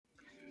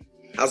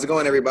How's it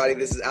going, everybody?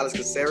 This is Alex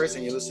Caceres,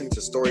 and you're listening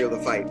to Story of the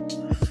Fight.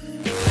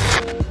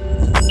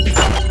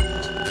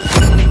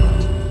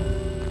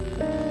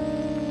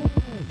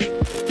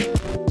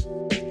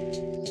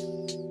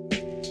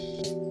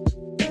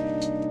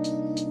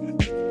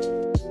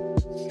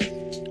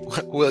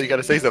 Will, you got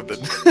to say something.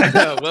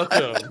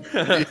 Welcome.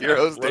 You're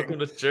hosting. Welcome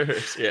to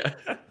church. Yeah.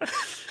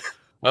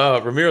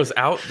 Ramiro's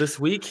out this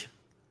week,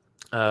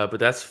 but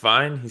that's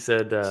fine. He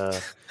said,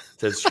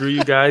 "Screw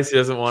you guys." He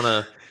doesn't want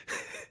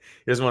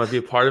to be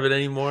a part of it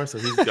anymore, so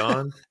he's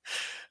gone.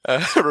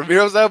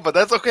 Ramiro's out, but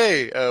that's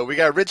okay. We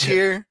got Rich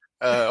here.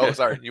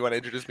 Sorry. You want to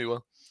introduce me,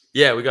 Will?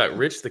 Yeah, we got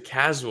Rich the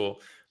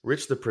casual,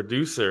 Rich the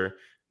producer.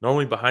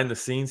 Normally behind the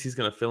scenes, he's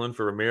going to fill in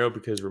for Ramiro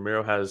because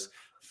Ramiro has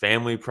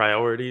family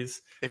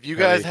priorities. If you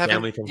guys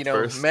haven't,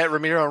 met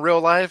Ramiro in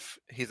real life,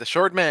 he's a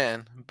short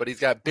man, but he's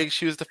got big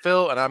shoes to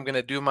fill, and I'm going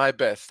to do my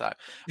best.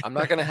 I'm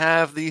not going to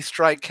have the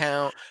strike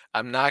count.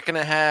 I'm not going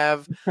to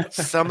have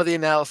some of the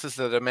analysis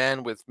that a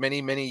man with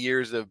many, many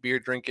years of beer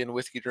drinking,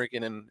 whiskey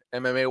drinking, and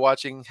MMA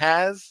watching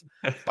has,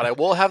 but I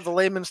will have the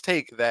layman's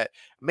take that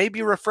may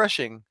be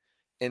refreshing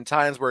in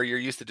times where you're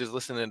used to just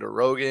listening to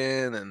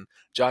Rogan and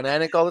John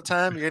Anik all the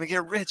time. You're going to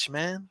get rich,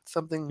 man.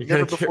 Something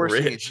never before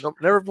seen,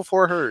 never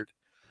before heard.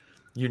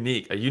 A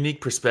unique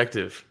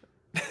perspective.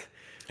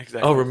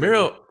 Exactly. Oh,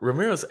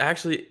 Ramiro's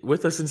actually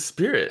with us in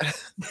spirit.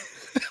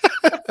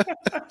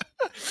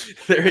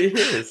 There he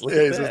is. He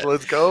says,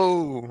 "Let's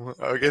go."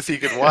 I guess he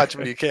can watch,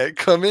 but he can't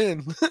come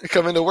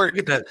into work.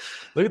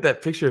 Look at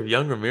that picture of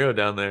young Ramiro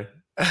down there.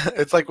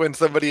 It's like when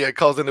somebody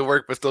calls into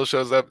work but still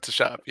shows up to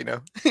shop.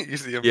 You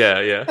see him. Yeah.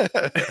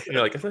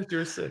 You're like, I thought you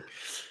were sick.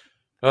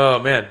 Oh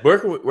man, where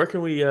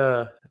can we?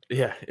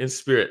 In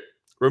spirit.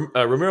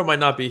 Ramiro might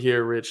not be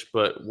here, Rich,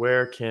 but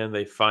where can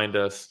they find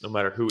us no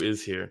matter who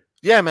is here?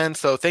 Yeah, man.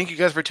 So thank you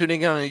guys for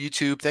tuning in on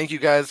YouTube. Thank you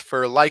guys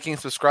for liking,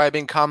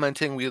 subscribing,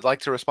 commenting. We'd like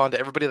to respond to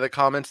everybody that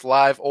comments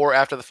live or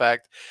after the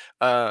fact.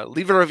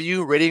 Leave a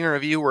review, rating a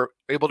review. We're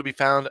able to be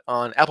found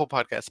on Apple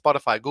Podcasts,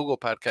 Spotify, Google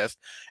Podcasts,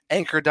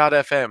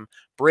 Anchor.fm,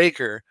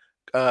 Breaker,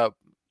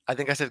 I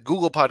think I said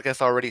Google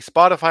Podcasts already,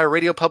 Spotify,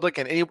 Radio Public,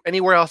 and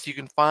anywhere else you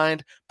can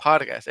find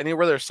podcasts.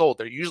 Anywhere they're sold.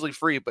 They're usually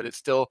free, but it's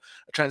still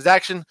a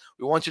transaction.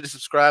 We want you to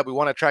subscribe. We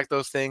want to track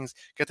those things,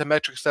 get the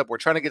metrics up. We're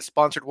trying to get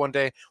sponsored one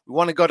day. We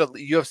want to go to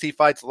UFC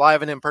fights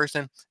live and in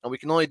person, and we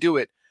can only do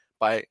it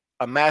by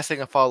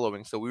amassing a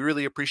following. So we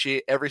really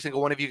appreciate every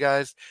single one of you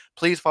guys.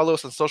 Please follow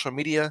us on social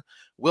media.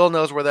 Will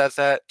knows where that's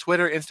at.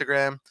 Twitter,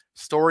 Instagram,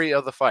 Story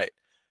of the Fight.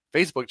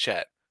 Facebook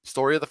chat,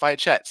 Story of the Fight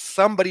chat.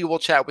 Somebody will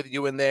chat with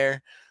you in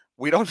there.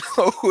 We don't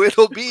know who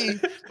it'll be,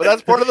 but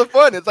that's part of the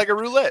fun. It's like a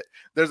roulette.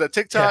 There's a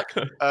TikTok.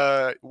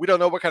 We don't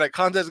know what kind of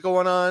content's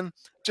going on.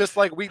 Just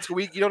like week to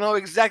week, you don't know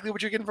exactly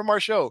what you're getting from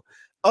our show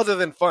other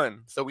than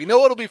fun. So we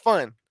know it'll be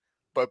fun.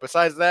 But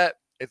besides that,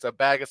 it's a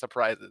bag of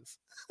surprises.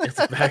 It's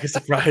a bag of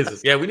surprises.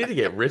 Yeah, we need to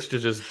get Rich to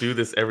just do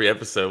this every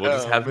episode. We'll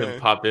just have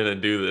him pop in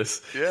and do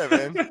this. Yeah,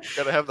 man.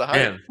 Gotta have the hype.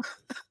 Man,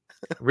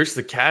 Rich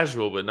the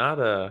casual, but not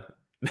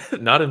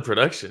in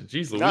production.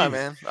 Jeez Louise. Nah,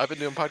 man. I've been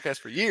doing podcasts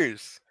for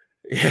years.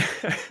 Yeah,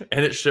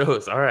 and it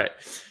shows. All right.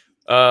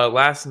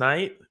 Last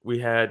night we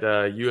had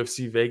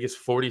UFC Vegas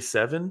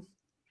 47,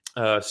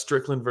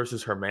 Strickland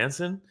versus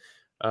Hermansson.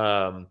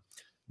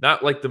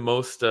 Not like the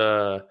most.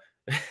 The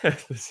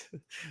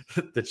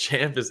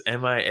champ is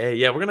MIA.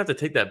 Yeah, we're gonna have to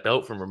take that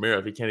belt from Ramiro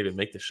if he can't even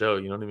make the show.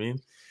 You know what I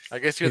mean? I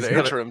guess you're the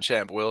interim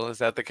champ. Will, is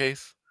that the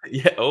case?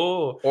 Yeah.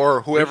 Oh.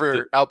 Or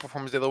whoever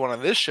outperforms the other one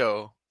on this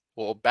show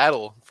will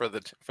battle for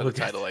the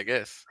title. I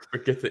guess.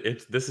 Forget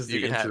this is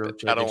the interim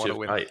championship. I don't want to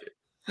win. Fight.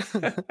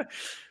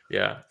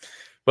 Yeah,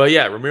 but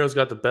yeah, Ramiro's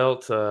got the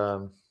belt.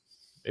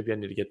 Maybe I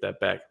need to get that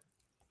back.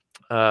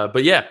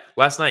 But yeah,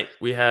 last night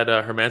we had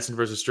Hermansson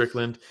versus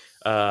Strickland.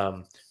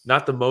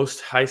 Not the most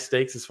high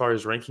stakes as far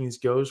as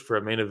rankings goes for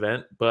a main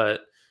event,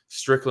 but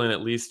Strickland at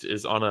least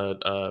is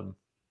on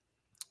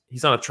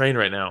he's on a train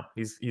right now.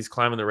 He's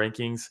climbing the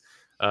rankings.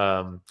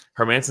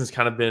 Hermansson's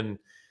kind of been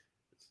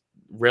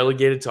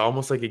relegated to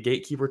almost like a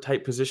gatekeeper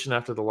type position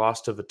after the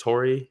loss to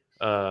Vettori.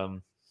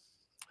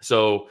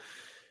 So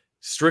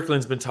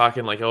Strickland's been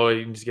talking like, oh,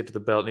 he needs to get to the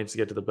belt,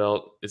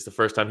 It's the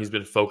first time he's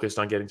been focused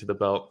on getting to the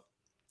belt.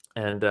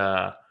 And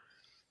I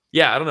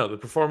don't know. The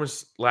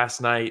performance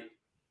last night,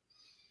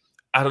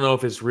 I don't know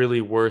if it's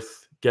really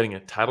worth getting a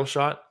title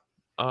shot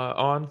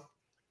on.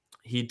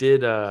 He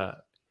did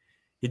a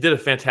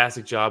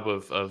fantastic job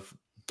of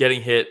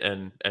getting hit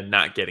and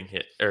not getting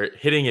hit, or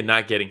hitting and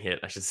not getting hit,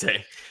 I should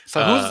say.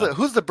 So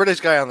who's the British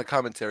guy on the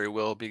commentary,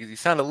 Will? Because you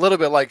sound a little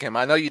bit like him.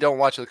 I know you don't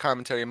watch the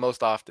commentary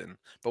most often,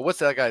 but what's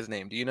that guy's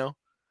name? Do you know?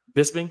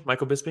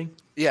 Michael Bisping?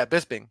 Yeah,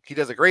 Bisping. He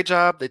does a great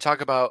job. They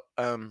talk about,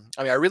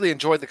 I really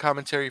enjoyed the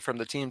commentary from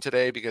the team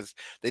today because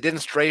they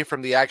didn't stray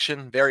from the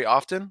action very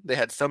often. They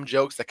had some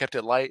jokes that kept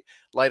it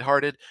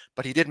lighthearted,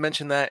 but he did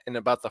mention that in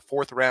about the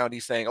fourth round.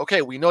 He's saying,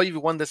 okay, we know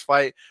you've won this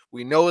fight.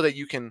 We know that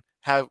you can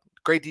have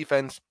great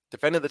defense,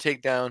 defending the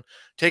takedown,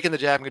 taking the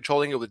jab and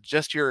controlling it with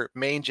just your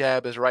main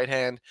jab, his right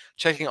hand,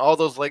 checking all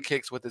those leg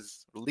kicks with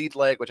his lead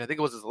leg, which I think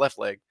it was his left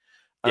leg.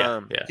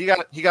 Yeah,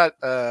 He got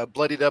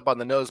bloodied up on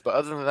the nose, but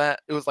other than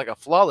that, it was like a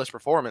flawless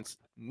performance,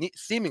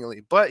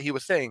 seemingly. But he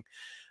was saying,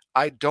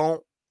 I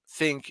don't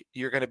think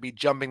you're going to be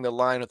jumping the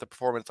line with a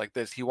performance like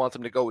this. He wants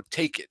him to go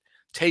take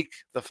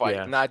the fight,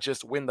 Yeah. not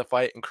just win the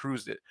fight and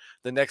cruise it.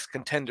 The next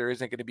contender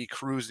isn't going to be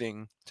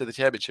cruising to the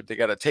championship. They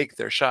got to take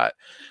their shot,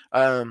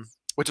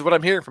 which is what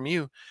I'm hearing from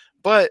you.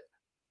 But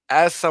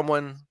as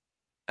someone,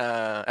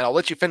 and I'll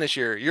let you finish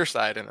your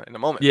side in a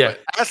moment. Yeah.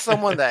 But as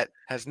someone that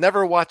has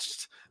never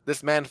watched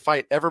this man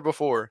fight ever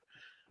before,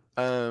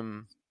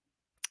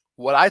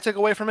 what I took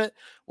away from it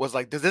was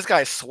like, does this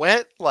guy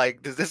sweat?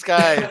 Like, does this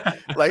guy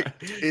like,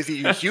 is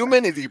he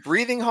human? Is he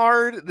breathing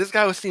hard? This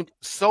guy seemed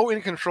so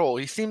in control.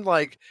 He seemed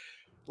like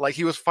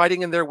he was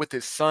fighting in there with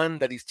his son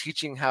that he's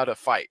teaching how to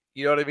fight.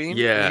 You know what I mean?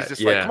 Yeah. And he's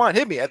just like, come on,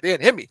 hit me at the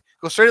end, hit me.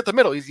 Go straight at the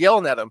middle. He's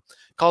yelling at him,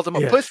 calls him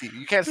a pussy.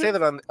 You can't say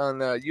that on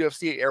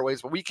UFC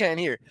airways, but we can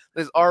here.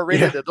 This is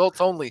R-rated, adults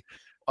only.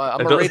 I'm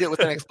going to rate it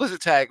with an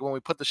explicit tag when we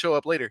put the show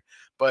up later.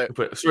 But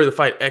story of the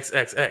fight,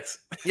 XXX.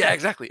 Yeah,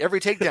 exactly. Every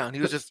takedown,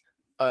 he was just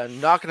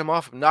knocking him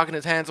off, knocking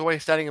his hands away,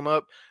 standing him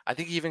up. I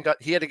think he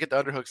had to get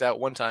the underhooks out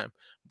one time.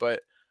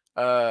 But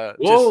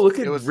look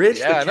at Rich,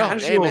 the casual.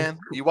 Hey man,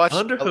 you watch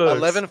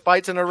 11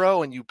 fights in a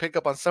row and you pick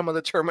up on some of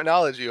the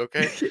terminology,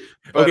 okay?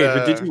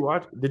 But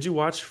did you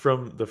watch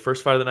from the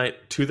first fight of the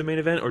night to the main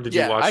event, or did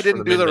you watch? I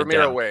didn't do the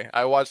Ramiro way.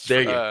 I watched.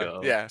 There you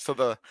go. Yeah, so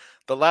the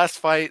last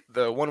fight,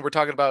 the one we're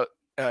talking about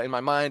in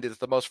my mind, is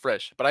the most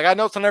fresh. But I got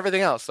notes on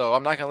everything else, so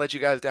I'm not gonna let you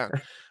guys down.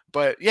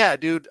 But yeah,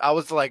 dude, I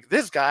was like,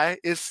 this guy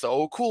is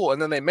so cool.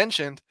 And then they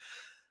mentioned,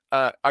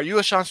 are you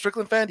a Sean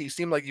Strickland fan? Do you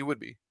seem like you would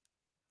be?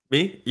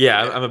 Me?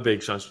 Yeah, I'm a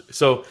big Sean.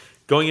 So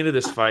going into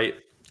this fight,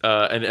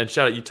 and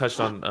shout out, you touched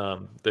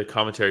on the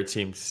commentary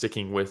team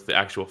sticking with the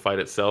actual fight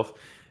itself.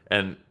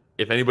 And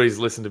if anybody's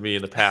listened to me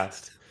in the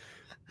past,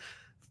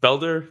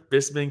 Felder,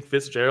 Bisping,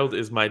 Fitzgerald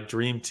is my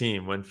dream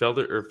team. When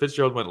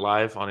Fitzgerald went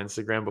live on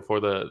Instagram before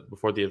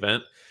the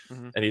event,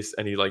 and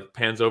he like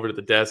pans over to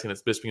the desk and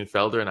it's Bisping and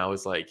Felder, and I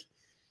was like,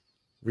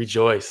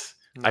 rejoice.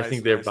 I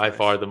think they're by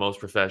far the most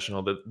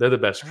professional. They're the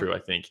best crew, I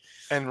think.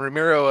 And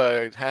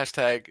Ramiro,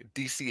 hashtag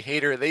DC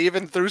hater. They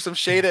even threw some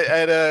shade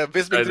at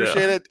Bisping threw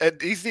shade at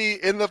DC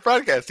in the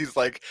broadcast. He's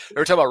like, they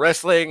were talking about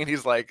wrestling, and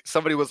he's like,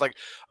 somebody was like,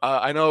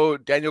 I know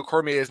Daniel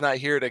Cormier is not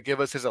here to give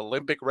us his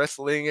Olympic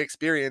wrestling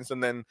experience.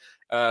 And then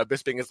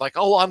Bisping is like,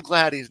 oh, I'm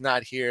glad he's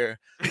not here.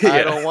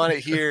 I don't want to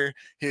hear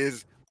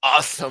his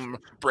awesome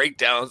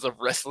breakdowns of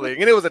wrestling.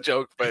 And it was a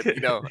joke, but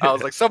I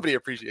was like, somebody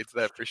appreciates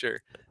that for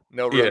sure.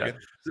 No Rogan.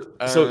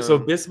 Yeah. So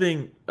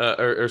Bisping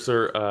or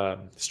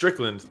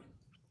Strickland,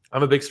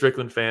 I'm a big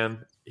Strickland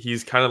fan.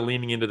 He's kind of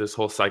leaning into this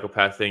whole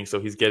psychopath thing. So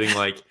he's getting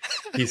like,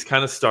 he's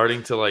kind of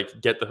starting to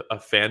like get a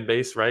fan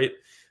base, right?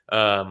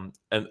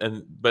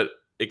 But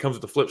it comes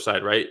with the flip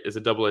side, right? It's a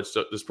double-edged.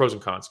 There's pros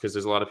and cons because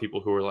there's a lot of people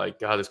who are like,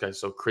 God, this guy's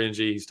so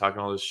cringy. He's talking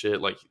all this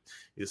shit. Like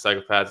he's a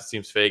psychopath. It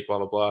seems fake, blah,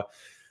 blah, blah.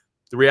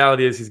 The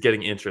reality is he's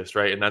getting interest,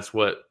 right? And that's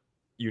what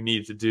you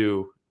need to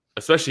do.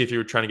 Especially if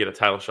you're trying to get a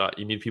title shot,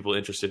 you need people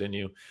interested in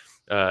you.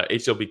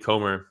 HLB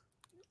Comer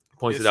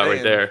points it out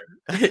right there.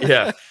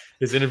 Yeah,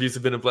 his interviews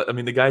have been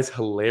the guy's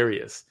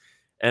hilarious.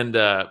 And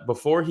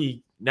before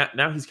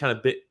now he's kind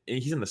of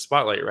he's in the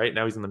spotlight, right?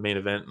 Now he's in the main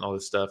event and all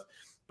this stuff.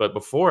 But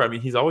before,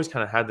 he's always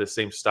kind of had this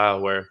same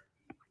style where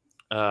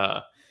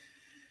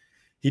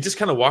he just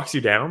kind of walks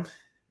you down.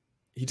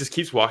 He just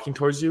keeps walking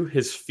towards you.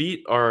 His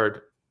feet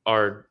are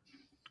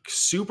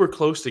super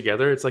close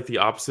together. It's like the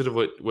opposite of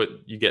what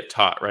you get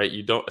taught, right?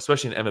 You don't,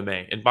 especially in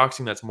MMA. In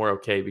boxing, that's more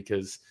okay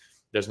because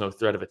there's no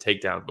threat of a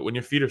takedown. But when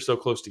your feet are so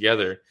close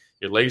together,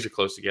 your legs are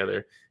close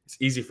together, it's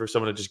easy for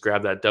someone to just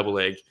grab that double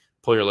leg,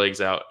 pull your legs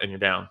out, and you're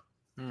down.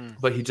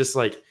 But he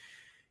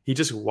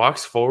just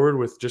walks forward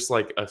with just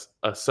like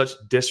a such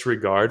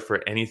disregard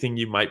for anything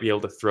you might be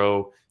able to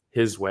throw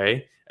his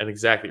way. And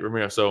exactly,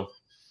 Ramiro. So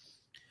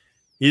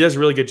he does a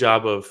really good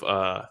job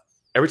of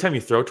every time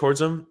you throw towards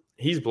him,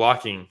 he's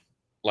blocking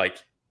like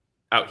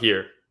out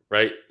here,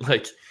 right?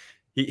 Like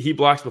he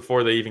blocks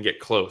before they even get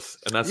close.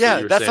 And that's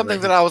that's something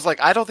that I was like,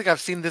 I don't think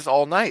I've seen this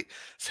all night.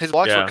 His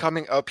blocks were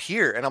coming up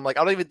here, and I'm like,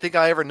 I don't even think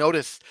I ever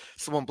noticed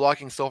someone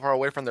blocking so far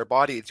away from their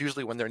body. It's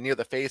usually when they're near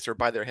the face or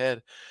by their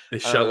head. They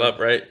shut up,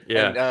 right?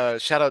 Yeah.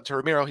 And shout out to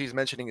Ramiro. He's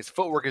mentioning his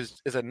footwork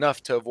is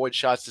enough to avoid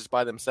shots just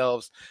by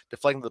themselves,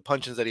 deflecting the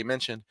punches that he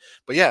mentioned.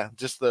 But yeah,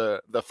 just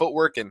the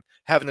footwork and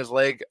having his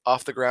leg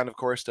off the ground, of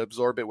course, to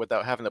absorb it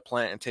without having to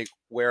plant and take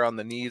wear on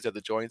the knees or the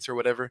joints or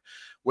whatever,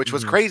 which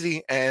was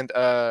crazy. And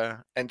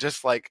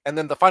just like, and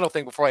then the final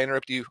thing before I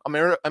interrupt you, I'm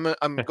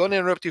going to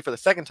interrupt you for the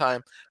second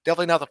time,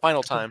 definitely not the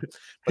final time.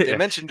 But they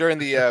mentioned during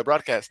the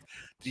broadcast,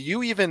 do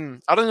you even,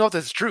 I don't know if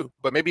this is true,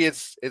 but maybe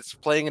it's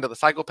playing into the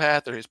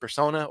psychopath or his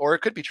persona, or it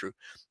could be true.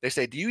 They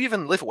say, do you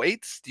even lift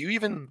weights? Do you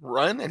even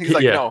run? And he's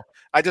like, no,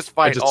 I just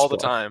fight all the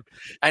time.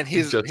 And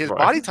his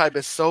body type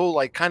is so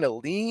like kind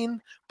of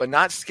lean, but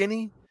not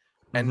skinny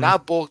and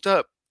not bulked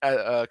up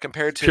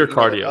compared to pure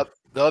cardio.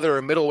 The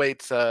other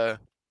middleweights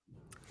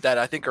that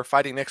I think are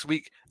fighting next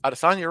week.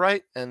 Adesanya,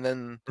 right? And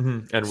then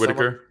And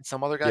Whitaker.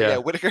 some other guy, yeah,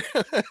 Whitaker,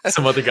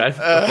 some other guy,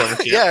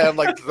 yeah. I'm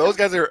like, those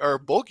guys are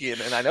bulky,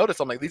 and I noticed,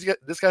 I'm like,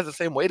 this guy's the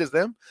same weight as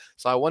them,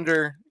 so I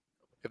wonder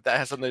if that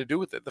has something to do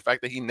with it, the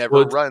fact that he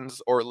never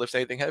runs or lifts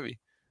anything heavy.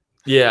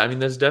 Yeah, I mean,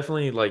 there's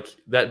definitely like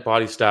that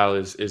body style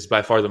is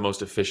by far the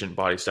most efficient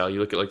body style. You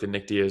look at like the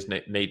Nick Diaz,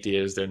 Nate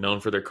Diaz, they're known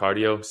for their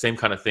cardio. Same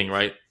kind of thing,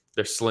 right?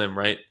 They're slim,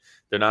 right?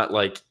 They're not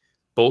like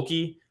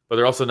bulky, but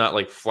they're also not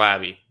like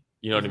flabby.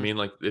 You know what I mean?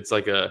 Like it's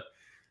like they're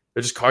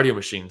just cardio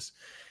machines.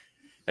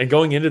 And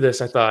going into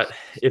this, I thought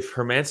if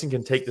Hermansson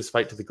can take this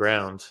fight to the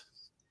ground,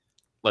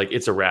 like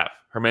it's a wrap.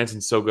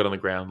 Hermansson's so good on the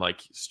ground.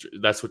 Like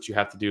that's what you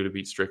have to do to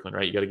beat Strickland,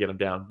 right? You got to get him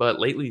down. But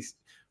lately,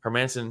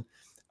 Hermansson,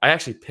 I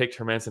actually picked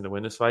Hermansson to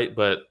win this fight,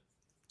 but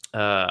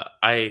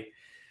I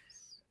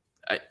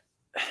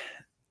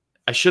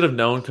should have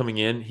known coming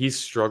in. He's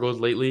struggled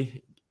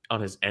lately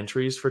on his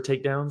entries for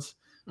takedowns.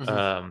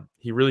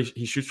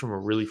 He shoots from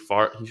really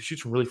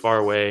far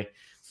away.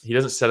 He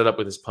doesn't set it up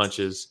with his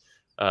punches.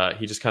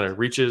 He just kind of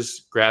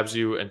reaches, grabs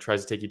you, and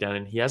tries to take you down.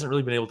 And he hasn't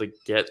really been able to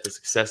get the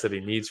success that he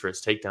needs for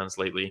his takedowns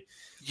lately.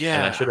 Yeah,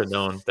 and I should have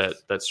known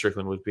that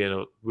Strickland would be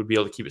able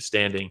to keep it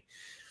standing.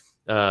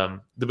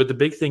 But the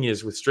big thing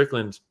is with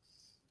Strickland,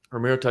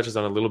 Ramiro touches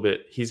on a little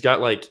bit. He's got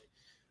like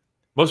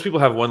most people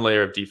have one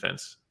layer of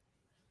defense,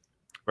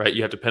 right?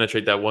 You have to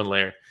penetrate that one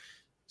layer.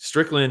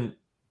 Strickland,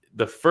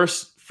 the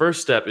first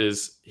step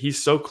is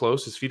he's so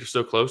close, his feet are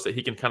so close that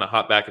he can kind of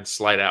hop back and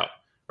slide out,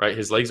 right?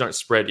 His legs aren't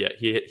spread yet.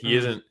 He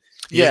isn't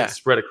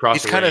spread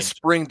across. He's kind of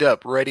springed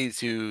up, ready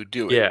to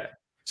do it. Yeah,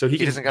 so he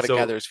doesn't got to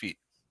gather his feet.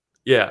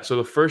 Yeah, so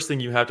the first thing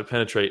you have to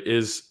penetrate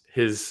is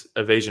his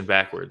evasion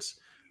backwards.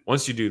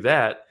 Once you do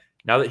that,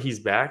 now that he's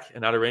back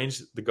and out of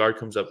range, the guard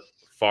comes up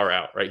far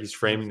out, right? He's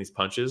framing these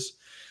punches,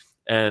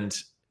 and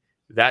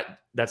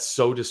that's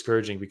so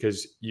discouraging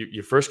because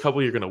your first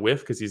couple you're going to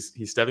whiff because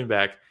he's stepping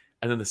back,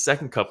 and then the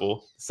second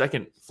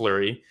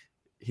flurry,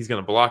 he's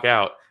going to block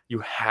out. You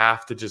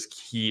have to just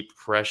keep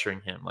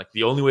pressuring him. Like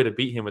the only way to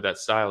beat him with that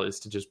style is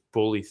to just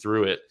bully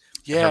through it.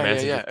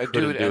 Yeah,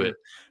 dude. Do it.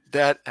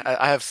 That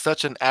I have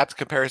such an apt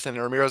comparison,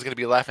 and Ramiro's going to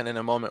be laughing in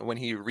a moment when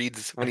he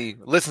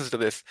listens to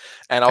this,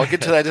 and I'll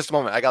get to that in just a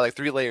moment. I got like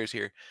 3 layers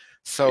here.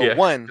 So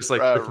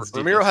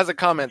Ramiro has a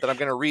comment that I'm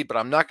going to read, but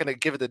I'm not going to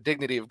give it the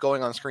dignity of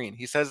going on screen.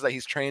 He says that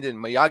he's trained in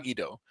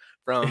Miyagi-Do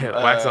from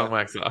wax on,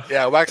 wax off.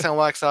 Yeah, wax on,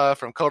 wax off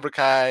from Cobra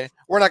Kai.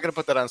 We're not going to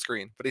put that on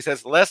screen, but he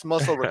says less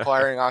muscle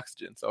requiring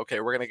oxygen. So okay,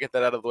 we're going to get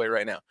that out of the way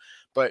right now.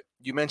 But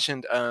you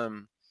mentioned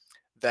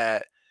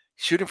that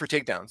shooting for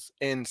takedowns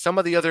in some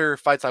of the other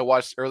fights I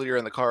watched earlier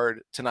in the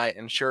card tonight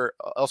and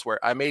elsewhere,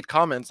 I made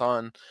comments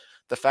on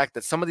the fact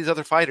that some of these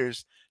other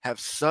fighters have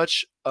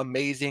such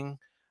amazing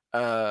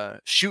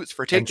shoots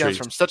for takedowns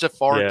from such a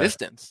far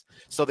distance.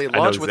 So they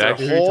launch with their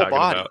whole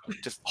body,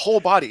 just whole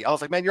body. I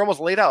was like, man, you're almost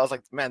laid out. I was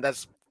like, man,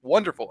 that's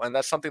wonderful. And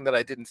that's something that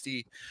I didn't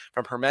see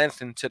from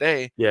Hermansson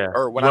today. Yeah.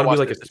 Or when I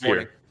watched it this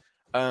morning.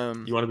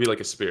 You want to be like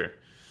a spear.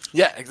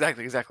 Yeah,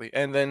 exactly.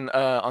 And then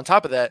on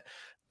top of that,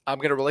 I'm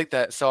going to relate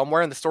that. So I'm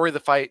wearing the Story of the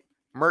Fight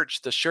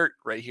merch, the shirt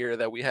right here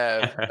that we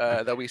have,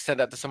 that we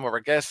send out to some of our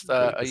guests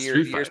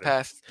years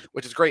past,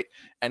 which is great.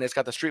 And it's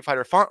got the Street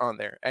Fighter font on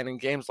there. And in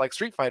games like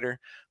Street Fighter,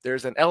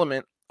 there's an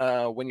element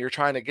when you're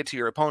trying to get to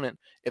your opponent,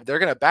 if they're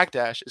going to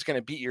backdash, it's going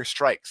to beat your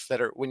strikes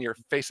that are when you're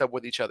face up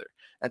with each other.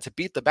 And to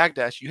beat the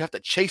backdash, you have to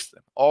chase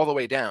them all the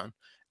way down.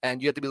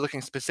 And you have to be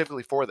looking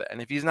specifically for that.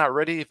 And if he's not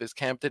ready, if his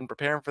camp didn't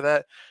prepare him for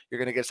that, you're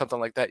going to get something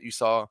like that you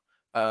saw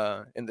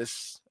in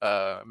this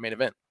main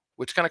event,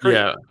 which is kind of crazy.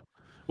 Yeah.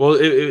 Well,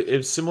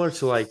 it's similar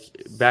to like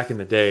back in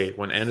the day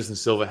when Anderson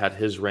Silva had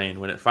his reign.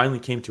 When it finally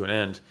came to an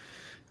end,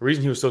 the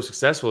reason he was so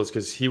successful is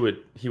because he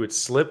would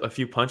slip a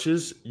few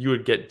punches, you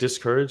would get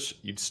discouraged,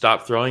 you'd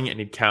stop throwing, and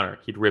he'd counter,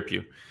 he'd rip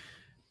you.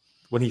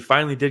 When he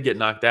finally did get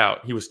knocked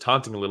out, he was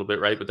taunting a little bit,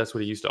 right? But that's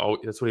what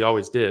he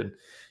always did.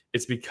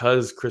 It's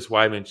because Chris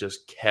Weidman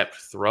just kept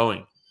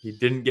throwing. He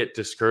didn't get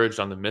discouraged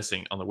on the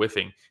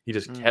whiffing. He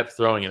just kept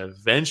throwing, and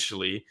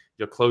eventually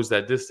you'll close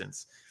that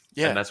distance.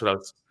 Yeah, and that's what I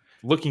was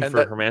looking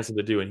for Hermansson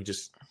to do, and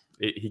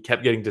he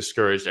kept getting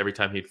discouraged every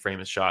time he'd frame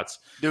his shots.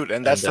 Dude,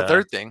 and that's the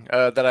third thing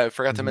that I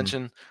forgot to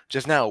mention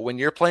just now. When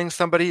you're playing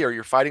somebody or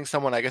you're fighting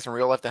someone, I guess in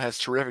real life, that has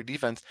terrific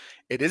defense,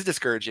 it is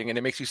discouraging, and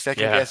it makes you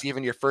second guess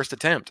even your first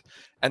attempt.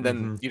 And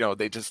then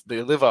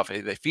they live off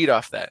it, they feed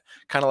off that.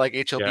 Kind of like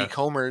HLB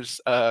Comer's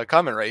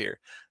comment right here.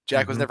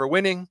 Jack was never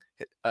winning.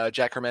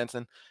 Jack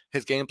Hermansson,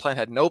 his game plan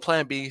had no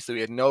plan B, so he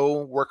had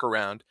no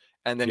workaround.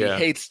 And then he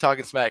hates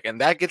talking smack,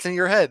 and that gets in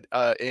your head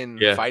in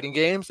fighting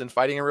games and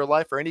fighting in real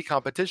life or any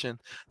competition.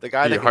 The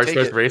guy that your heart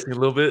starts racing a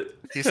little bit.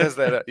 He says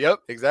that, yep,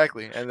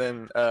 exactly. And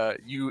then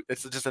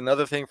it's just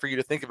another thing for you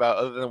to think about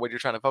other than what you're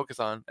trying to focus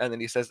on. And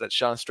then he says that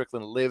Sean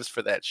Strickland lives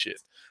for that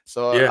shit.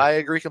 So I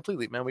agree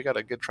completely, man. We got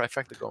a good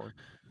trifecta going.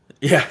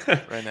 Yeah,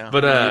 right now.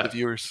 But the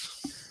viewers.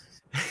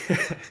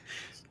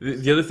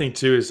 The other thing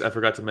too is I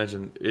forgot to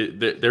mention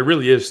there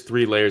really is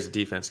 3 layers of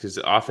defense because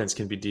the offense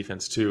can be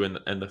defense too,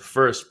 and the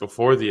first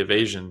before the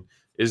evasion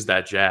is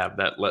that jab,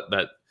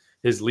 that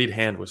his lead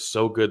hand was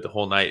so good the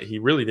whole night. He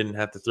really didn't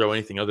have to throw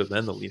anything other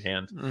than the lead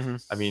hand. Mm-hmm.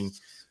 I mean,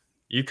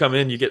 you come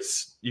in, you get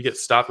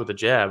stopped with a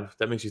jab.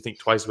 That makes you think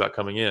twice about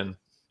coming in.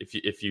 If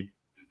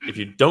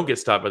you don't get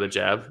stopped by the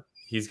jab,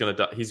 he's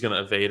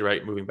gonna evade,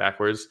 right, moving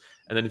backwards.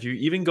 And then if you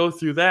even go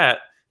through that,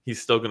 he's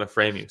still gonna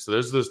frame you. So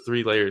there's those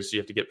 3 layers. You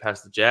have to get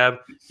past the jab,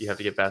 you have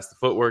to get past the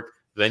footwork,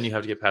 then you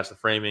have to get past the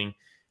framing.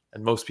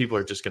 And most people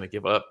are just gonna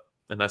give up.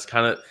 And that's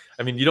kind of,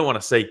 I mean, you don't want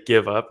to say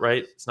give up,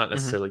 right? It's not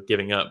necessarily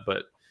giving up,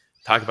 but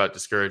talk about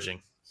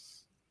discouraging.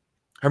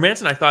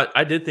 Hermansson,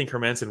 I did think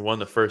Hermansson won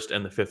the 1st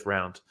and the 5th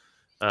round.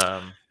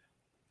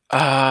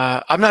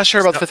 I'm not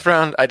sure about the 5th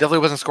round. I definitely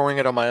wasn't scoring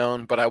it on my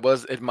own, but I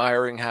was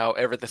admiring how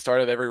at the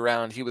start of every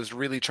round, he was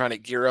really trying to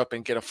gear up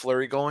and get a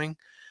flurry going.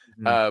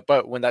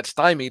 But when that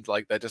stymied,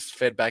 like that just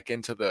fed back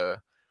into the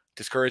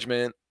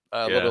discouragement,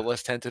 a little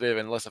less tentative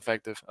and less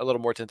effective, a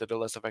little more tentative,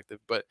 less effective.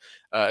 But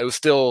it was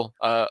still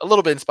a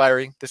little bit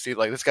inspiring to see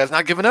like this guy's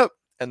not giving up.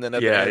 And then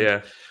at the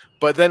end,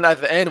 but then at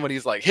the end when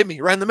he's like, hit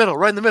me right in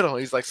the middle,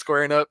 he's like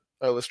squaring up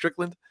with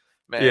Strickland.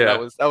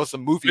 Man, that was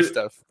some movie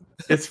stuff.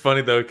 It's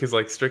funny though, because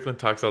like Strickland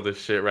talks all this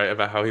shit, right,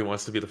 about how he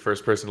wants to be the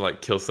first person to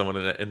like kill someone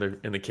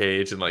in the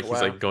cage, and like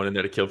he's like going in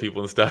there to kill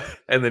people and stuff,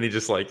 and then he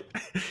just like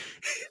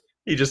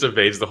he just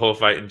evades the whole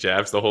fight and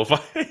jabs the whole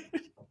fight. And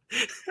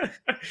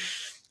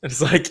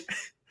it's like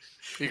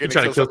you're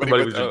trying to kill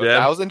somebody with your jab?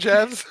 1,000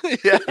 jabs.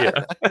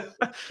 Yeah.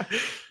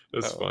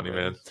 That's funny,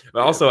 man.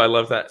 But also, I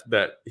love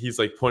that he's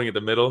like pointing at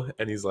the middle,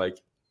 and he's like,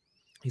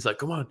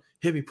 "Come on,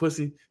 hit me,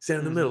 pussy! Stand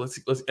in the middle. Let's."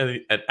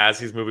 And as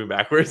he's moving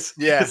backwards,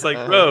 it's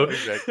like, bro,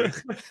 exactly.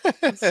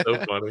 It's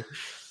so funny.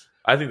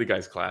 I think the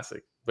guy's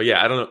classic. But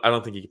yeah, I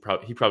don't think he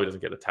probably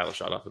doesn't get a title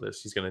shot off of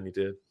this. He's gonna need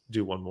to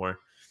do one more,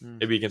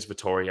 maybe against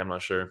Vettori. I'm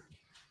not sure,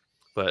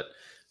 but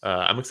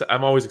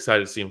I'm always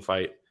excited to see him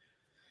fight.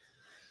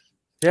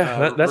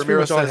 Yeah, that's pretty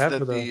much all I have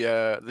for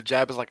the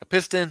jab is like a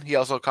piston. He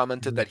also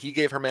commented that he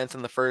gave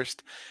Hermansson the 1st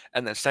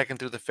and then 2nd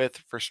through the 5th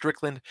for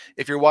Strickland.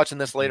 If you're watching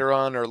this later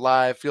on or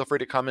live, feel free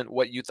to comment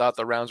what you thought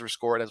the rounds were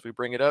scored as we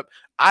bring it up.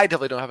 I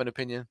definitely don't have an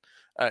opinion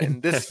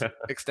in this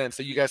extent,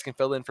 so you guys can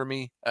fill in for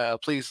me.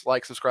 Please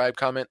like, subscribe,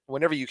 comment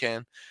whenever you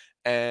can.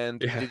 And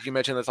did you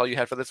mention that's all you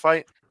had for this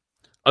fight?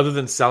 Other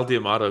than Sal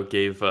D'Amato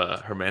gave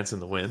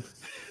Hermansson the win.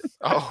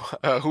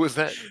 Who was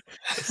that?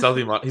 Sal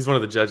D'Amato. He's one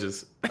of the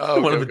judges.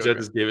 One of the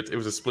judges gave it. It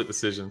was a split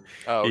decision.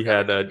 He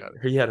had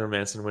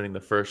Hermansson winning the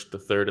 1st, the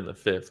 3rd, and the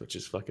 5th, which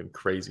is fucking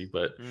crazy.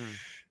 But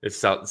it's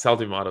Sal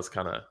D'Amato's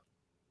kind of,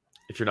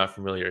 if you're not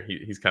familiar,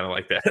 he's kind of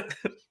like that.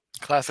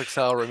 Classic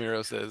Sal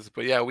Ramiro says.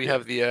 But yeah, we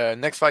have the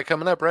next fight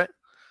coming up, right?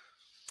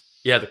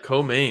 Yeah, the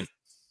co-main.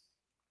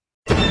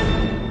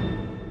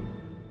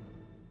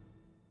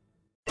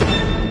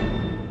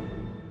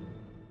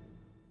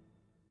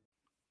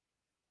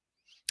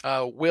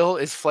 Will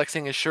is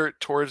flexing his shirt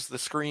towards the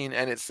screen,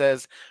 and it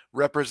says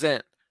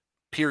 "represent,"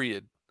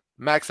 period,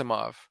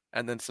 Maximov,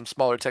 and then some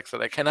smaller text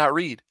that I cannot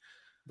read.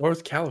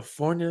 North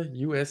California,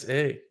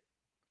 USA.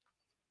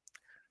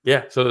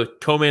 Yeah, so the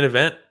co-main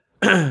event.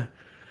 We're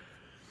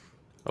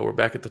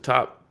back at the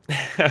top.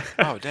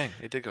 Oh, dang,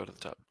 it did go to the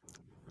top.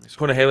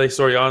 Punahele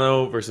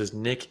Soriano versus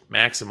Nick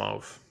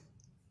Maximov.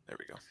 There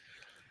we go.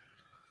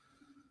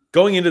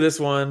 Going into this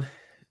one,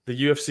 the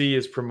UFC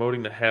is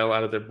promoting the hell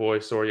out of their boy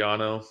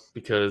Soriano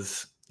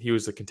because he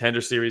was the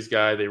Contender Series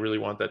guy. They really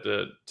want that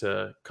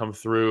to come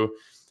through.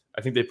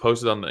 I think they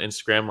posted on the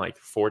Instagram like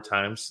 4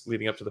 times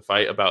leading up to the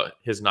fight about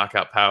his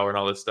knockout power and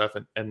all this stuff,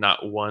 and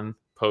not one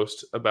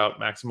post about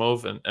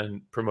Maximov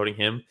and promoting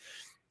him.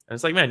 And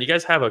it's like, man, you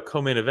guys have a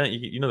co-main event.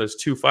 You know there's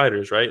 2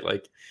 fighters, right?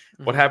 Like,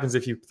 what happens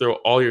if you throw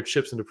all your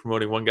chips into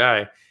promoting one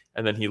guy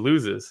and then he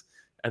loses?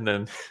 And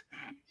then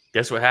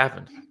guess what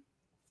happened?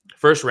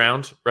 First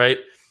round, right?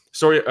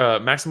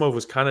 Maximov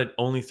was kind of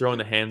only throwing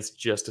the hands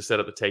just to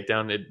set up the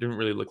takedown. It didn't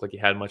really look like he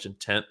had much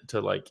intent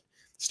to like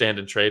stand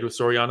and trade with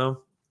Soriano,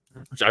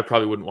 which I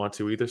probably wouldn't want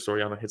to either.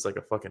 Soriano hits like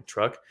a fucking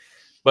truck,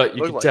 but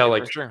you could tell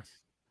like, sure.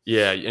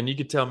 Yeah, and you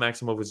could tell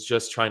Maximov was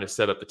just trying to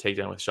set up the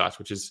takedown with shots,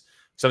 which is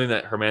something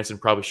that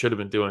Hermansson probably should have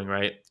been doing,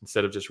 right?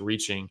 Instead of just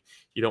reaching,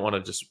 you don't want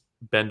to just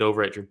bend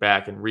over at your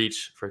back and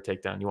reach for a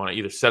takedown. You want to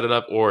either set it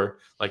up or,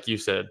 like you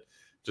said,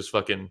 just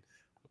fucking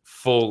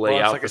full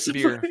layout, like a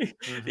spear.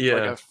 Yeah,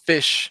 like a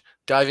fish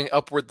diving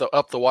up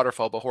the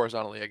waterfall, but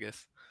horizontally, I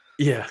guess.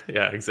 Yeah,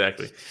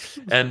 exactly.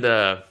 And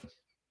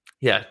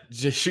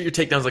just shoot your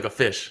takedowns like a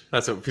fish.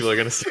 That's what people are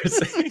gonna start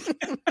saying.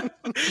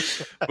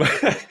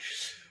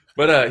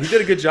 but he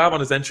did a good job on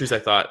his entries, I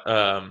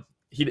thought.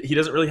 He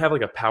doesn't really have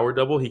like a power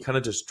double. He kind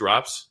of just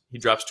drops. He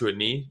drops to a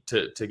knee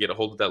to get a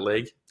hold of that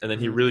leg, and then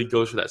he really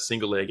goes for that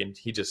single leg, and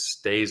he just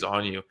stays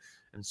on you.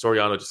 And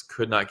Soriano just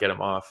could not get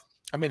him off.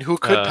 I mean, who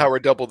could power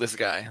double this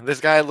guy?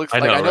 This guy looks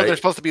like, I know they're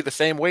supposed to be the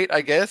same weight,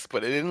 I guess,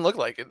 but it didn't look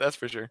like it. That's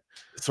for sure.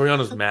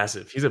 Soriano's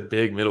massive. He's a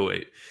big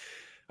middleweight.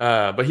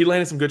 But he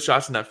landed some good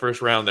shots in that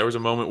first round. There was a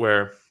moment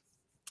where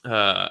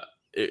I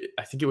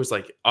think it was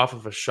like off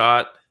of a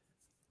shot.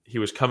 He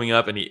was coming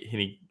up and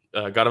he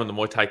got him in the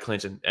Muay Thai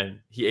clinch and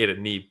he ate a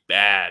knee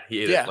bad.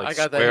 He ate it like I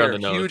got square that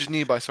on the nose. Huge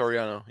knee by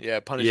Soriano. Yeah,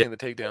 punishing the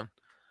takedown.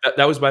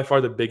 that was by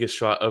far the biggest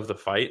shot of the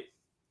fight.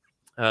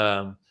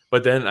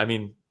 But then, I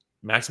mean,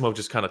 Maximov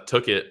just kind of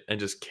took it and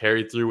just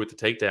carried through with the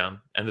takedown.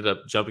 Ended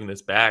up jumping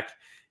this back.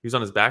 He was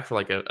on his back for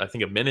like I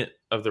think a minute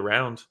of the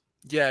round.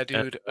 Yeah,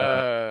 dude.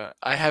 I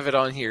have it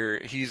on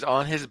here. He's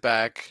on his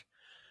back.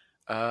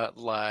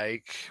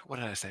 Like, what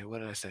did I say?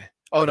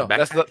 Oh no,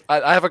 that's the.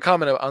 I have a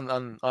comment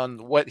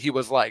on what he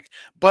was like.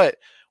 But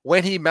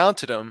when he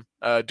mounted him,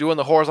 doing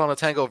the horizontal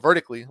tango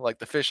vertically, like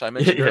the fish I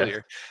mentioned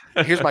earlier.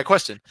 Here's my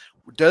question: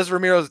 does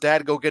Ramiro's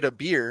dad go get a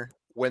beer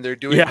when they're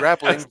doing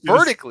grappling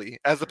vertically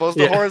as opposed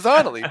to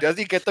horizontally? Does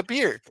he get the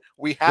beer?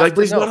 We have to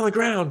know. He's not on the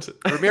ground.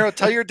 Ramiro,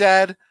 tell your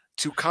dad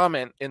to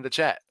comment in the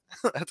chat.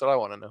 That's what I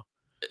want to know.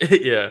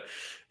 Yeah.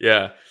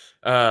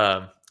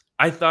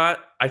 I thought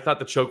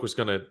the choke was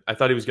gonna. I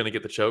thought he was gonna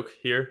get the choke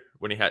here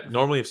when he had.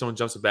 Normally, if someone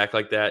jumps it back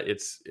like that,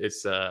 it's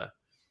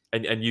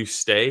and you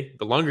stay.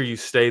 The longer you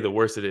stay, the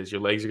worse it is.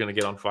 Your legs are gonna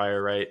get on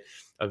fire, right?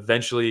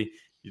 Eventually,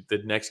 the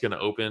neck's gonna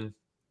open.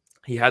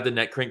 He had the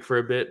neck crank for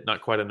a bit,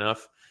 not quite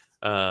enough.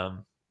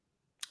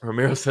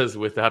 Ramiro says,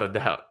 without a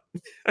doubt.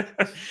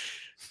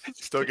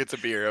 Still gets a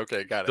beer.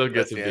 Okay, got it. Still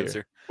gets a beer.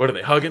 Answer. What are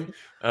they hugging?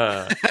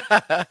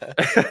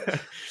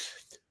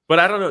 But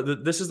I don't know.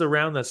 This is the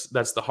round that's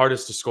the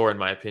hardest to score, in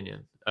my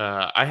opinion.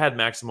 I had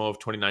Maximov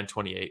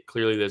 29-28.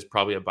 Clearly, there's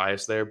probably a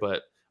bias there,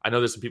 but I know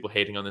there's some people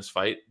hating on this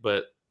fight.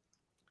 But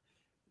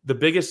the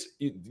biggest,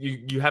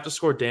 you have to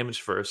score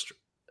damage first.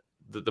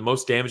 The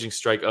most damaging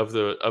strike of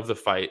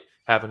the fight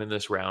happened in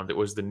this round. It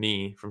was the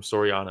knee from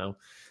Soriano.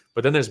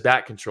 But then there's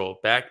back control.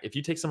 Back, if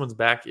you take someone's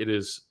back, it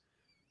is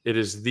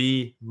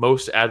the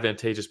most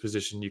advantageous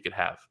position you could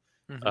have.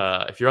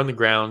 Mm-hmm. If you're on the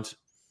ground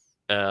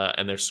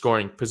and they're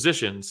scoring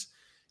positions,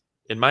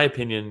 in my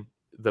opinion,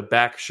 the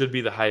back should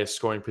be the highest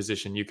scoring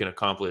position you can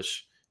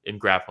accomplish in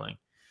grappling.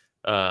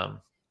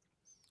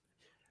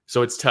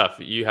 So it's tough.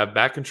 You have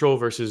back control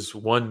versus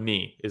one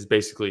knee is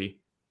basically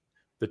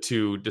the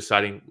two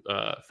deciding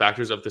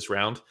factors of this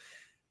round.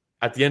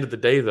 At the end of the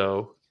day,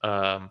 though,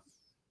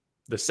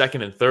 the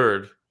second and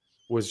third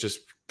was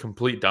just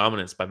complete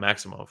dominance by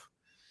Maximov.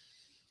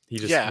 He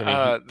just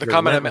the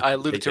comment I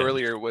alluded to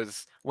earlier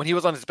was when he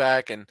was on his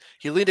back and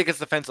he leaned against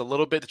the fence a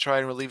little bit to try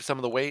and relieve some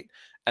of the weight,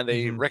 and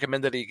they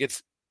recommend that he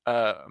gets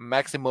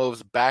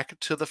Maximov's back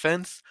to the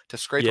fence to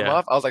scrape him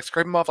off. I was like,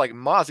 scrape him off like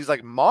moss. He's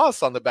like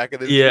moss on the back of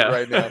this dude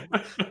right now.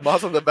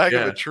 Moss on the back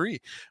of a tree.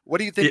 What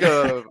do you think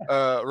of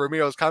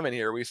Ramiro's comment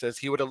here where he says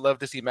he would have loved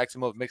to see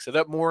Maximov mix it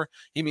up more?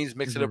 He means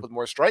mix it up with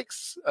more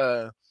strikes.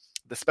 The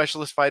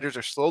specialist fighters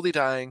are slowly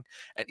dying,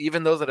 and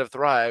even those that have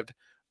thrived,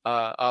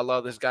 a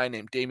la this guy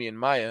named Damian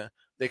Maia,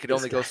 they could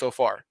only go so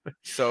far.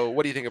 So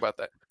what do you think about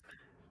that?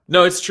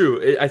 No, it's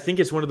true. I think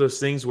it's one of those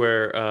things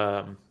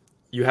where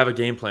you have a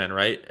game plan,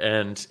 right?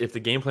 And if the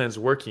game plan is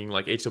working,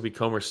 like HW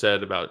Comer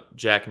said about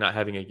Jack not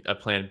having a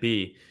plan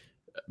B,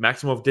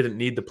 Maximov didn't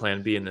need the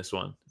plan B in this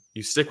one.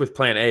 You stick with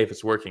plan A if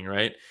it's working,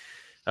 right?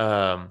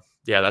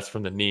 That's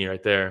from the knee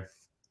right there.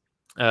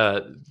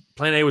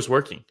 Plan A was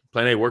working.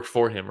 Plan A worked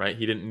for him, right?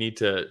 He didn't need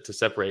to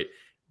separate.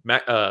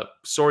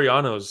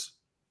 Soriano's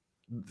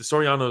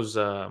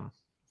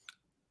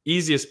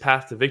easiest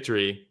path to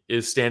victory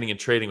is standing and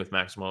trading with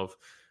Maximov.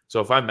 So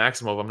if I'm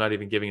Maximov, I'm not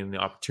even giving him the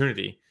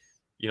opportunity.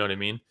 You know what I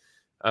mean?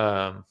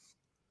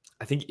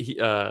 I think he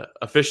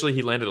officially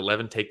he landed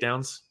 11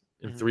 takedowns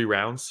in 3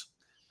 rounds.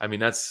 I mean,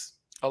 that's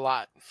a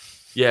lot.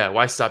 Yeah,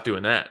 why stop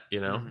doing that? You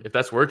know, if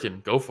that's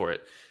working, go for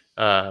it.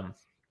 And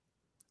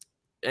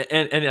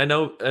I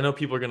know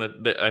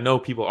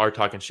people are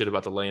talking shit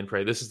about the lay and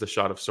pray. This is the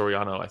shot of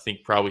Soriano, I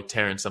think, probably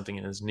tearing something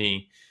in his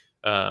knee.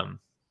 But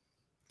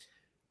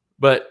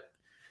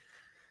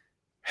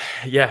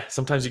yeah,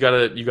 sometimes you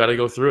gotta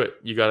go through it.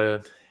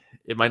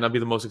 It might not be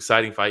the most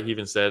exciting fight. He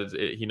even said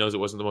he knows it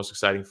wasn't the most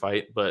exciting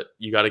fight, but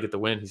you got to get the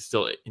win. He's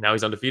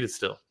undefeated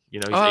still. You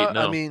know, he's 8-0.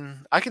 I mean,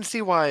 I can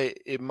see why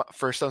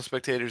for some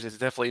spectators it's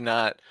definitely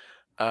not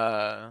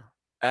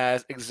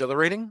as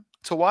exhilarating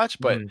to watch.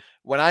 But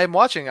when I'm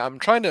watching, I'm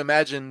trying to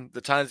imagine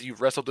the times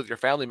you've wrestled with your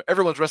family.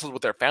 Everyone's wrestled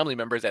with their family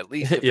members at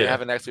least if they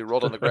haven't actually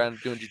rolled on the ground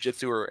doing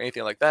jiu-jitsu or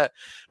anything like that.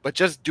 But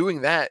just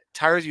doing that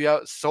tires you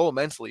out so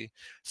immensely.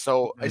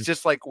 So it's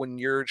just like when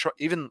you're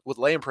even with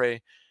lay and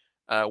pray.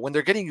 When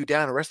they're getting you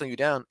down and wrestling you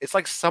down, it's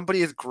like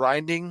somebody is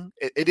grinding.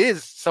 It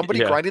is somebody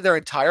grinding their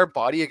entire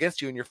body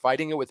against you, and you're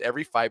fighting it with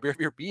every fiber of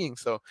your being.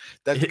 So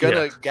that's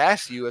gonna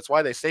gas you. That's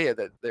why they say it,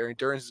 that their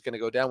endurance is gonna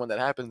go down when that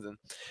happens. And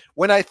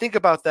when I think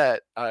about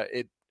that,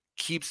 it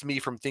keeps me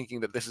from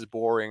thinking that this is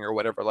boring or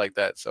whatever like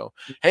that. So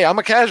hey, I'm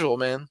a casual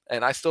man,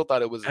 and I still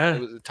thought it was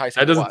enticing.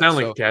 That doesn't sound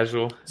like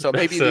casual. So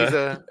maybe these.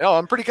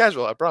 I'm pretty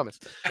casual, I promise.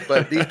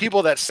 But these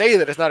people that say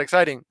that it's not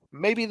exciting,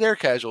 maybe they're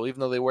casual,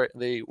 even though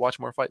they watch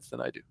more fights than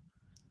I do.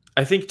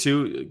 I think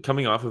too,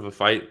 coming off of a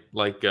fight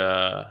like, look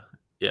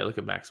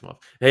at Maximov.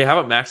 Hey, how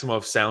about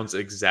Maximov sounds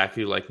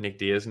exactly like Nick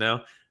Diaz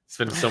now?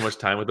 Spending so much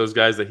time with those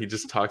guys that he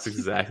just talks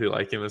exactly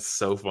like him. It's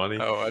so funny.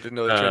 Oh, I didn't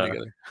know they trained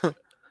together.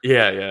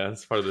 Yeah.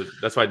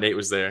 That's why Nate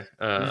was there.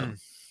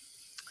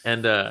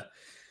 And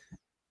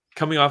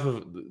coming off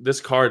of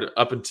this card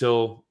up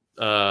until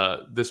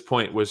this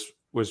point was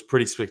was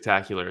pretty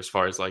spectacular as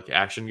far as like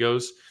action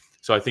goes.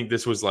 So I think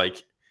this was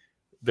like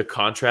the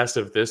contrast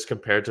of this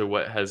compared to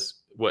what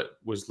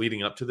was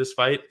leading up to this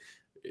fight.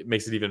 It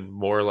makes it even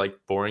more like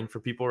boring for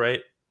people,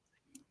 right?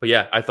 But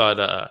yeah, I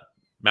thought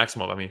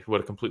Maximov, I mean,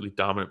 what a completely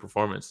dominant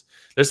performance.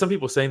 There's some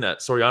people saying that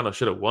Soriano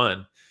should have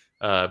won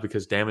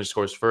because damage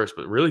scores first,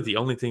 but really the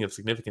only thing of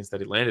significance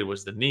that he landed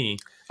was the knee.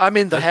 I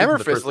mean, the I think hammer in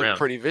the fist first looked round.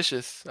 pretty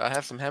vicious. I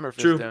have some hammer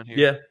fists True. down here.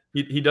 Yeah,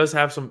 he does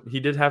have some. He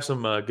did have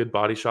some good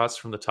body shots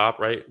from the top,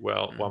 right?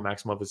 While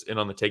Maximov was in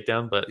on the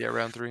takedown, but Yeah,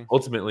 round 3.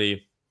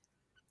 ultimately,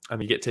 I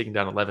mean, you get taken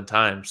down 11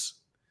 times.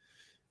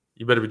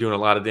 You better be doing a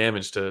lot of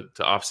damage to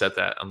offset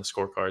that on the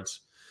scorecards.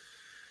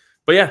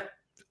 But yeah,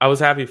 I was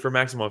happy for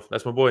Maximov.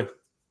 That's my boy.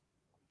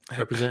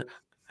 Represent.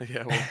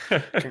 Yeah,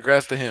 well,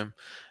 congrats to him.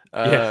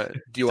 Yeah,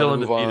 do you still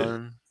want to move undefeated.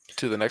 on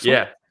to the next one?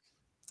 Yeah.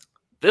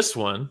 This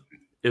one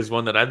is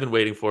one that I've been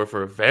waiting for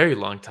a very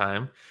long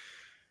time.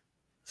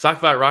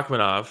 Sakvat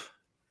Rachmanov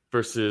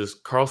versus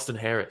Carlston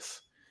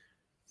Harris.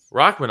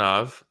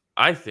 Rachmanov,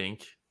 I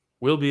think,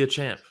 will be a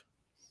champ.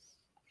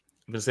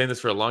 I've been saying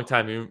this for a long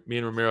time. Me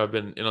and Ramiro have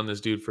been in on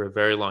this dude for a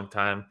very long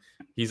time.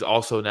 He's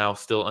also now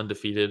still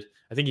undefeated.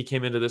 I think he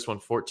came into this one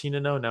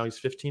 14-0. Now he's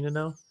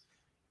 15-0.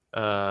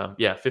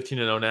 Yeah,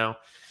 15-0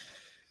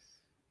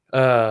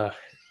 now.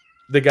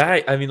 The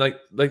guy, I mean, like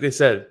they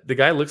said, the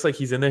guy looks like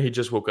he's in there. He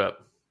just woke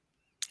up.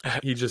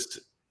 He just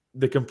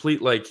the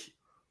complete like.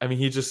 I mean,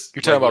 he just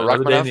You're talking about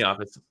another day in Rachmanov? the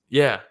office.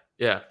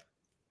 Yeah.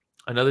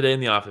 Another day in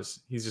the office.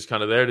 He's just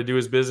kind of there to do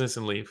his business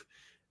and leave.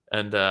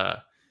 And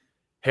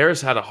Harris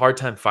had a hard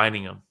time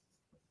finding him.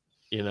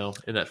 You know,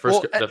 in that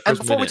first. And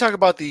before minute. we talk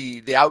about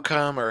the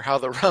outcome or how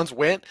the rounds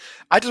went,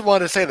 I just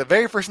wanted to say the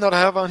very first note I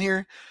have on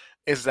here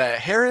is that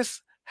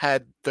Harris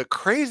had the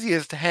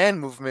craziest hand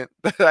movement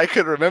that I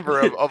could remember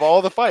of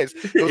all the fights.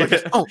 It was like,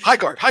 this, oh, high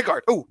guard.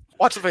 Oh,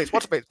 watch the face,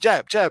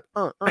 jab. Yeah.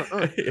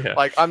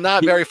 Like, I'm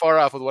not very far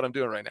off with what I'm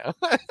doing right now.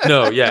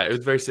 No, yeah, it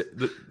was very.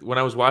 When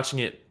I was watching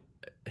it,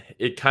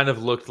 it kind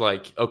of looked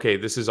like, okay,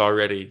 this is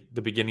already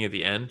the beginning of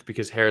the end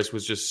because Harris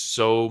was just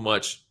so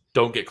much,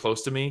 don't get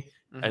close to me,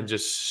 and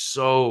just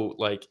so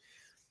like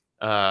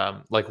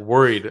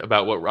worried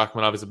about what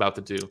Rachmanov is about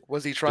to do.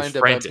 Was he trying Just to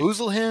frantic.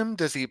 bamboozle him?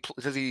 Does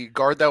he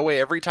guard that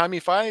way every time he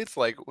fights?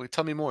 Like,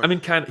 tell me more. I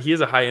mean, he is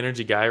a high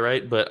energy guy,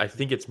 right? But I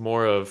think it's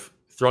more of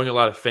throwing a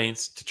lot of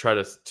feints to try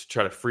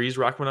to freeze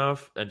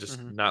Rachmanov and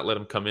just not let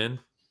him come in.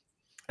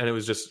 And it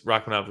was just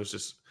Rachmanov was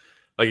just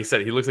like you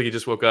said, he looks like he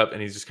just woke up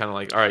and he's just kind of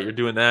like, all right, you're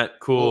doing that,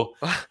 cool.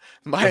 Well,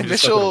 my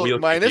initial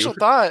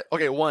thought.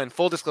 Okay, one,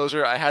 full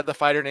disclosure, I had the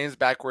fighter names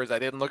backwards. I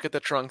didn't look at the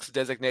trunks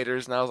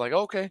designators, and I was like,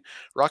 okay,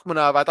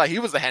 Rachmanov. I thought he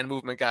was the hand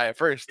movement guy at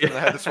first, and I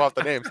had to swap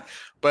the names.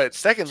 But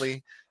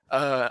secondly,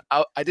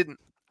 I didn't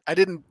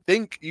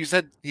think you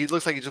said he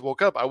looks like he just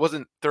woke up. I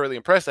wasn't thoroughly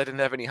impressed. I didn't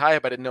have any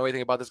hype. I didn't know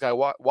anything about this guy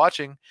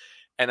watching,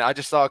 and I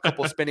just saw a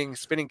couple spinning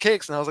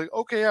kicks, and I was like,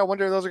 okay, I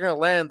wonder if those are gonna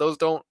land. Those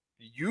don't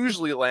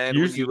usually land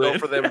when you go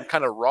for them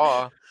kind of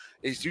raw.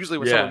 It's usually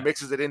when someone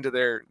mixes it into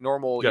their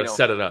normal. You gotta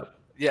set it up.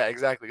 Yeah,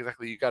 exactly.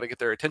 You got to get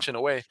their attention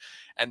away,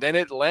 and then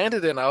it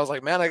landed, and I was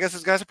like, man, I guess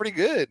this guy's pretty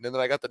good. And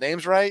then I got the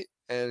names right,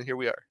 and here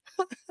we are.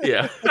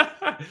 Yeah,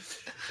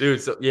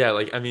 dude. So yeah,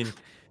 like I mean.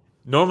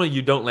 Normally,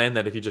 you don't land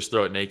that if you just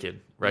throw it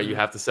naked, right? You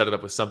have to set it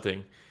up with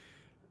something.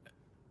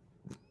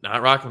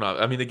 Not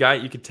Rachmanov. I mean, the guy,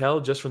 you could tell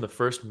just from the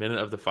first minute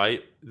of the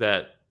fight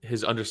that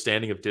his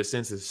understanding of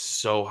distance is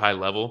so high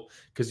level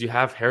because you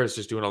have Harris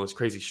just doing all this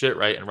crazy shit,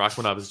 right? And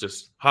Rachmanov is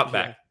just hop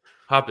back,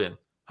 hop in,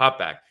 hop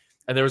back.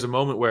 And there was a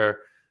moment where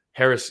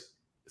Harris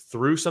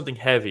threw something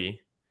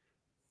heavy.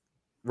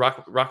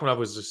 Rachmanov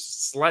was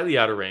just slightly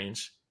out of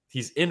range.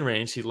 He's in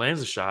range. He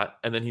lands a shot,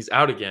 and then he's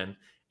out again.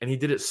 And he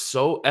did it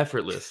so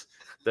effortless.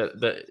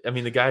 That I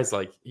mean, the guy's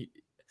like,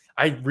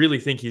 I really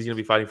think he's going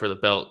to be fighting for the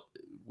belt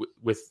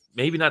with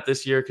maybe not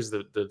this year because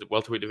the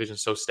welterweight division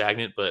is so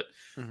stagnant, but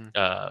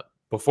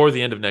before the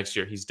end of next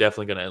year, he's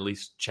definitely going to at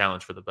least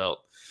challenge for the belt.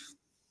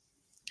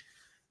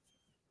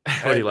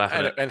 What are you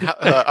laughing at? And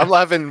I'm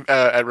laughing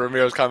at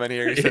Ramiro's comment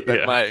here. He said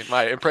that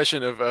my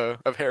impression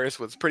of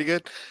Harris was pretty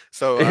good,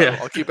 so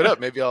I'll keep it up.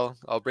 Maybe I'll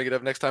bring it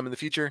up next time in the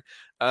future.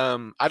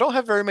 I don't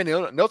have very many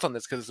notes on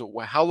this because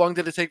how long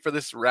did it take for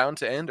this round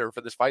to end or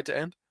for this fight to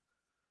end?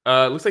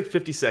 It looks like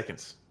 50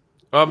 seconds.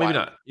 Oh, maybe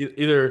not.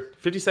 Either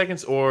 50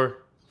 seconds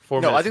or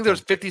 4 minutes. No, I think there was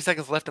 50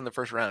 seconds left in the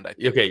first round. I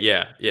think. Okay,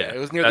 yeah. It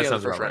was near the end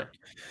of the first round.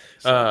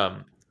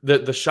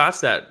 Right. The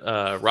shots that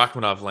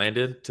Rachmanov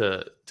landed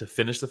to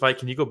finish the fight.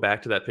 Can you go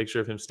back to that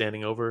picture of him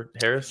standing over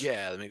Harris?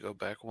 Yeah, let me go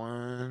back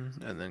one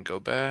and then go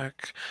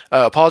back.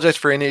 Apologize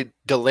for any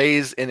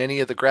delays in any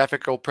of the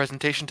graphical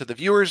presentation to the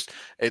viewers.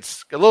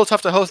 It's a little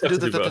tough to host and do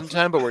this at the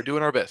time, but we're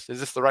doing our best. Is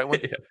this the right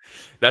one? Yeah,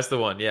 that's the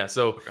one. Yeah.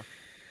 So. Okay.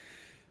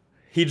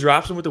 He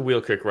drops him with the wheel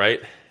kick,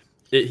 right?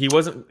 He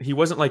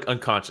wasn't like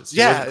unconscious.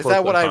 Yeah, is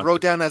that what I wrote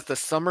down as the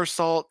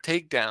somersault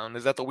takedown?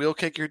 Is that the wheel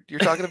kick you're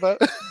talking about?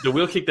 The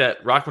wheel kick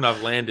that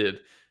Rachmanov landed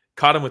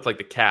caught him with like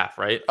the calf,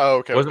 right? Oh,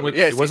 okay. It wasn't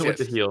with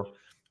the heel,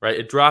 right?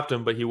 It dropped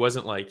him, but he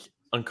wasn't like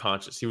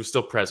unconscious. He was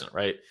still present,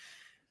 right?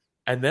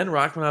 And then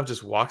Rachmanov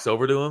just walks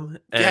over to him.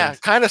 And yeah,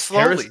 kind of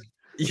slowly.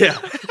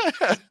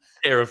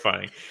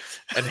 Terrifying.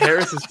 And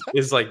Harris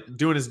is like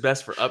doing his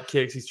best for up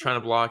kicks. He's trying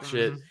to block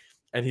shit,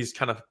 and he's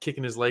kind of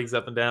kicking his legs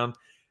up and down.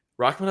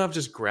 Rachmanov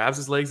just grabs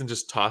his legs and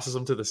just tosses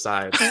them to the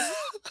side.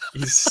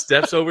 He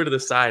steps over to the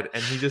side,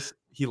 and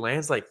he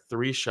lands like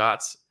 3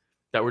 shots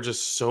that were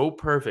just so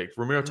perfect.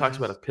 Romero talks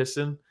about a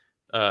piston.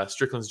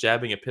 Strickland's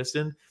jabbing a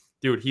piston.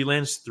 Dude, he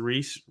lands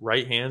 3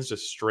 right hands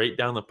just straight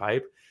down the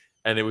pipe,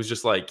 and it was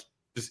just like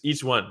just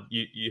each one.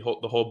 You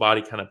hold, the whole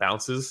body kind of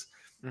bounces,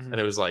 and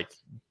it was like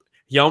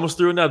he almost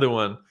threw another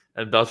one.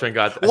 And Beltran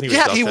got.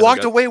 He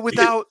walked away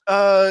without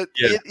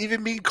it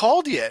even being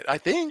called yet. I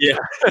think. Yeah.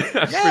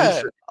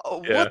 Yeah.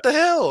 What the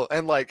hell?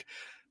 And like,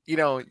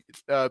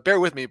 bear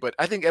with me, but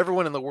I think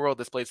everyone in the world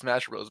has played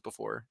Smash Bros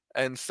before,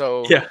 and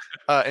so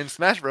in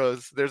Smash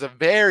Bros, there's a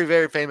very,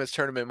 very famous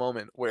tournament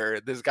moment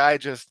where this guy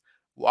just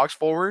walks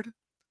forward,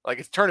 like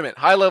it's tournament,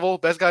 high level,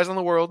 best guys in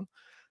the world.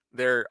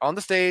 They're on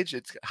the stage.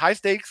 It's high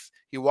stakes.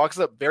 He walks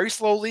up very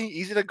slowly,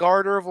 easy to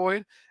guard or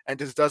avoid, and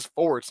just does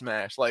forward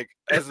smash, like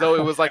as though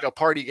it was like a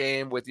party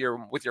game with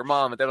your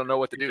mom and they don't know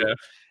what to do. Yeah.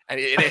 And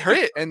it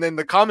hit. And then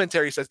the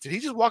commentary says, did he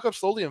just walk up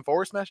slowly and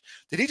forward smash?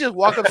 Did he just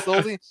walk up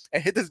slowly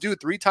and hit this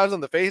dude 3 times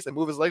on the face and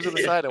move his legs to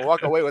the side and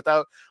walk away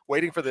without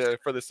waiting for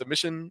the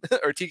submission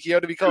or TKO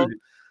to be called? Dude,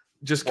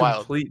 just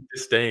wild. Complete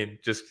disdain.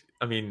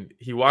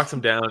 He walks him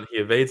down, he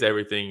evades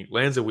everything,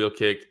 lands a wheel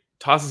kick,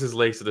 tosses his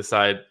legs to the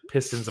side,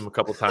 pistons him a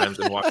couple times,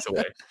 and walks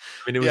away.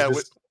 I mean, it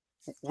was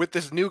with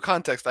this new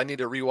context, I need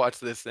to rewatch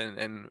this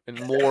and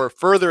more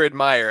further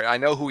admire. I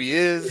know who he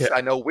is. Yeah.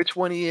 I know which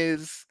one he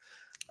is.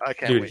 I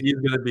can't wait. He's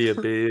going to be a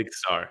big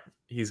star.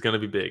 He's going to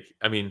be big.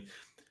 I mean,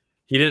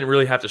 he didn't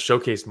really have to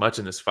showcase much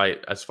in this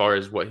fight as far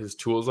as what his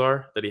tools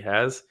are that he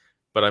has.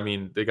 But, I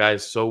mean, the guy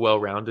is so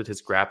well-rounded,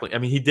 his grappling. I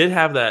mean, he did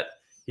have that.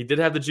 He did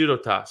have the judo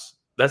toss.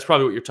 That's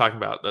probably what you're talking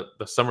about,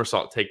 the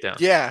somersault takedown.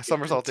 Yeah,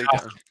 somersault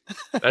takedown.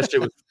 That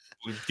shit was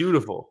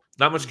beautiful.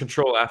 Not much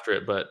control after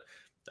it, but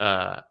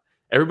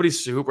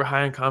everybody's super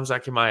high on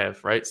Khamzat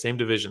Chimaev, right? Same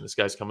division. This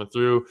guy's coming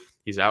through.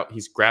 He's out.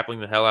 He's grappling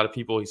the hell out of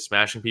people. He's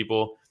smashing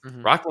people.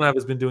 Rachmanov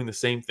has been doing the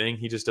same thing.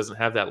 He just doesn't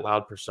have that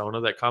loud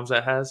persona that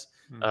Khamzat has.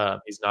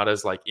 He's not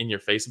as like in your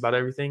face about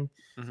everything.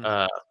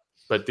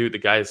 But dude, the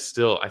guy is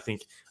still, I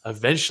think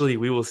eventually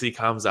we will see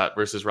Khamzat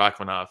versus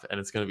Rachmanov, and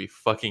it's going to be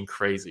fucking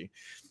crazy.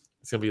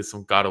 It's going to be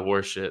some God of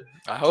War shit.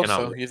 I hope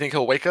so. You think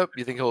he'll wake up?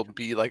 You think he'll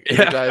be like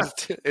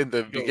energized in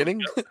the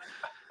beginning?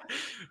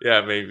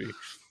 Yeah, maybe.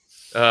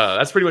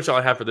 That's pretty much all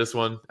I have for this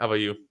one. How about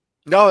you?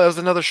 No, that was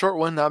another short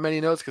one. Not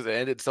many notes because it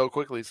ended so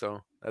quickly.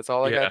 So that's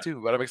all I got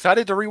too. But I'm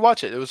excited to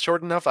rewatch it. It was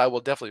short enough. I will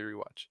definitely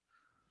rewatch.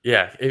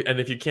 Yeah, and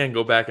if you can,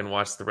 go back and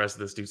watch the rest of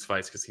this dude's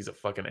fights because he's a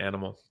fucking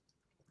animal.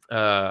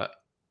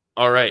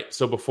 All right.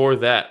 So before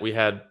that, we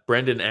had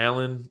Brendan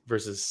Allen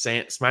versus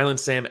Smiling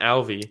Sam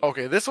Alvey.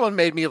 Okay, this one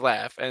made me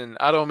laugh, and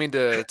I don't mean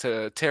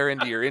to tear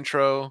into your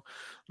intro,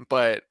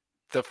 but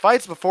the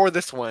fights before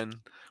this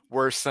one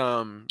were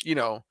some,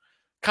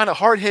 kind of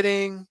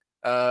hard-hitting,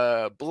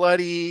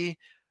 bloody,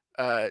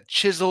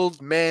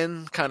 chiseled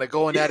men kind of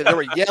going at it. They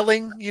were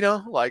yelling,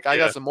 like I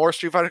got some more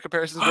Street Fighter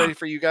comparisons ready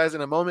for you guys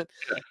in a moment.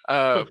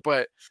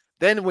 But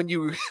then when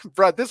you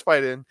brought this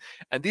fight in,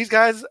 and these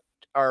guys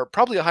are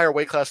probably a higher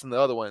weight class than the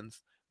other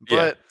ones,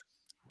 but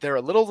they're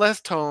a little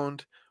less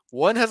toned.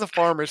 One has a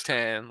farmer's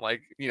tan,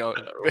 like, a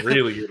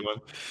really good one.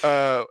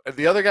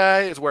 The other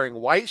guy is wearing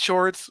white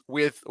shorts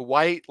with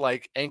white,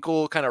 like,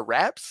 ankle kind of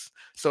wraps.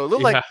 So it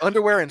looked like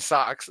underwear and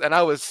socks. And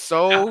I was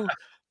so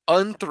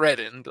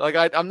unthreatened. Like,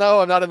 I'm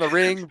not in the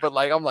ring, but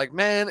like, I'm like,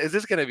 man, is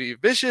this going to be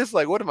vicious?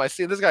 Like, what am I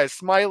seeing? This guy's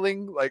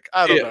smiling. Like,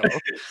 I don't know.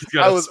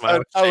 I was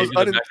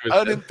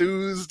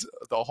unenthused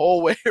the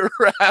whole way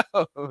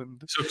around.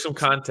 So some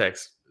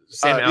context.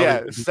 Sam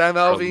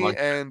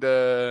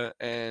Alvey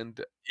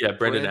and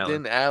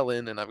Brendan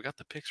Allen, and I've got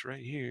the pics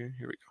right here.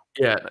 Here we go.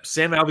 Yeah,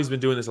 Sam Alvey's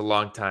been doing this a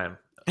long time,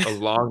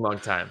 long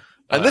time.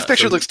 And this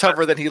picture looks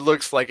tougher than he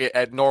looks like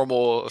at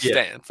normal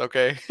stance.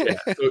 Okay.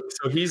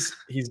 So he's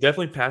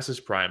definitely past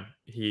his prime.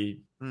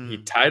 He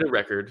tied a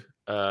record.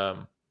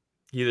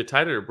 He either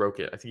tied it or broke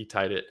it. I think he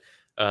tied it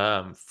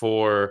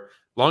for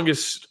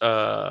longest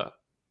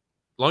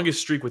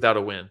streak without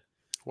a win.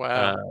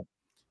 Wow.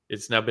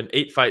 It's now been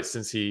 8 fights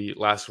since he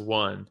last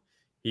won.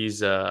 He's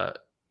 7.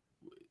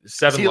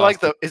 Is he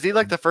like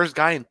the first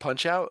guy in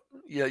Punch Out?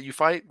 Yeah, you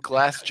fight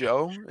Glass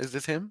Joe. Is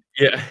this him?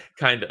 Yeah,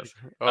 kind of.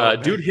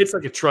 Dude hits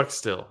like a truck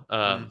still.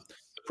 The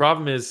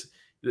problem is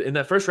in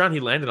that first round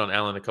he landed on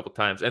Allen a couple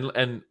times,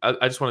 and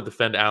I just want to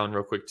defend Allen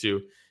real quick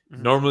too.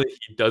 Normally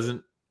he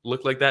doesn't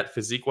look like that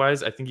physique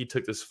wise. I think he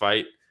took this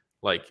fight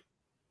like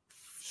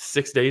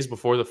 6 days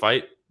before the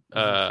fight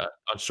on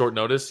short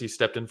notice. He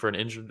stepped in for an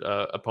injured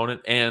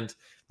opponent, and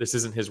this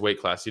isn't his weight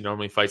class. He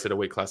normally fights at a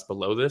weight class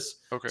below this.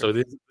 Okay. So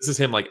this is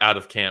him like out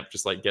of camp,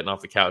 just like getting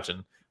off the couch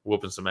and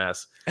whooping some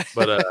ass.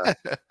 But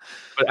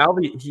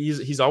Alvey,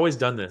 he's always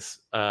done this.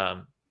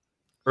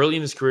 Early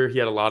in his career, he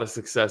had a lot of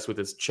success with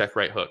his check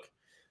right hook.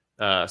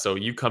 So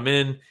you come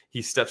in,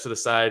 he steps to the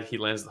side, he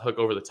lands the hook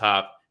over the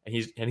top,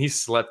 and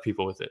he's slept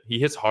people with it. He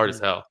hits hard as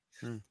hell.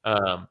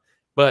 Mm.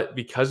 But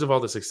because of all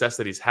the success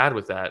that he's had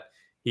with that,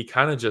 he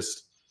kind of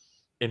just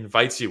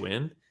invites you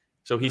in.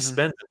 So he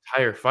spends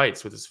entire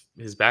fights with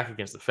his back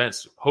against the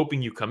fence,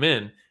 hoping you come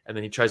in, and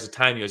then he tries to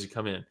time you as you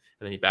come in, and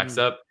then he backs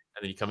up,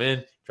 and then you come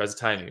in, tries to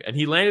time you, and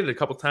he landed a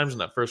couple times in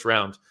that first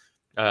round.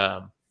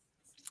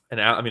 And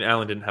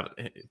Allen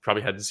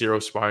probably had zero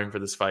sparring for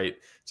this fight,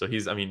 so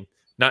he's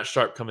not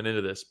sharp coming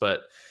into this.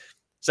 But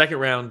second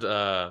round,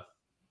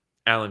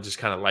 Allen just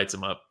kind of lights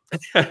him up,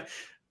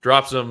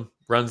 drops him,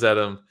 runs at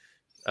him,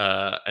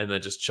 and then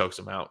just chokes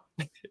him out.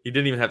 He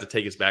didn't even have to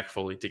take his back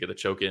fully to get the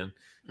choke in.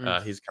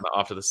 He's kind of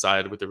off to the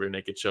side with the rear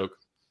naked choke,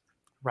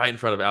 right in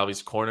front of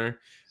Alvy's corner,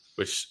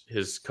 which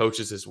his coach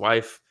is his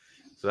wife,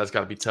 so that's got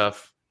to be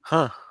tough.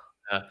 Huh?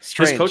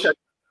 Strange.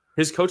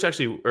 His coach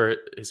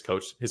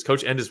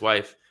and his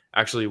wife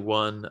actually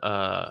won.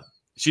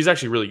 She's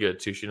actually really good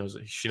too. She knows.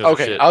 Okay,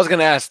 shit. I was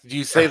gonna ask. Do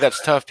you say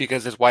that's tough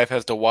because his wife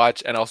has to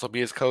watch and also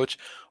be his coach,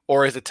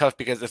 or is it tough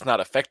because it's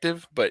not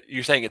effective? But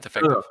you're saying it's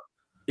effective.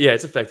 Yeah,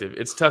 it's effective.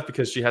 It's tough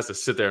because she has to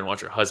sit there and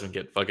watch her husband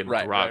get fucking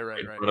robbed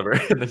in front of her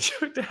and then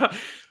choked out.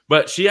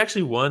 But she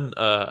actually won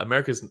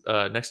America's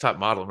Next Top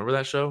Model. Remember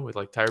that show with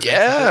like Tyra Banks?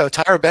 Yeah,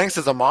 Tyra Banks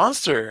is a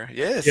monster.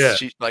 Yes, yeah.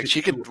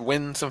 She could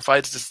win some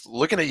fights just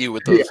looking at you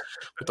with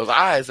those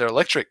eyes. They're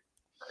electric.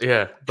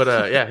 Yeah, but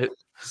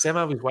Sam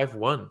Alvey's wife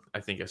won, I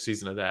think, a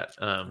season of that.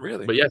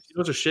 Really? But yeah, she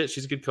knows her shit.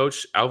 She's a good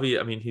coach.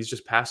 Alvey, he's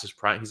just past his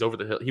prime. He's over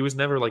the hill. He was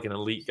never like an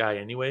elite guy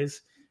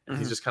anyways. And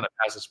he's just kind of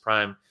past his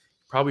prime.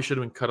 Probably should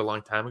have been cut a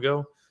long time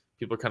ago.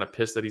 People are kind of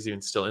pissed that he's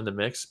even still in the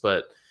mix.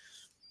 But,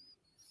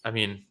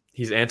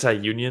 he's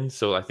anti-union,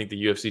 so I think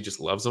the UFC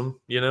just loves him,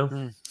 you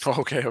know?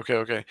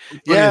 Okay.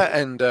 Yeah,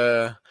 and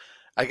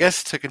I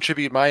guess to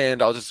contribute my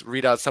end, I'll just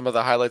read out some of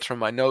the highlights from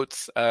my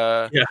notes.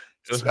 So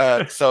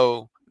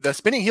the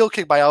spinning heel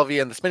kick by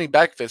Alvey and the spinning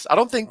back fist, I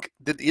don't think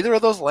did either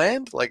of those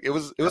land. Like it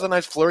was a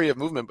nice flurry of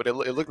movement, but it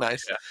looked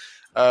nice.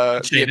 Yeah.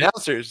 The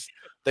announcers,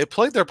 they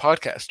played their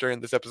podcast during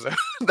this episode.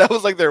 That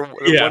was like their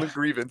one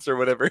grievance or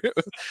whatever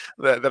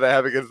that I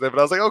have against them. But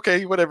I was like,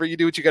 okay, whatever, you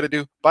do what you got to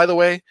do. By the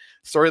way,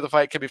 Story of the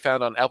Fight can be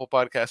found on Apple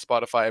Podcasts,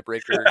 Spotify,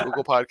 Breaker,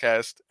 Google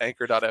Podcast,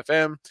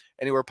 Anchor.fm,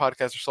 anywhere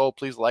podcasts are sold.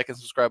 Please like and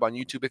subscribe on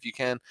YouTube if you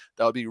can.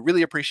 That would be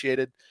really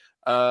appreciated.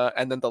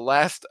 And then the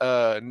last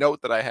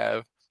note that I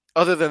have,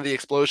 other than the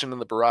explosion in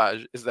the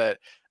barrage, is that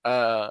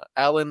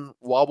Allen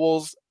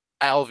wobbles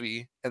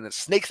Alvey and then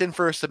snakes in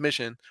for a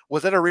submission.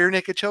 Was that a rear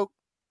naked choke?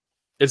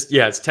 It's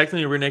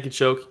technically a rear naked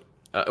choke.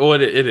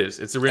 It is.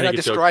 It's a rear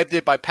naked choke. I described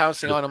it by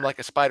pouncing on him like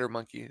a spider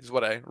monkey, is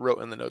what I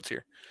wrote in the notes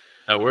here.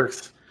 That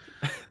works.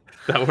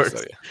 That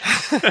works.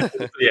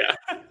 So, yeah.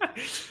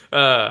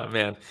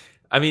 Man.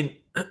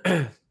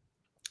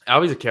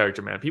 Alvey's a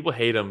character, man. People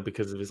hate him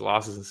because of his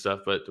losses and stuff,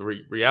 but the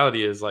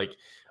reality is, like,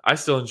 I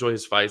still enjoy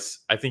his fights.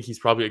 I think he's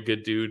probably a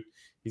good dude.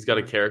 He's got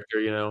a character,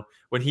 you know.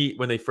 When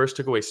they first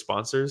took away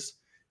sponsors,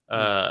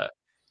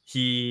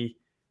 he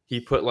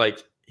put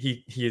like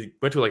he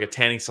went to like a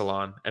tanning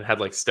salon and had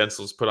like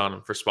stencils put on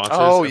him for sponsors.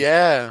 Oh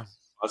yeah,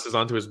 sponsors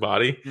onto his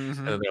body, and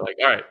then they're like,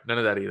 all right, none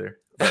of that either.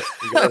 But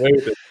he got away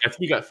with it. I think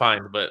he got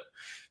fined, but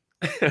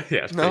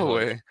yeah, no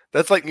way.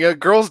 That's like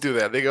girls do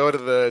that. They go to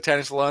the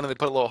tanning salon and they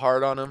put a little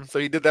heart on him. So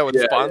he did that with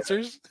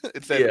sponsors. Yeah.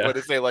 It said, what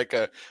did it say, like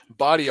a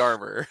body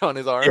armor on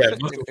his arm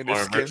in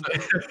his skin.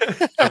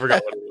 I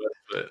forgot what it was,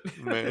 but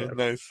man,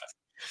 nice.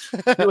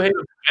 People hate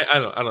him. I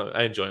don't know.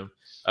 I enjoy him.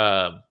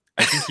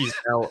 I think he's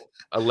now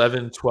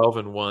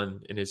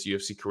 11-12-1 in his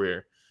UFC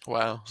career.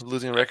 Wow,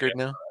 losing record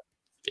now.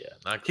 Yeah,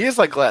 not good. He is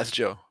like Glass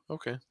Joe.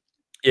 Okay.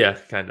 Yeah,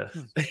 kind of.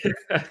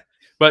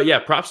 But yeah,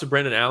 props to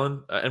Brendan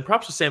Allen and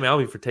props to Sam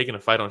Alvey for taking a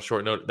fight on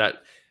short notice. That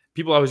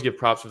people always give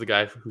props to the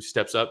guy who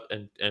steps up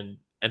and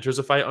enters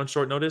a fight on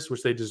short notice,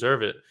 which they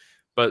deserve it.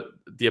 But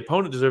the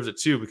opponent deserves it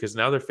too, because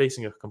now they're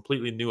facing a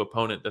completely new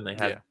opponent than they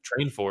had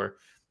trained for.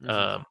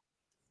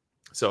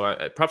 So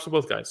props to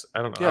both guys.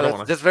 I don't know.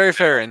 Yeah, that's very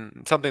fair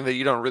and something that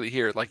you don't really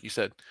hear, like you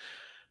said.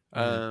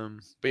 But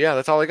yeah,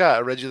 that's all I got.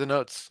 I read you the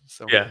notes.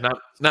 So yeah,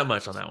 not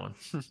much on that one.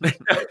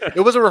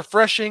 It was a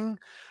refreshing,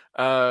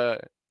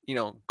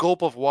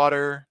 gulp of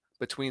water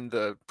between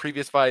the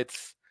previous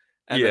fights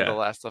and then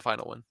the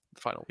final one.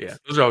 Yeah,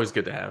 those are always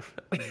good to have.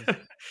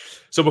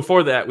 So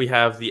before that, we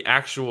have the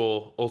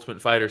actual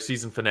Ultimate Fighter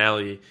season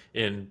finale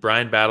in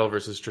Brian Battle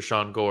versus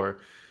Trishan Gore.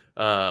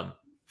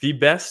 The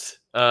best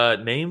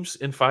names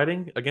in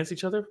fighting against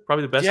each other.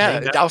 Probably the best.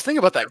 Yeah, I was thinking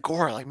about that.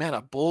 Gore, like, man,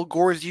 a bull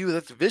gores you.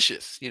 That's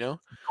vicious, you know.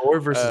 Gore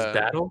versus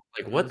Battle.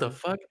 Like, what the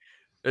fuck?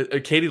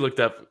 Katie looked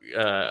up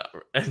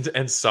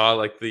and saw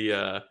like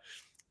the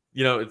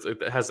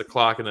it has a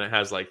clock and then it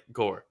has like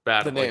Gore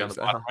Battle like on the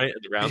bottom right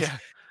at the rounds. Yeah.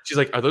 She's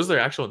like, are those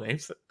their actual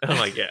names? And I'm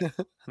like, yeah.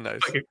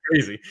 Nice. Fucking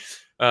crazy.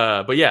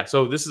 But yeah,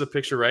 so this is a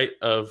picture, right,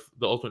 of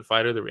the Ultimate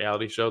Fighter, the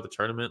reality show, the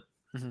tournament.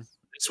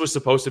 This was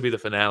supposed to be the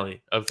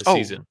finale of the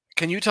season.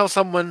 Can you tell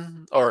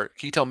someone, or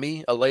can you tell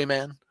me, a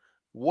layman,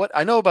 what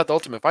I know about the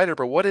Ultimate Fighter,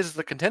 but what is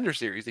the Contender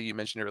Series that you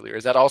mentioned earlier?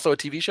 Is that also a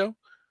TV show?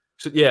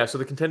 So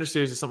the Contender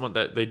Series is something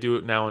that they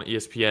do now on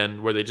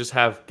ESPN, where they just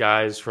have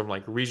guys from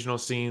like regional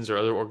scenes or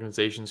other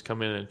organizations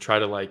come in and try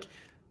to like,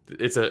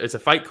 it's a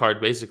fight card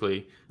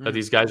basically that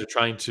these guys are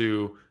trying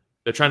to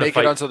Make fight.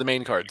 it onto the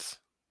main cards.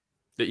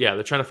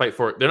 They're trying to fight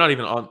for it. They're not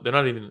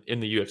even in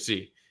the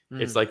UFC.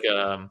 It's like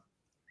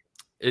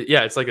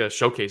it's like a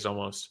showcase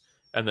almost.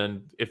 And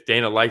then if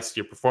Dana likes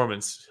your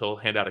performance, he'll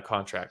hand out a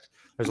contract.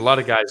 There's a lot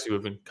of guys who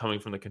have been coming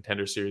from the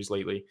Contender Series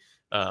lately.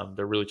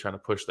 They're really trying to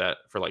push that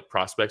for like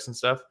prospects and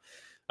stuff.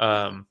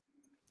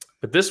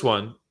 But this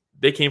one,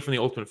 they came from the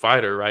Ultimate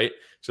Fighter, right?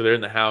 So they're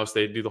in the house.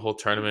 They do the whole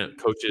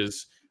tournament,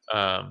 coaches.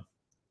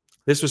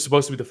 This was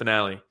supposed to be the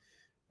finale.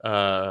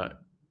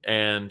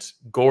 And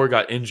Gore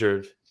got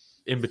injured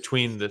in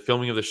between the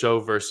filming of the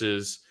show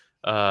versus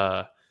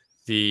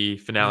the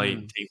finale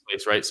taking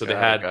place, right? So they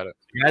had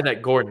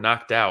that Gore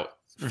knocked out,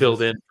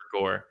 filled in for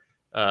Gore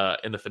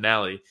in the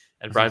finale,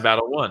 and Brian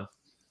Battle won.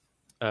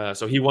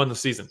 So he won the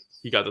season.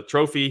 He got the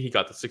trophy. He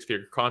got the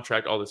 6-figure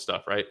contract, all this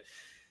stuff, right?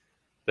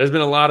 There's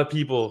been a lot of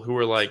people who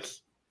were like,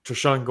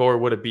 Trishan Gore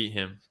would have beat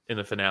him in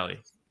the finale.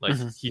 Like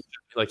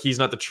he's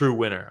not the true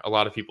winner. A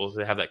lot of people,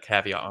 they have that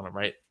caveat on him,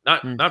 right?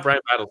 Not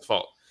Brian Battle's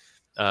fault.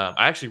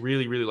 I actually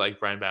really, really like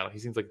Brian Battle. He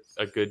seems like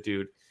a good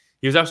dude.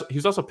 He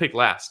was also picked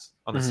last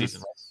on the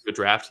season. The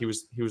draft. He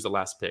was the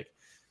last pick.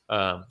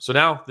 So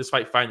now this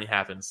fight finally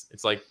happens.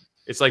 It's like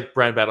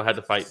Brian Battle had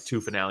to fight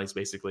 2 finales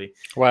basically.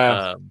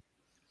 Wow.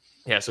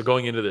 So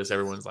going into this,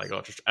 everyone's like,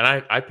 oh,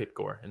 and I picked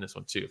Gore in this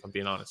one too, if I'm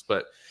being honest.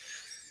 But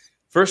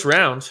first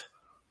round,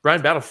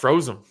 Brian Battle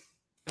froze him.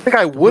 I think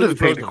I would have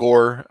picked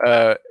Gore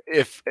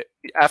if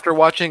after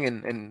watching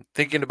and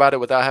thinking about it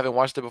without having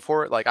watched it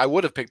before. Like I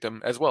would have picked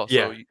him as well.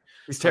 Yeah, so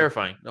he's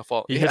terrifying. No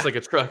fault. He hits like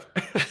a truck.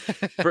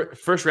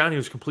 First round, he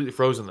was completely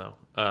frozen though.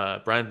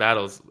 Brian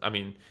Battle's,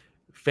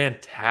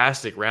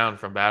 fantastic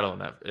round from Battle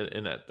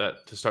in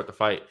that to start the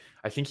fight.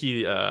 I think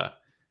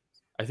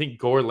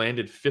Gore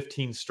landed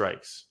 15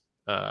 strikes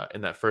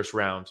in that first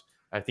round.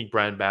 I think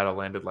Brian Battle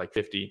landed like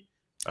 50.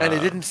 And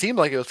it didn't seem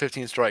like it was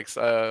 15 strikes.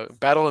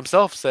 Battle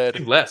himself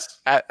said less.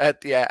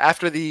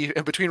 After the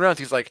in between rounds,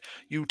 he's like,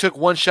 "You took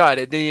one shot,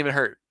 it didn't even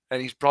hurt."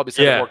 And he's probably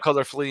said it more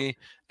colorfully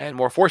and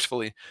more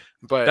forcefully.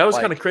 But that was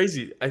kind of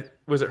crazy.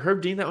 Was it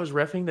Herb Dean that was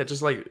reffing that it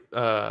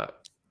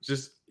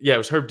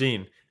was Herb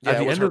Dean. At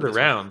the end of the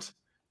round,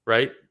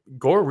 right?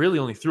 Gore really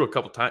only threw a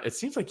couple times. It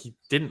seems like he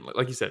didn't,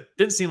 like you said,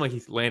 didn't seem like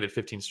he landed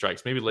 15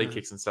 strikes, maybe leg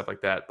kicks and stuff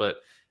like that. But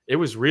it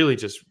was really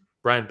just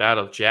Brian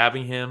Battle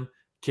jabbing him,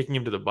 kicking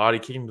him to the body,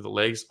 kicking him to the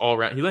legs all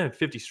around. He landed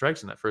 50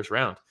 strikes in that first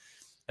round.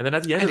 And then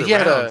at the end of the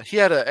round, he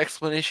had an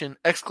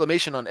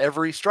exclamation on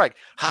every strike.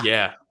 Ha,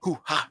 yeah. Hoo,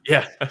 ha.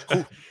 Yeah.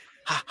 Hoo,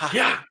 ha, ha.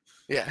 Yeah.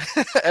 Yeah.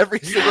 Every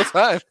single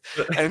time.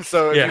 And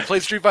so if you play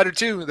Street Fighter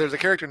 2, there's a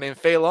character named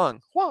Fei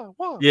Long. Wah,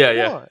 wah,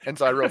 wah. And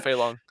so I wrote Fei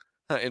Long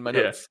in my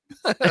notes.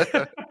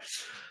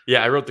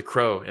 Yeah, I wrote the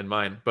Crow in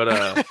mine. But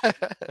at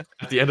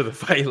the end of the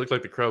fight, he looked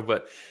like the Crow.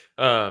 But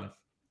at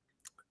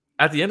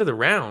the end of the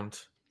round,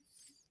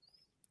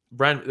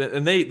 Brian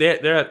and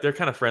they're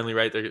kind of friendly,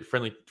 right? They're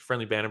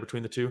friendly banner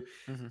between the two.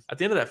 At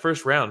the end of that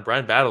first round,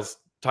 Brian Battle's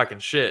talking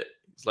shit,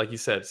 like you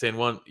said, saying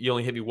you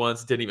only hit me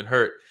once, didn't even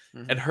hurt.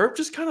 And Herb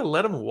just kind of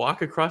let him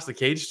walk across the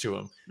cage to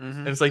him.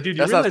 And it's like, dude,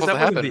 you realize that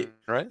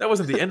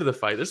wasn't the end of the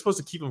fight. They're supposed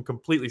to keep them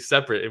completely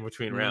separate in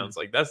between rounds.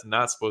 Like that's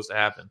not supposed to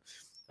happen.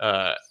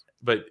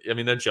 But I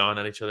mean, they're jawing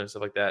at each other and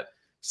stuff like that.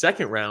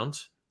 Second round,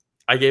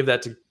 I gave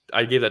that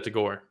to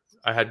Gore.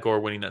 I had Gore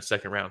winning that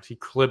second round. He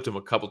clipped him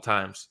a couple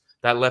times.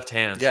 That left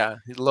hand. Yeah,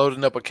 he's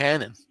loading up a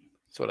cannon.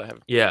 That's what I have.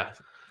 Yeah.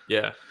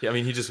 I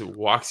mean, he just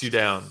walks you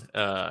down.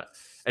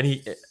 And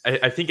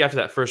I think after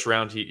that first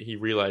round, he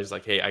realized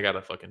like, hey, I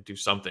gotta fucking do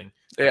something.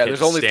 Yeah,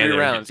 there's only 3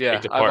 rounds. Yeah,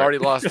 I've already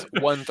lost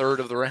 1/3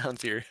 of the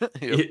rounds here.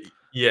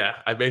 Yeah,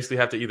 I basically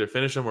have to either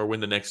finish them or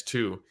win the next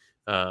 2.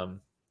 He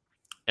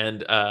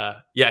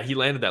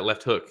landed that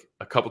left hook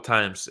a couple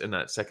times in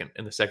the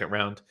second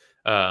round.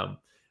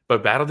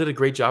 But Battle did a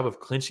great job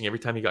of clinching every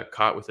time he got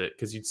caught with it,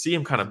 because you'd see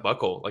him kind of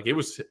buckle, like it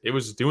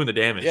was doing the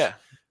damage. Yeah.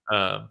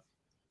 But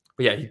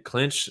yeah, he'd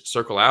clinch,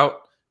 circle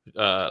out,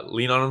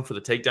 lean on him for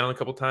the takedown a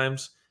couple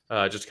times,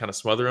 just kind of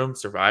smother him,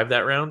 survive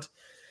that round.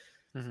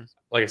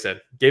 Like I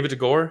said, gave it to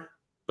Gore,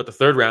 but the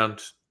third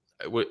round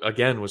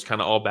again was kind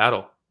of all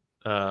Battle.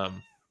 Yeah,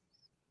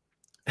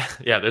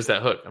 there's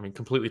that hook. I mean,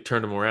 completely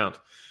turned him around.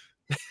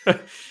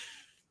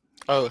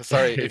 Oh,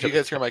 sorry. If you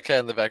guys hear my cat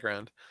in the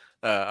background,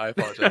 I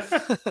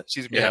apologize.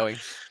 She's meowing.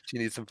 She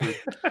needs some food.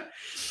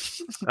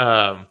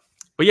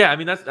 But yeah, I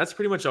mean that's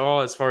pretty much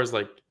all as far as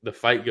like the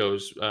fight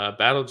goes.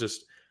 Battle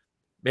just,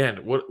 man,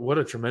 what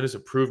a tremendous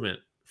improvement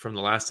from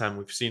the last time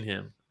we've seen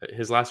him.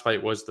 His last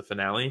fight was the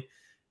finale,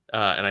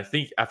 and I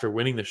think after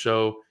winning the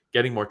show,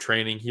 getting more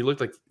training, he looked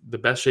like the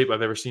best shape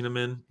I've ever seen him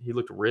in. He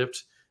looked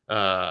ripped.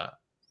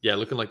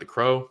 Looking like the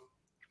Crow.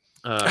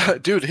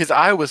 Dude, his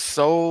eye was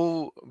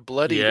so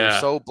bloodied or Yeah,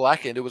 so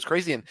blackened. It was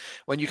crazy. And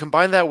when you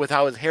combine that with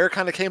how his hair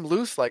kind of came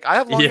loose, like I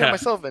have long hair yeah,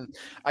 myself, and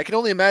I can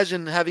only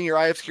imagine having your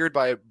eye obscured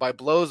by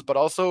blows, but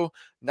also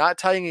not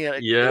tying it up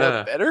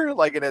yeah. better,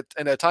 like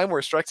in a time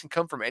where strikes can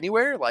come from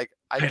anywhere. Like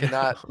I I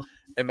cannot know.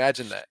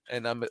 imagine that.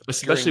 And I'm obscuring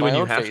Especially my when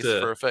you own have face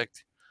to. for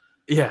effect.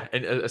 Yeah,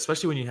 and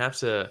especially when you have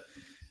to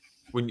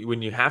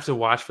when you have to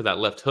watch for that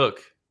left hook,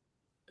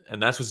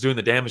 and that's what's doing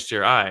the damage to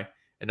your eye,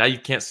 and now you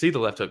can't see the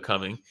left hook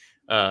coming.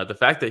 The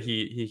fact that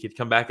he could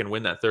come back and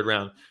win that third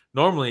round.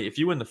 Normally, if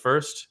you win the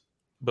first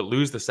but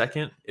lose the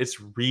second, it's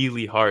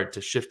really hard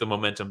to shift the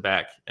momentum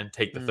back and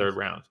take the Mm. third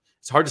round.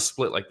 It's hard to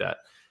split like that.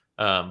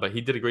 But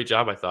he did a great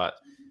job, I thought.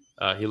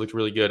 He looked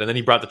really good, and then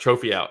he brought the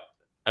trophy out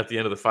at the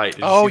end of the fight.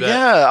 Did you Oh see that?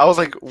 yeah, I was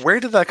like, where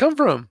did that come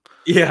from?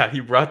 Yeah, he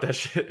brought that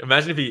shit.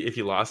 Imagine if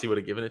he lost, he would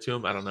have given it to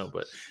him. I don't know,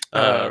 but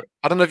I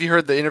don't know if you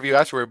heard the interview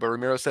afterward, but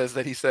Ramiro says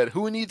that he said,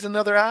 "Who needs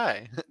another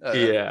eye?"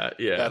 yeah,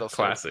 Battle sword.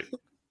 classic.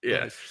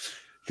 Yeah, Nice.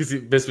 because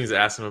Bisping's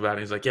asked him about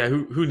it. He's like, "Yeah,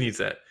 who needs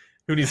that?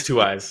 Who needs two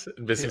eyes?"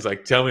 And Bisping's Yeah.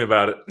 like, "Tell me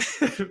about it."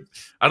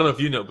 I don't know if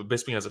you know, but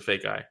Bisping has a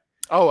fake eye.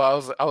 Oh,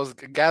 I was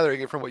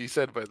gathering it from what you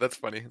said, but that's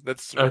funny.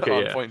 That's Okay,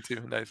 on yeah. point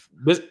too. Nice.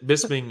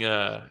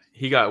 Bisping,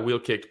 he got wheel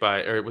kicked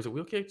by, or was it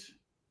wheel kicked?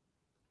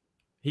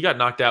 He got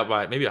knocked out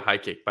by maybe a high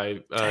kick by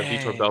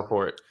Vitor Dang.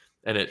 Belfort,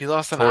 and it He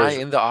lost an eye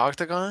in the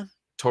octagon.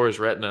 tore his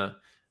retina.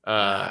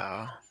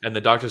 Wow. And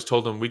the doctors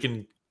told him we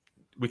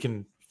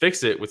can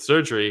fix it with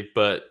surgery,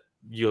 but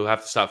you'll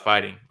have to stop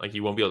fighting. Like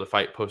you won't be able to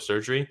fight post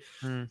surgery.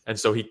 Hmm. And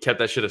so he kept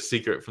that shit a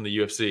secret from the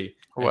UFC.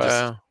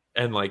 Wow.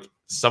 And like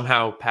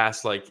somehow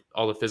passed like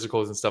all the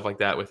physicals and stuff like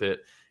that with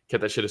it,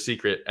 kept that shit a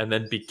secret, and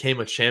then became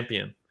a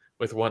champion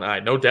with one eye.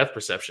 No depth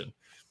perception.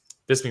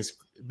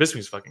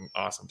 Bisping's fucking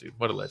awesome, dude.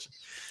 What a legend.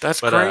 That's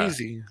But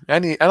crazy.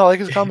 And I like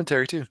his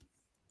commentary too.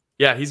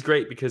 yeah, he's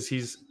great because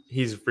he's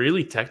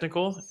really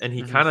technical, and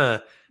he Mhm. kind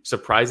of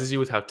surprises you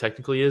with how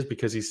technical he is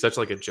because he's such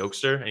like a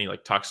jokester and he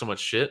like talks so much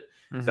shit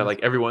that Mhm. like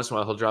every once in a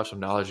while he'll drop some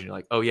knowledge and you're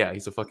like, oh yeah,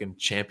 he's a fucking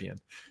champion.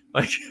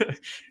 Like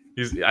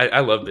I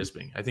love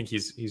Bisping. I think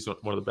he's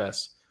one of the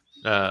best.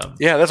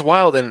 Yeah, that's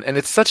wild, and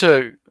it's such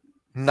a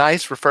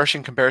nice,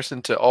 refreshing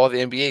comparison to all the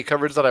NBA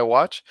coverage that I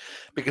watch,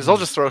 because they'll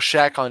just throw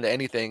Shaq onto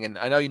anything, and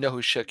I know you know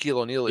who Shaquille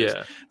O'Neal is.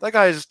 Yeah. That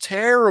guy is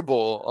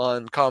terrible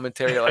on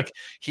commentary. Like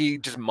he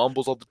just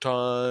mumbles all the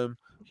time.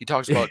 He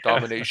talks about Yeah.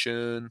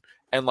 domination,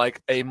 and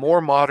like a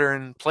more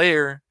modern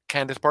player,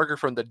 Candace Parker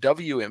from the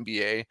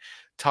WNBA,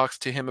 talks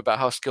to him about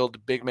how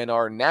skilled big men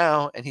are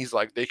now, and he's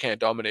like, they can't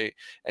dominate,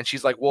 and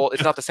she's like, well,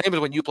 it's not the same as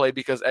when you played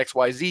because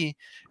XYZ,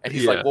 and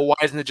he's like, Yeah. well, why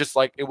isn't it just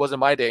like it wasn't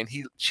my day? And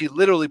she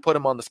literally put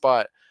him on the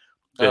spot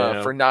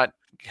Damn. for not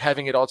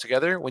having it all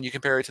together when you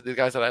compare it to the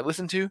guys that I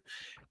listened to,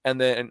 and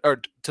then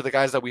or to the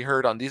guys that we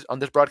heard on this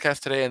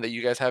broadcast today, and that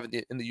you guys have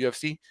in the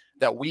UFC,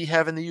 that we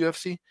have in the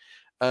UFC,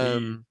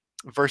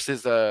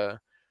 versus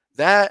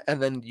that,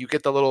 and then you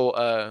get the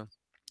little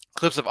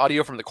clips of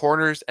audio from the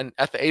corners, and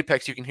at the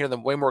Apex you can hear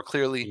them way more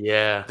clearly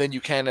Yeah. than you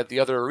can at the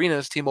other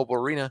arenas, T-Mobile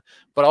Arena.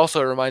 But also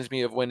it reminds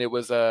me of when it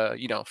was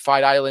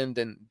Fight Island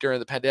and during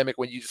the pandemic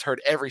when you just heard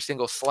every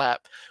single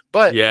slap.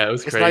 But Yeah, it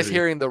was it's crazy. nice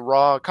hearing the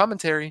raw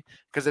commentary,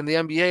 because in the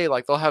NBA,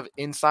 like they'll have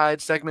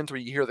inside segments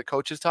where you hear the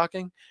coaches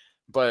talking,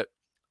 but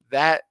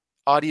that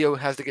audio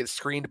has to get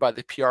screened by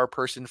the PR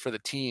person for the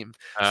team.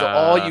 So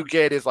all you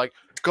get is like,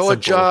 go a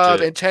some job,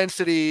 bullshit.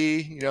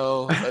 intensity,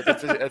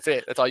 that's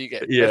it. That's all you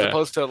get. As Yeah.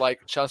 opposed to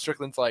like Sean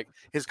Strickland's like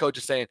his coach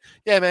is saying,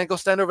 yeah, man, go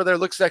stand over there,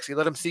 look sexy,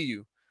 let them see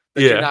you.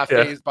 That you're not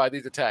Yeah. phased by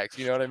these attacks.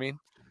 You know what I mean?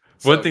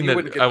 One So thing you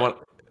wouldn't that get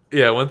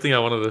that. one thing I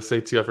wanted to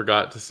say too, I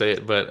forgot to say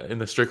it, but in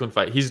the Strickland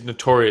fight, he's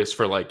notorious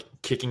for like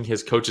kicking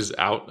his coaches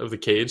out of the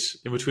cage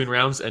in between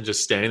rounds and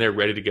just standing there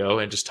ready to go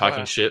and just talking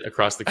Wow. shit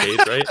across the cage,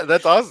 right?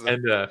 That's awesome.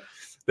 And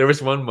there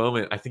was one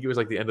moment, I think it was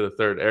like the end of the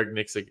third. Eric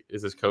Nixick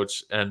is his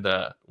coach, and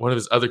one of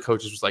his other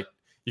coaches was like,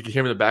 you could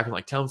hear him in the background,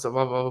 like, tell him stuff,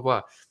 blah, blah, blah,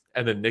 blah.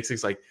 And then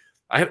Nixick's like,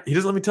 he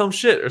doesn't let me tell him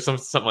shit or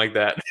something like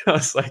that. I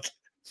was like,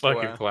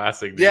 fucking Wow.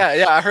 classic, dude.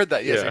 Yeah, I heard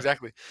that. Yes, Yeah.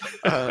 exactly.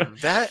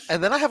 That,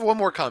 and then I have one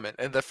more comment.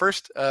 And the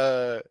first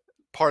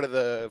part of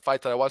the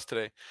fight that I watched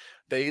today,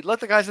 they let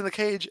the guys in the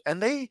cage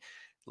and they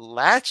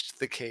latched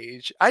the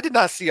cage. I did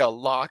not see a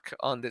lock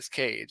on this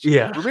cage.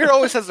 Yeah. Ramiro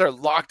always says they're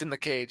locked in the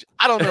cage.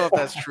 I don't know if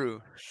that's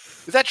true.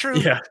 Is that true?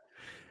 Yeah.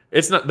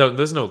 It's not. No,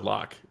 there's no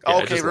lock. Yeah,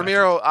 it Okay, just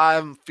Ramiro,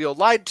 I feel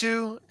lied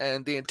to,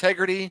 and the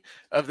integrity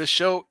of the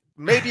show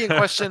may be in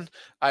question.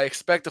 I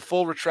expect a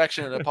full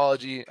retraction and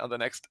apology on the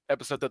next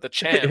episode that the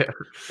champ, Yeah.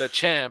 the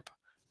champ,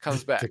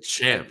 comes back. The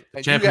champ. The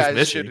And champ you who's guys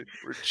missing.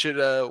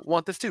 should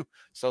want this too.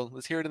 So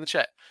let's hear it in the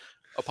chat.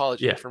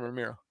 Apology Yeah. from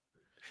Ramiro.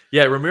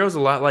 Yeah, Ramiro's a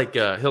lot like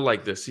he'll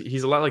like this.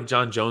 He's a lot like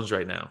John Jones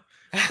right now,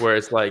 where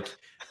it's like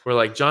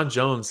John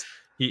Jones.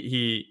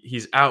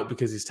 He's out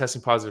because he's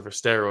testing positive for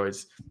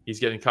steroids. He's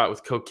getting caught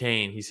with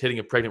cocaine. He's hitting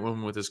a pregnant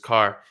woman with his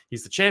car.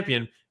 He's the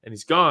champion and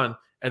he's gone.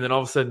 And then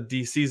all of a sudden,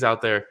 DC's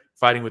out there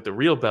fighting with the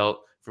real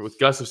belt with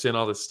Gustafsson,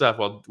 all this stuff,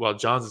 while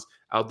John's is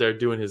out there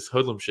doing his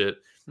hoodlum shit.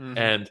 Mhm.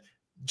 And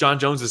John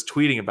Jones is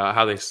tweeting about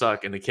how they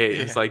suck in the cage.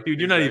 It's like, dude,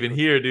 you're not even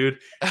here, dude.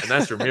 And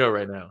that's Ramiro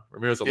right now.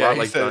 Ramiro's a lot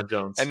like John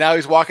Jones. And now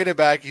he's walking it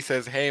back. He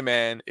says, "Hey,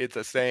 man, it's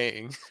a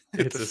saying.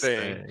 It's a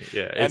saying.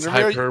 Yeah, and it's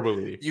Ramiro,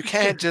 hyperbole. You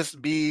can't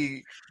just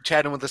be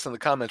chatting with us in the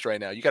comments right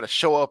now. You got to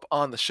show up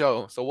on the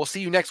show. So we'll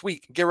see you next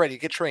week. Get ready.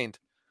 Get trained.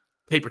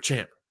 Paper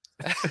champ.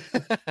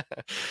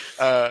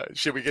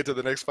 Should we get to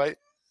the next fight?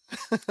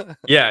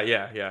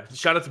 Yeah.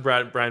 Shout out to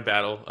Brian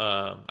Battle.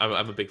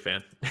 I'm a big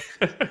fan.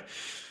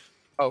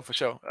 Oh, for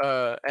sure.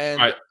 And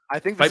right. I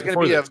think this is going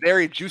to be a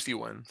very juicy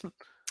one.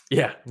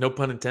 Yeah, no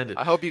pun intended.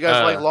 I hope you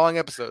guys like long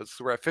episodes.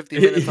 We're at 50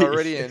 minutes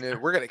already,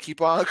 and we're going to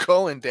keep on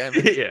going, damn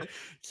it. Yeah,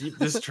 keep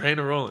this train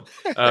rolling.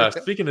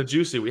 Speaking of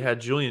juicy, we had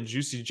Julian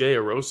Juicy J.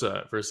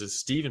 Erosa versus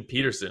Steven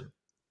Peterson.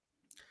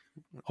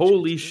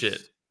 Holy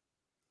shit.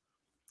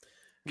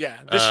 Yeah,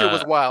 this shit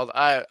was wild.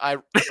 I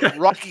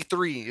Rocky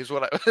 3 is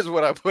what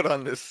I put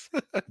on this.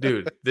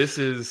 Dude, this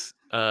is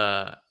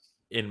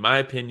in my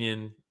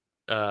opinion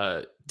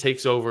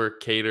takes over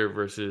Cater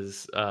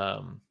versus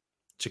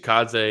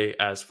Chikadze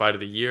as fight of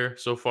the year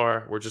so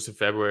far. We're just in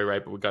February,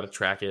 right? But we got to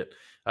track it.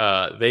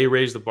 They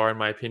raised the bar, in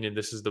my opinion.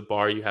 This is the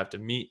bar you have to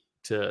meet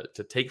to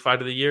take fight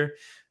of the year.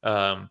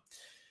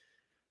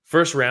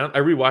 First round, I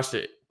rewatched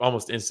it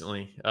almost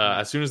instantly.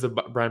 As soon as the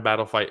Brian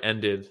Battle fight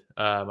ended,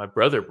 my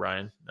brother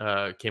Brian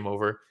came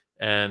over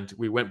and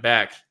we went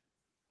back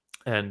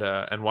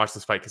and watched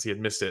this fight because he had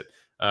missed it.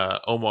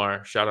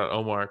 Omar, shout out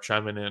Omar,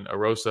 chiming in.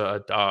 Erosa, a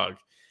dog.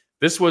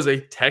 This was a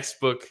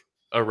textbook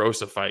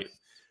Erosa fight.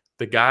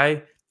 The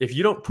guy, if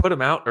you don't put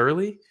him out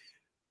early,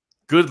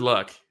 good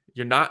luck.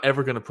 You're not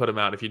ever going to put him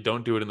out if you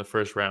don't do it in the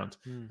first round.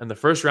 And the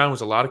first round was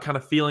a lot of kind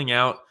of feeling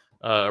out.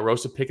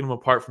 Erosa picking him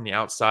apart from the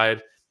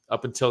outside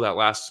up until the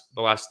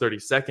last 30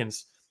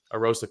 seconds.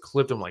 Erosa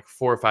clipped him like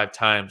 4 or 5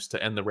 times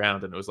to end the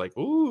round. And it was like,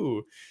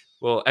 ooh,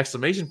 well,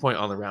 exclamation point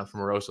on the round from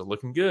Erosa.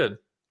 Looking good.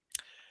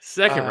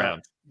 Second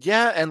round.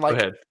 Yeah, and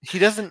like he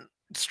doesn't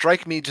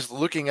strike me just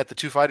looking at the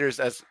two fighters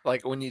as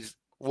like when he's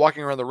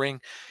walking around the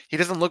ring, he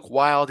doesn't look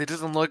wild. He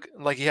doesn't look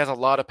like he has a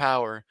lot of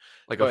power.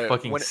 Like a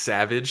fucking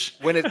savage.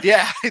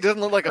 He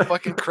doesn't look like a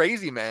fucking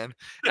crazy man.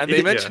 And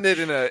they mentioned it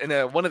in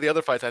a one of the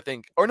other fights, I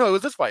think. Or no, it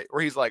was this fight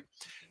where he's like,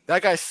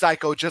 that guy's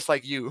psycho just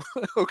like you.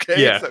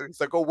 Okay. Yeah.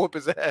 So go whoop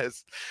his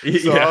ass.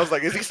 So I was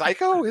like, is he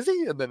psycho? Is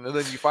he? And then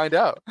you find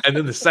out. And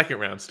then the second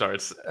round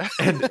starts.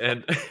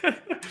 And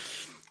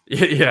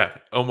yeah.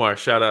 Omar,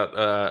 shout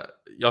out.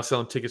 Y'all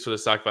selling tickets for the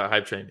Sockbot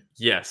Hype Train?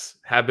 Yes.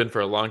 Have been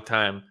for a long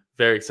time.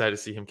 Very excited to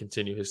see him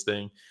continue his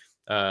thing.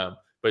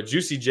 But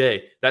Juicy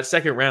J, that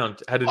second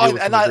round had to deal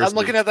with I'm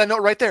looking at that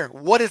note right there.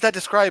 What is that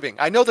describing?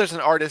 I know there's an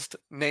artist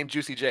named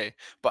Juicy J,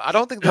 but I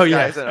don't think this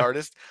guy is an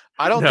artist.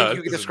 I don't think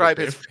you can describe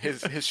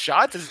his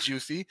shots as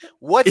juicy.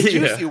 What's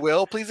juicy,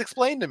 Will? Please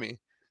explain to me.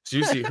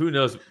 Juicy, who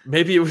knows?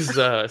 Maybe it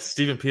was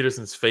Steven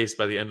Peterson's face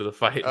by the end of the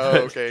fight. Oh,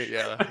 okay,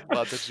 yeah.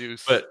 Lots of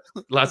juice. But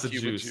lots of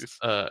juice.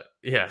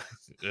 Yeah.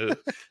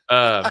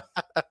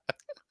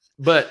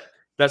 But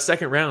that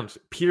second round,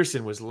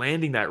 Peterson was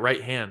landing that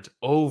right hand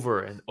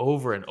over and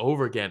over and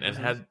over again and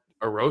had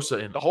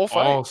Erosa in the whole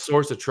fight. All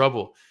sorts of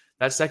trouble.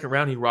 That second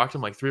round, he rocked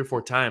him like 3 or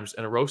 4 times,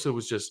 and Erosa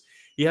was just,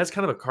 he has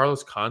kind of a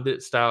Carlos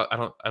Condit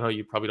style. I know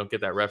you probably don't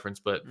get that reference,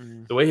 but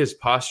the way his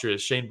posture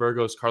is, Shane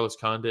Burgos, Carlos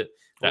Condit.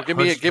 Well, give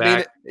me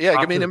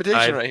an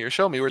imitation right here.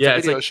 Show me. It's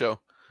a video show.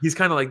 He's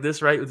kind of like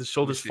this, right? With his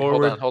shoulders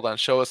forward. Hold on.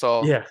 Show us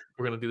all. Yeah,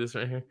 we're going to do this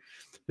right here.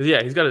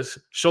 Yeah, he's got his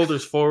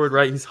shoulders forward,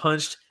 right? He's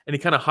hunched, and he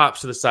kind of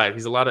hops to the side.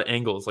 He's a lot of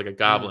angles, like a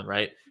goblin,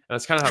 right? And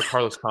that's kind of how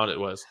Carlos Condit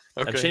was.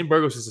 Okay. And Shane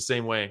Burgos is the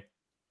same way.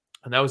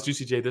 And that was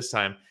Juicy J this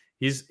time.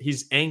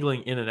 He's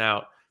angling in and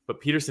out,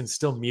 but Peterson's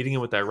still meeting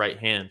him with that right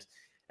hand.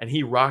 And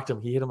he rocked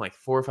him. He hit him like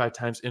 4 or 5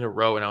 times in a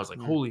row. And I was like,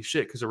 holy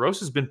shit, because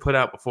Erosa's been put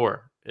out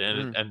before,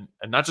 and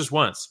not just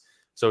once.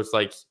 So it's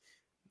like,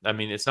 I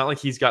mean, it's not like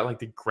he's got like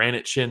the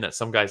granite chin that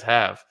some guys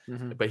have,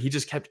 but he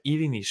just kept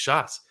eating these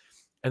shots.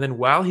 And then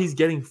while he's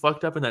getting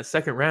fucked up in that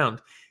second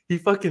round, he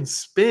fucking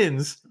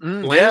spins,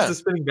 lands the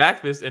spinning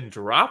back fist, and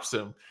drops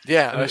him.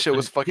 Yeah, that shit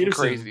was fucking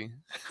crazy.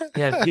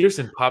 Yeah, and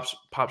Peterson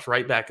pops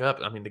right back up.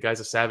 I mean, the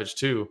guy's a savage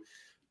too.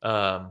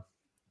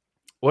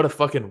 What a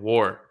fucking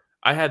war.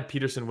 I had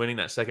Peterson winning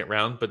that second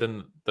round, but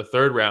then the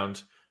third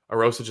round,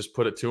 Erosa just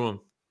put it to him.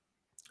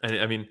 And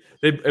I mean,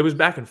 it was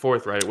back and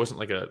forth, right? It wasn't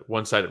like a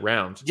one-sided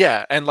round.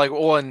 Yeah, and like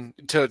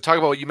to talk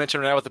about what you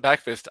mentioned right now with the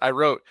back fist, I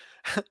wrote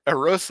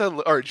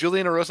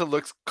Julian Erosa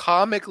looks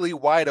comically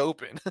wide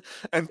open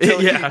until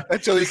he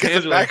gets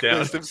a back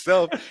fist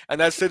himself, and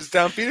that sits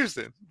down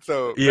Peterson.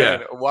 So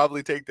man, a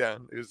wobbly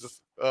takedown. It was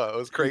just it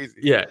was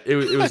crazy. Yeah, it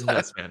was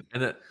nuts, man.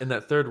 And in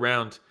that third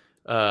round,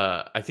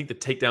 I think the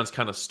takedowns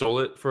kind of stole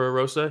it for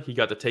Erosa. He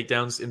got the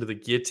takedowns into the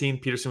guillotine.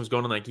 Peterson was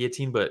going on that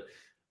guillotine, but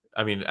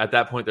I mean, at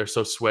that point, they're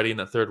so sweaty in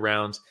the third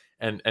round,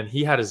 and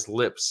he had his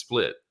lip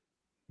split,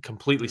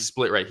 completely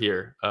split right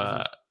here.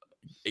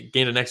 It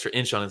gained an extra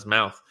inch on his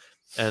mouth,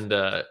 and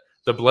the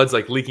blood's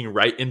like leaking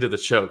right into the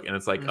choke, and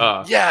it's like,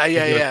 yeah.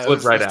 It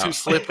was too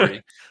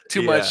slippery,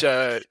 too much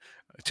saliva,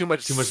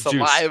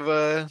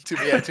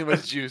 juice. too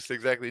much juice.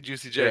 Exactly,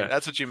 Juicy J. Yeah.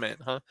 That's what you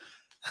meant, huh?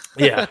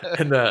 Yeah,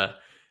 and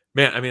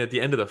man, I mean, at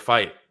the end of the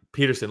fight,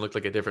 Peterson looked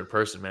like a different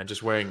person, man.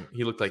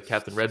 He looked like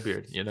Captain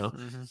Redbeard, you know.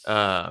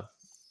 Mhm.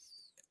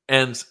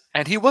 And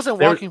And he wasn't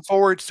there, walking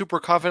forward super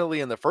confidently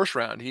in the first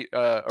round.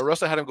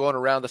 Erosa had him going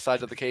around the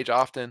sides of the cage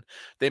often.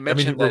 They I mean,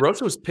 mentioned that.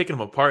 Erosa was picking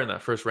him apart in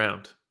that first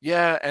round.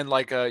 Yeah, and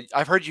like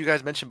I've heard you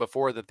guys mention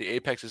before that the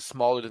apex is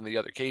smaller than the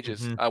other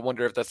cages. Mhm. I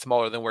wonder if that's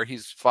smaller than where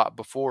he's fought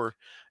before.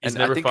 He's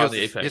And I never think fought it in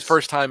the was his Apex.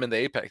 first time in the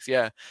apex.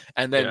 Yeah,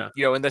 and then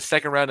Yeah. in the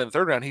second round and the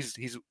third round,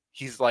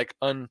 he's like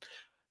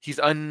he's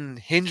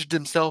unhinged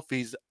himself.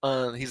 He's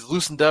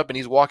loosened up and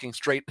he's walking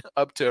straight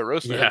up to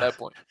Erosa Yeah. at that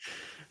point.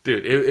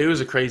 Dude, it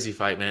was a crazy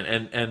fight, man,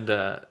 and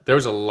there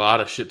was a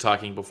lot of shit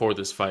talking before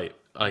this fight,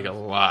 like a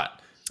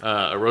lot.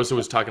 Erosa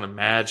was talking a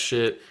mad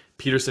shit.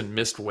 Peterson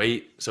missed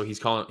weight, so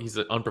he's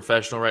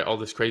unprofessional, right? All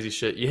this crazy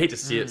shit. You hate to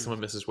see it. Someone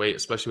misses weight,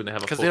 especially when they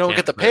have a Because full they don't camp,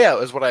 get the but-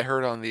 payout, is what I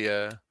heard on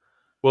the.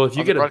 Well, if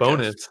you on the get a broadcast.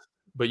 bonus,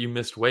 but you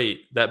missed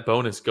weight, that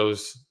bonus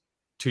goes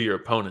to your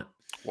opponent.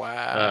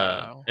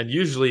 Wow. And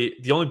usually,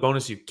 the only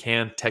bonus you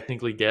can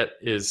technically get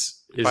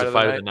is Fight a of the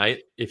fight of the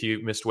night if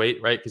you missed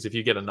weight, right? Because if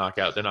you get a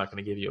knockout, they're not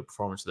going to give you a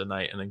performance of the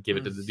night and then give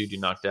it to the dude you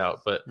knocked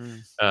out. But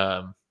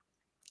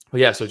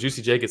yeah, so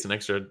Juicy J gets an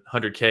extra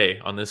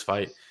 $100K on this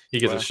fight. He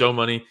gets his show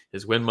money,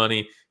 his win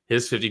money,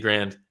 his 50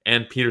 grand,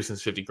 and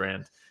Peterson's 50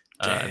 grand,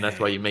 and that's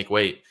why you make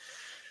weight.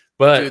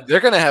 But dude,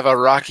 they're gonna have a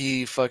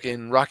Rocky 2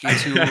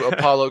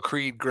 Apollo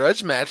Creed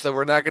grudge match that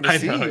we're not gonna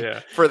see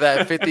for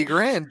that 50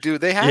 grand,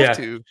 dude. They have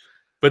to.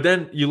 But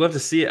then you love to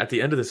see it at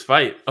the end of this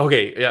fight.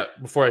 Okay, yeah.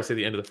 Before I say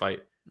the end of the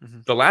fight,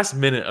 the last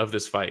minute of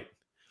this fight,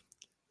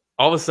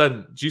 all of a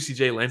sudden, Juicy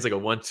J lands like a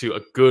 1-2,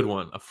 a good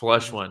one, a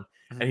flush one.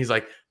 And he's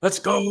like, "Let's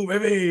go,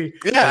 baby!"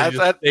 Yeah, and he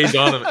just stays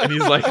on him, and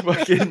he's like,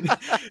 "Fucking,"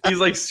 he's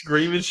like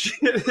screaming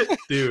shit,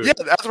 dude. Yeah,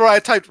 that's where I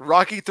typed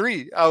Rocky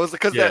 3. I was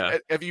because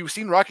have you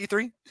seen Rocky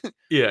 3?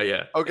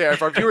 Yeah. Okay,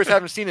 if our viewers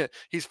haven't seen it,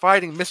 he's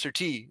fighting Mr.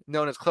 T,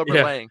 known as Clubber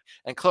Lang,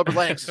 and Clubber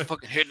Lang's just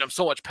fucking hitting him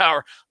so much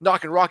power,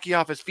 knocking Rocky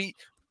off his feet.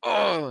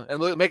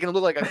 And making him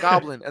look like a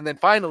goblin. And then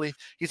finally,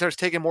 he starts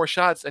taking more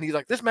shots, and he's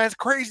like, "This man's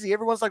crazy."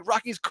 Everyone's like,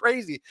 "Rocky's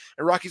crazy,"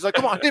 and Rocky's like,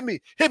 "Come on, hit me!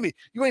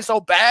 You ain't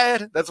so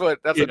bad." That's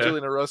what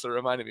Julian Erosa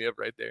reminded me of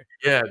right there.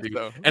 Yeah, dude.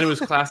 So. And it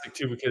was classic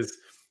too because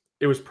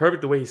it was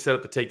perfect the way he set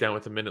up the takedown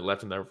with a minute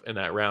left in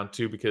that round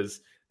too, because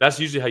that's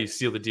usually how you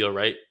seal the deal,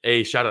 right?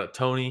 Hey, shout out to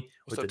Tony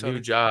with the new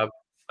job.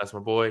 That's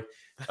my boy.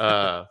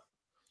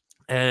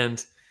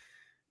 And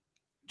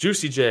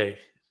Juicy J,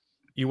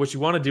 what you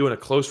want to do in a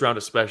close round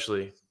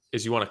especially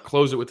is you want to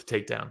close it with the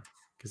takedown,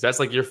 because that's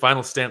like your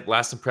final stamp,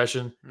 last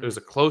impression. It was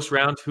a close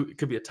round. It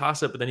could be a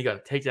toss-up, but then you got a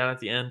takedown at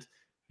the end,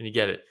 and you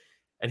get it.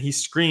 And he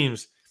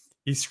screams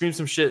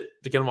some shit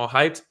to get him all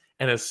hyped,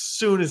 and as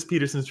soon as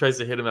Peterson tries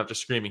to hit him after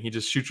screaming, he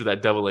just shoots with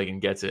that double leg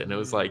and gets it. And it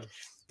was like,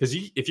 because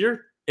if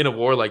you're in a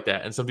war like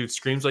that and some dude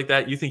screams like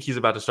that, you think he's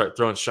about to start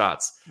throwing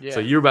shots. Yeah.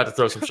 So you're about to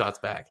throw some shots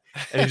back,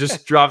 and he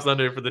just drops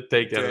under for the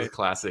takedown. It was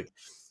classic.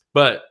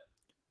 But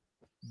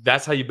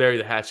that's how you bury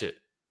the hatchet.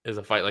 Is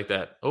a fight like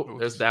that. Oh,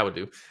 there's that would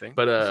do.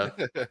 But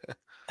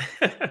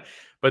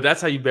but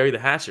that's how you bury the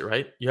hatchet,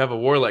 right? You have a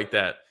war like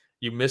that.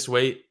 You miss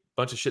weight,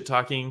 bunch of shit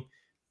talking.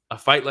 A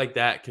fight like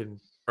that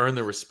can earn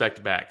the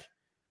respect back.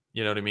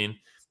 You know what I mean?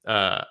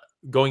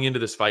 Going into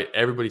this fight,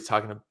 everybody's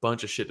talking a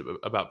bunch of shit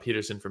about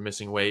Peterson for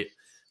missing weight.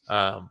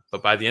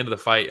 But by the end of the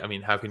fight, I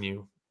mean, how can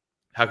you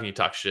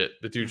talk shit?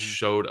 The dude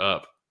showed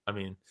up. I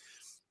mean,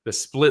 the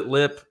split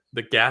lip,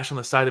 the gash on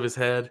the side of his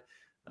head,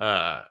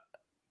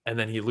 and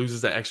then he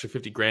loses that extra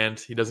 50 grand.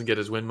 He doesn't get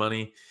his win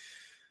money.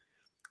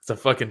 It's a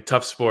fucking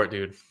tough sport,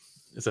 dude.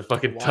 It's a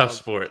fucking tough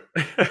sport.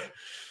 That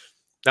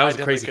was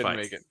a crazy fight.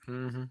 Make it.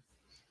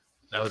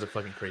 That was a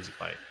fucking crazy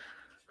fight.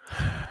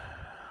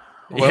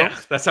 Well, yeah,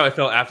 that's how I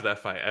felt after that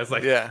fight. I was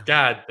like,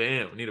 God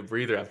damn, I need a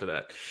breather after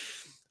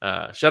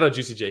that. Shout out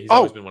Juicy J. He's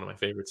always been one of my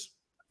favorites.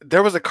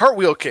 There was a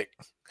cartwheel kick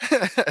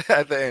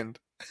at the end.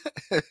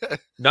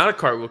 Not a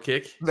cartwheel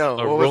kick. No.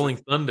 A rolling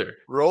thunder.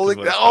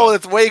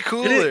 That's way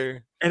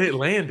cooler. And it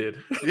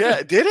landed.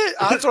 Yeah, did it?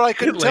 That's what I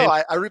couldn't tell.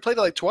 I replayed it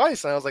like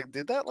twice, and I was like,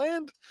 "Did that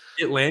land?"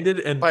 It landed,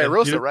 and by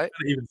Erosa, right?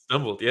 Even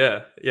stumbled.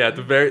 Yeah. At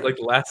the very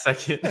the last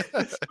second.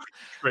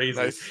 Crazy.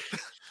 Nice.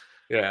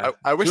 Yeah.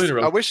 I wish it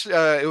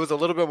was a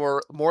little bit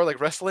more like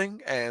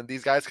wrestling, and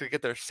these guys could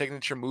get their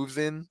signature moves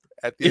in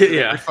at the end of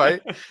every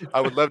fight. I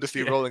would love to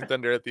see Rolling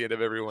Thunder at the end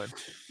of every one.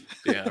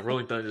 Yeah,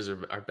 Rolling Thunders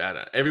are bad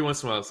at. Every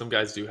once in a while, some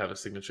guys do have a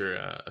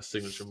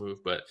signature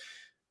move, but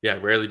yeah,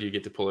 rarely do you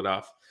get to pull it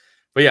off.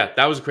 But yeah,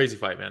 that was a crazy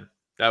fight, man.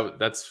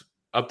 That's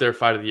up there,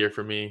 fight of the year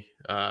for me.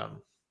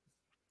 I'm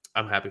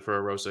happy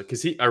for Erosa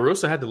because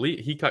Erosa had to leave.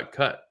 He got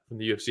cut from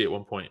the UFC at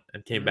one point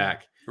and came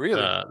back.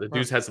 Really? The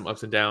dude's had some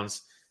ups and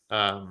downs.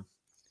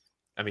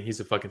 I mean,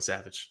 he's a fucking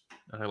savage.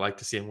 I like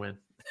to see him win.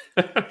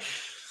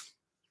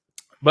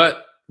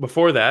 But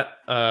before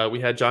that,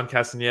 we had John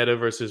Castaneda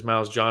versus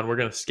Miles John. We're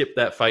going to skip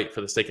that fight for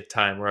the sake of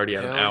time. We're already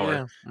at an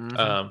hour.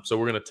 Yeah. So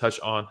we're going to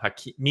touch on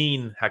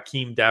Hakeem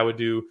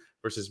Dawodu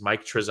versus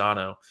Mike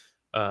Trezano.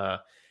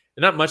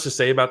 Not much to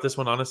say about this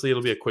one, honestly.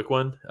 It'll be a quick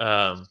one.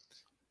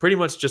 Pretty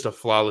much just a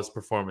flawless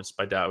performance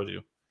by Dawodu.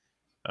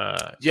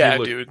 Yeah,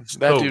 looked dude. That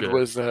so dude good.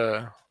 was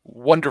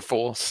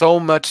wonderful. So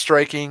much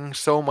striking,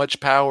 so much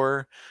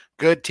power,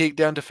 good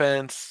takedown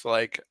defense,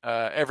 like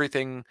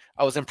everything.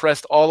 I was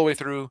impressed all the way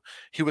through.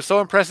 He was so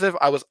impressive,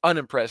 I was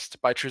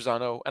unimpressed by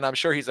Truzano, and I'm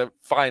sure he's a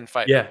fine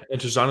fighter. Yeah, and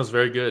Trezano's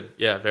very good.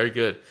 Yeah, very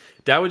good.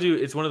 Dawodu,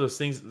 it's one of those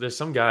things. There's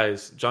some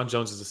guys. John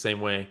Jones is the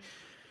same way.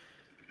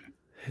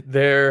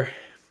 They're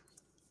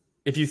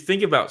if you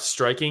think about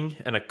striking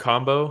and a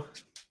combo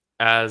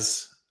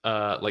as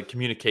like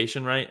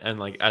communication, right, and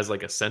like as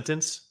like a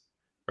sentence,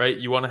 right,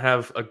 you want to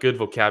have a good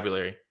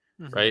vocabulary,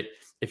 Mhm. right?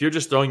 If you're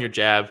just throwing your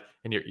jab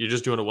and you're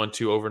just doing a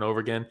 1-2 over and over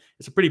again,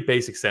 it's a pretty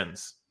basic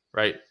sentence,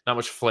 right? Not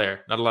much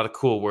flair, not a lot of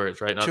cool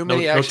words, right? Too Not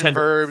many no action 10.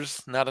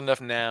 verbs, not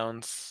enough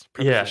nouns,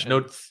 Yeah,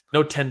 prepositions.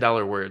 no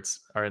 $10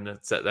 words are in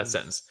that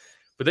sentence.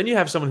 But then you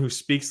have someone who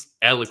speaks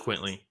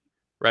eloquently,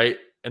 right?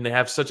 And they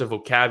have such a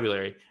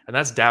vocabulary, and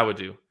that's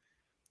Dawodu,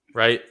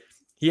 right?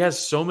 He has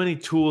so many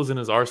tools in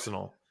his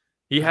arsenal.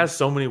 He has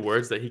so many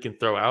words that he can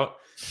throw out.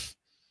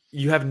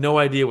 You have no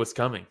idea what's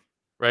coming,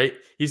 right?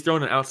 He's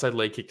throwing an outside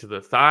leg kick to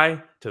the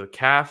thigh, to the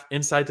calf,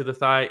 inside to the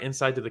thigh,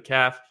 inside to the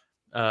calf.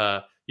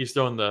 He's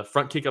throwing the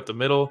front kick up the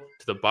middle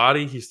to the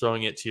body. He's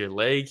throwing it to your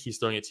leg. He's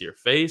throwing it to your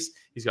face.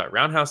 He's got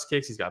roundhouse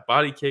kicks. He's got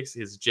body kicks.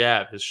 His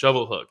jab, his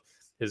shovel hook,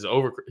 his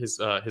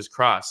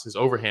cross, his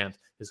overhand,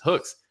 his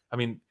hooks. I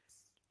mean,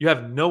 you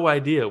have no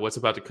idea what's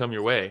about to come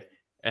your way,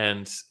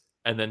 and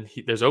then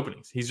there's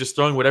openings. He's just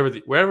throwing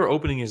wherever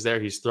opening is there.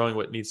 He's throwing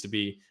what needs to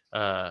be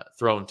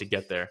thrown to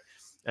get there.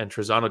 And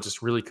Trezano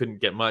just really couldn't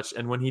get much.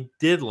 And when he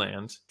did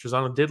land,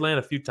 Trezano did land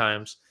a few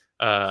times.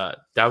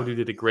 Dawodu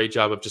did a great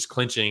job of just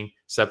clinching,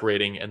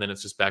 separating, and then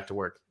it's just back to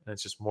work. And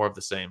it's just more of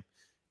the same.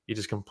 He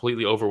just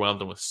completely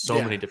overwhelmed him with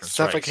so many different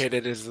strikes.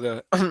 Suffocated is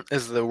the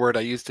is the word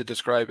I used to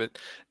describe it.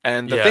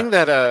 And the Yeah. thing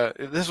that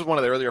this was one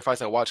of the earlier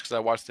fights I watched because I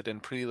watched it in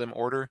prelim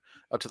order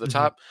up to the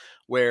top,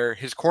 where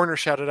his corner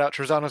shouted out,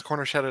 Trezano's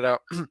corner shouted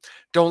out,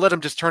 "Don't let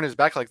him just turn his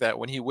back like that."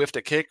 When he whiffed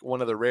a kick,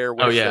 one of the rare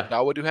whiffs that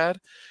Dawodu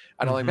had.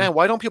 And I'm like, man,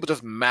 why don't people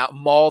just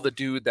maul the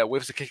dude that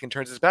whiffs a kick and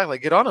turns his back?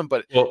 Like, get on him.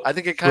 But I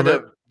think it kind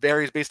of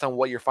varies based on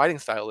what your fighting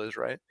style is,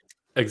 right?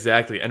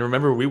 Exactly. And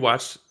remember, we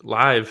watched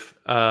live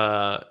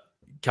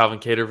Calvin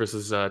Kattar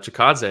versus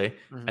Chikadze,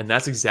 and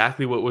that's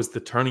exactly what was the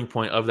turning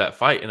point of that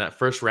fight. In that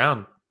first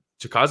round,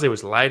 Chikadze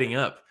was lighting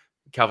up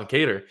Calvin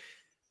Kattar,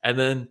 and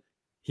then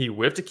he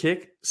whipped a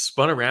kick,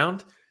 spun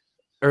around,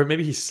 or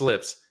maybe he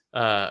slips,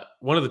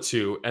 one of the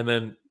two, and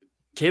then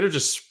Kattar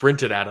just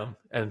sprinted at him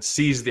and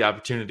seized the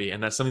opportunity,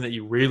 and that's something that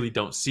you really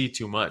don't see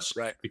too much,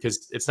 right?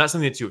 Because it's not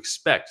something that you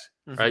expect,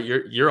 right?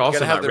 You're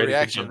also not ready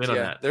to jump in on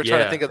that. They're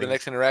trying to think of the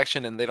next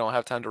interaction, and they don't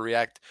have time to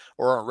react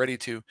or aren't ready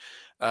to.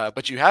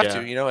 But you have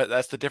to, you know,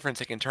 that's the difference.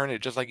 It can turn it,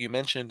 just like you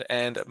mentioned.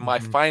 And my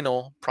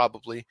final,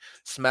 probably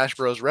Smash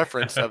Bros.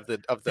 Reference of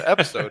the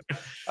episode,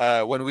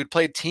 when we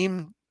played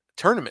team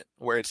tournament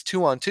where it's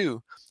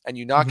 2-on-2 and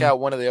you knock out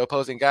one of the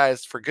opposing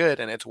guys for good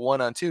and it's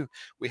 1-on-2.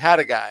 We had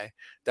a guy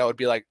that would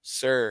be like,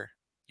 "Sir,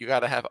 you got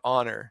to have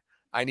honor.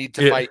 I need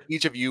to fight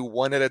each of you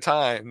one at a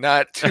time,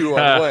 not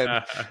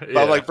 2-on-1." But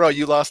I'm like, bro,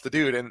 you lost the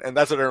dude. And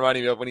that's what it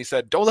reminded me of when he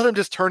said, "Don't let him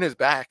just turn his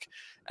back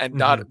and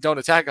don't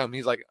attack him."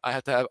 He's like, "I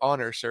have to have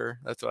honor, sir."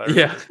 That's what I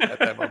remember at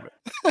that moment.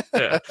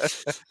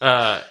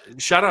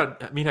 Shout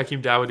out Amin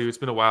Hakeem Dawodu. It's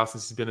been a while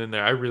since he's been in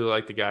there. I really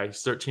like the guy.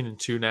 He's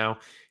 13-2 now.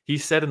 He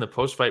said in the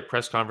post-fight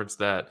press conference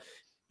that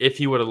if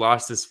he would have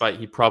lost this fight,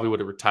 he probably would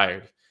have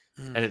retired.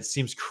 And it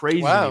seems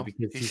crazy to me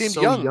because he's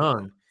so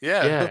young.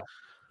 Yeah.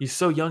 He's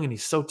so young and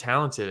he's so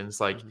talented. And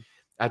it's like,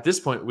 at this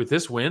point, with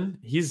this win,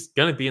 he's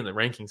going to be in the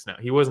rankings now.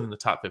 He wasn't in the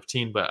top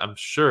 15, but I'm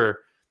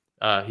sure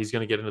he's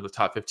going to get into the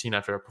top 15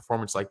 after a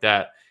performance like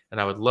that. And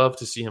I would love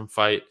to see him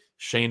fight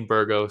Shane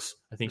Burgos.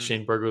 I think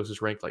Shane Burgos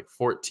is ranked like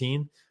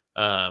 14.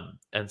 And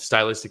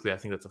stylistically, I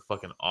think that's a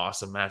fucking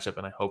awesome matchup,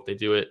 and I hope they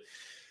do it.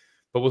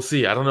 But we'll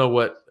see. I don't know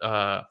where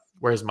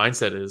his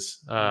mindset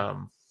is.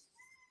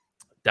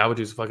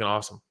 Dawodu's fucking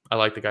awesome. I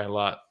like the guy a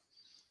lot.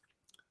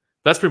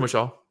 That's pretty much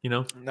all, you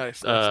know?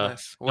 Nice. Well,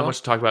 not much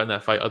to talk about in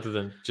that fight other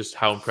than just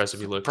how impressive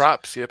he looked.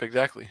 Props. Yep,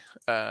 exactly.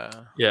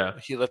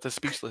 He left us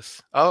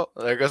speechless. Oh,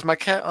 there goes my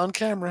cat on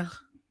camera.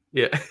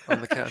 Yeah.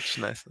 On the couch.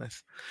 Nice.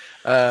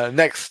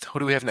 Next. What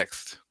do we have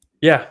next?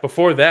 Yeah,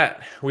 before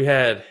that, we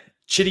had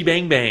Chitty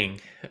Bang Bang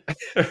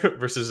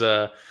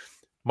versus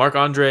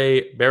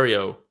Marc-Andre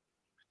Barriault.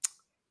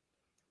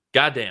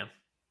 Goddamn.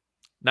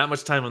 Not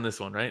much time on this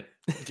one, right?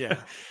 Yeah.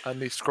 Let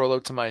me scroll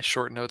out to my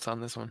short notes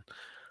on this one.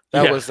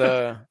 That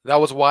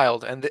was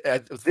wild. And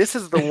this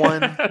is the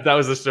one. That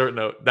was a short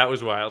note. That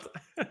was wild.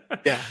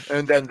 Yeah.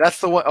 And then that's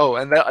the one. Oh,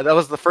 and that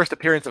was the first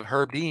appearance of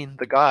Herb Dean,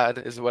 the God,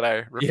 is what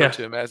I refer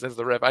to him as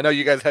the ref. I know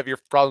you guys have your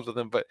problems with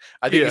him, but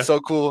I think he's so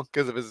cool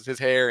because of his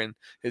hair and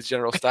his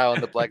general style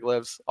and the black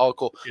gloves. All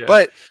cool. Yeah.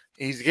 But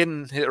he's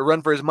getting a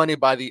run for his money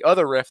by the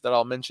other ref that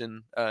I'll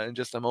mention in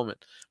just a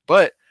moment.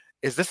 But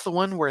is this the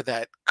one where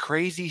that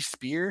crazy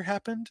spear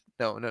happened?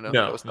 No.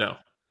 It's not.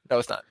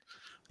 Yeah.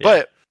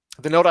 But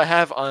the note I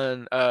have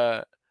on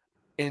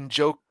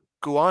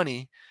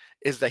Njokuani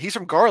is that he's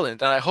from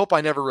Garland, and I hope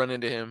I never run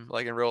into him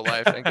like in real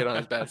life and get on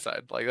his bad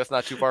side. Like that's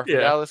not too far from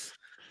Yeah. Dallas.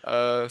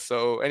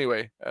 So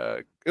anyway,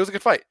 it was a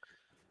good fight.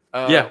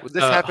 Yeah,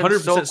 This happened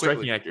so 100% striking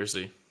quickly.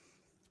 accuracy.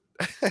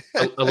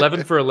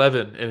 11 for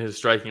 11 in his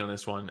striking on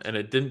this one, and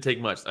it didn't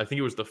take much. I think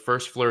it was the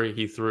first flurry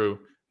he threw,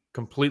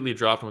 completely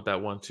dropped him with that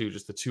 1-2,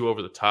 just the 2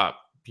 over the top,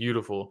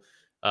 beautiful,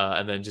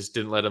 and then just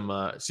didn't let him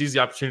seize the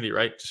opportunity.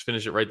 Right, just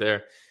finish it right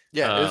there.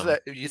 Yeah, is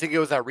that you think it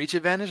was that reach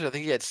advantage? I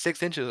think he had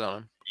 6 inches on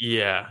him.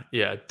 Yeah,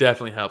 it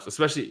definitely helps,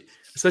 especially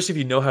if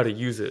you know how to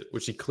use it,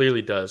 which he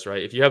clearly does.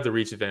 Right, if you have the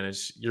reach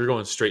advantage, you're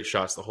going straight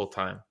shots the whole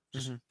time.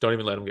 Just don't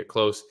even let him get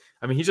close.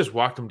 I mean, he just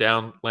walked him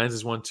down, lands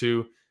his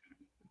 1-2.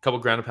 Couple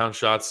ground and pound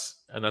shots,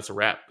 and that's a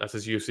wrap. That's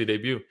his UFC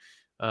debut.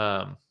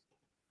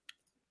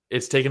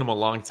 It's taken him a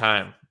long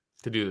time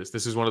to do this.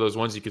 This is one of those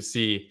ones you could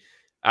see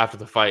after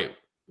the fight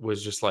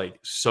was just like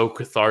so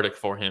cathartic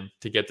for him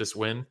to get this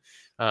win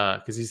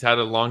because he's had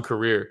a long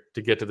career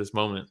to get to this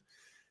moment.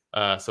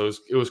 So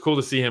it was cool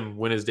to see him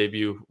win his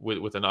debut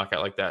with a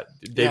knockout like that.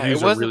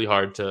 Debuts are really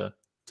hard to.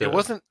 It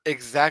wasn't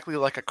exactly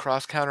like a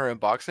cross counter in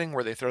boxing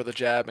where they throw the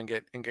jab and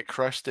get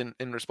crushed in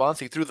response.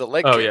 He threw the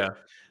leg kick. Yeah.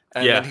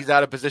 And then he's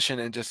out of position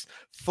and just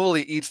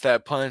fully eats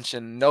that punch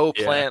and no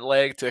plant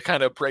leg to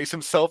kind of brace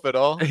himself at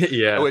all.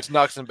 Which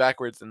knocks him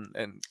backwards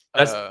and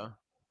that's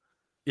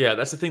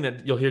the thing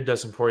that you'll hear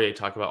Dustin Poirier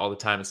talk about all the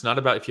time. It's not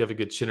about if you have a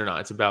good chin or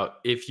not. It's about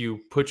if you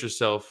put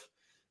yourself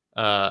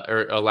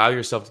or allow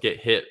yourself to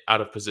get hit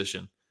out of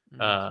position.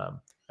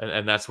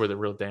 And that's where the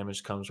real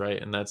damage comes,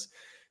 right? And that's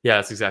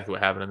exactly what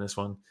happened in this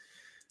one.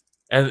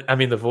 And I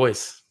mean the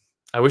voice.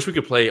 I wish we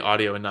could play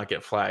audio and not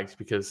get flagged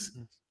because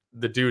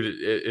the dude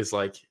is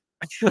like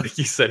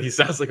you said, he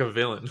sounds like a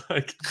villain.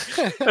 Like,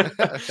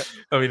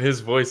 I mean, his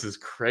voice is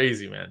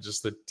crazy, man.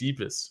 Just the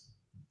deepest.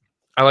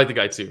 I like the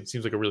guy too.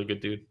 Seems like a really good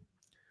dude.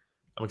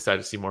 I'm excited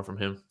to see more from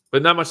him.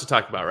 But not much to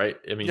talk about, right?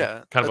 I mean,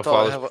 kind of a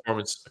flawless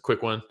performance, a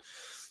quick one.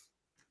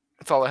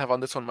 That's all I have on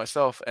this one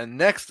myself. And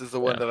next is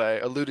the one that I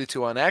alluded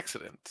to on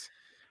accident.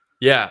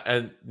 Yeah,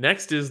 and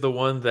next is the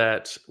one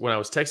that when I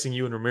was texting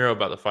you and Ramiro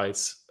about the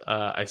fights,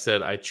 I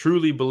said, I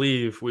truly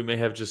believe we may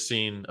have just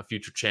seen a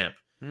future champ.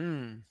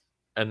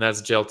 And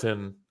that's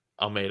Jailton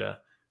Almeida.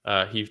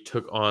 He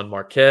took on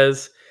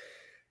Marquez.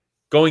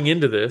 Going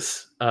into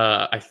this,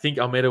 I think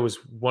Almeida was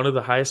one of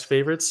the highest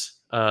favorites.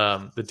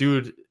 The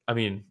dude, I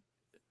mean,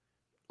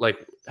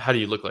 like, how do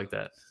you look like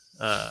that?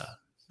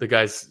 The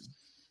guy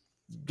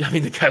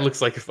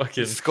looks like a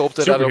fucking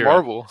sculpted superhero. out of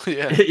marble.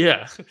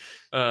 Yeah.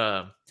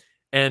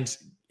 And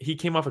he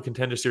came off a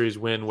Contender Series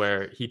win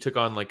where he took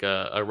on like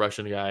a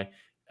Russian guy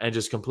and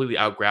just completely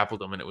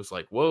out-grappled him. And it was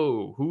like,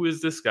 whoa, who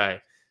is this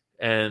guy?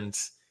 And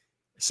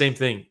same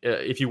thing.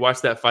 If you watch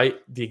that fight,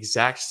 the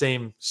exact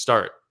same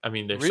start. I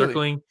mean, they're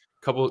circling,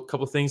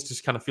 couple things,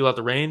 just kind of feel out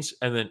the range,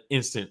 and then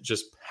instant,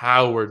 just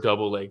power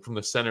double leg from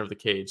the center of the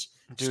cage.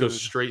 Just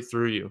goes straight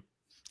through you.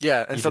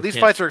 Yeah, and so these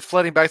fights are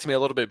flooding back to me a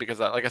little bit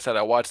because, like I said,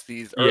 I watched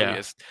these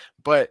earliest.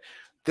 But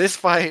this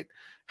fight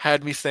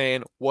had me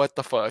saying, "What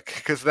the fuck?"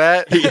 Because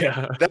that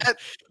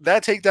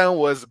takedown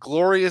was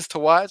glorious to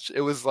watch. It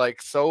was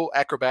like so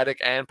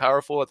acrobatic and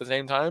powerful at the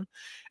same time.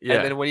 Yeah.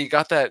 And then when you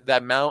got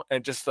that mount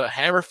and just the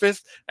hammer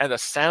fist and the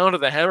sound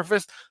of the hammer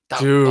fist,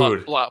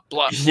 dude, blah,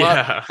 blah,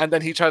 blah, and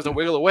then he tries to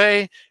wiggle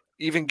away,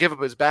 even give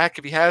up his back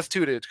if he has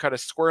to kind of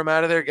squirm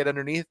out of there, get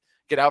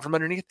out from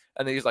underneath,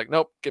 and then he's like,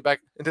 nope, get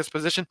back in this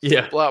position.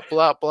 Yeah, blah,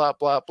 blah, blah,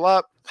 blah,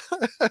 blah.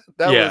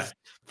 That was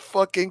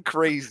fucking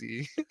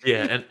crazy.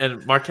 Yeah,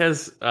 and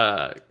Marquez,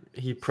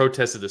 he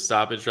protested the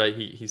stoppage, right?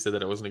 He said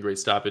that it wasn't a great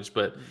stoppage,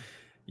 but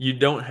you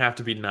don't have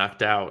to be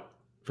knocked out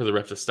for the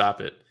ref to stop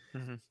it.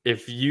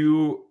 If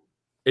you,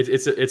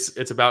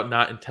 it's about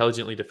not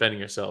intelligently defending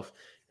yourself,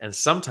 and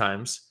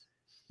sometimes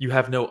you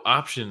have no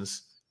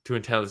options to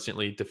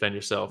intelligently defend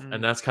yourself,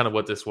 and that's kind of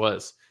what this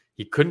was.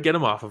 He couldn't get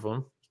him off of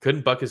him. He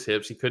couldn't buck his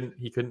hips. He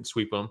couldn't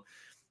sweep him.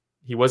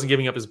 He wasn't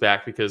giving up his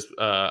back because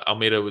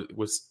Almeida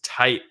was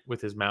tight with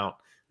his mount.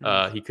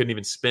 He couldn't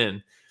even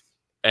spin.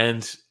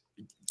 And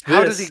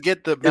how does he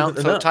get the mount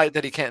so tight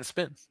that he can't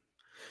spin?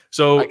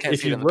 So I can't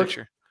see it in the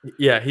picture.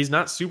 Yeah, he's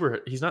not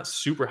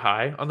super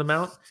high on the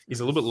mount. He's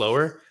a little bit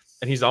lower,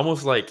 and he's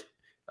almost like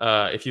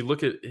if you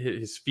look at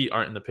his feet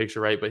aren't in the picture,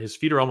 right? But his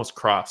feet are almost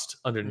crossed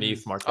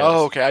underneath Marquez.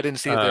 Oh, okay. I didn't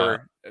see they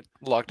were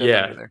locked up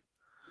under there.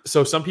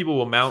 So some people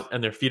will mount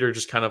and their feet are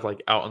just kind of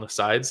like out on the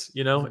sides,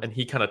 you know, and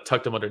he kind of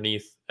tucked them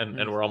underneath and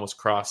we're almost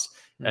crossed.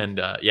 And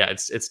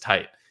it's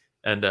tight.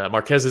 And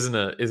Marquez isn't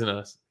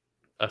a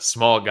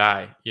small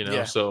guy, you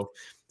know, so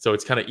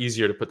it's kind of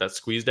easier to put that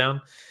squeeze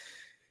down.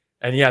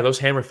 And those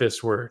hammer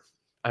fists were,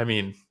 I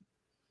mean,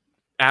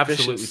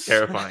 absolutely vicious.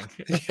 Terrifying.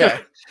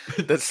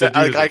 That's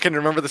I can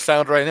remember the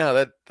sound right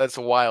now. That's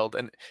wild.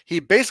 And he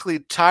basically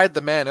tied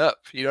the man up.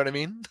 You know what I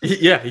mean?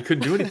 He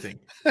couldn't do anything.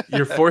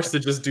 You're forced to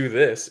just do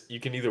this. You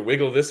can either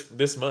wiggle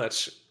this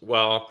much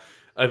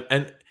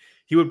and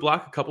he would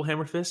block a couple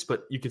hammer fists,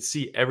 but you could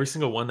see every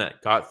single one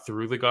that got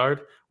through the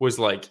guard was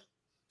like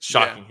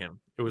shocking him.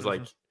 It was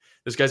like,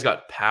 this guy's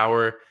got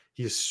power.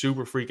 He's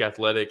super freak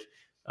athletic.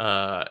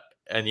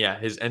 yeah,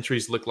 his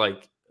entries look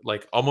like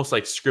almost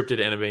like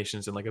scripted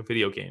animations in like a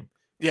video game.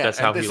 Yeah, That's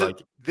how he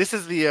like. This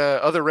is the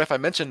other ref I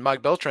mentioned,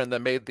 Mike Beltran,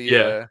 that made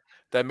Yeah.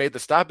 the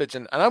stoppage,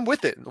 and I'm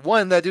with it.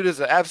 One, that dude is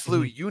an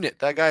absolute unit.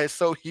 That guy is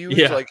so huge.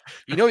 Yeah. Like,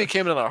 he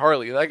came in on a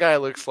Harley. That guy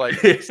looks like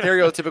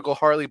stereotypical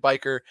Harley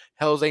biker,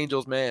 Hell's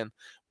Angels man.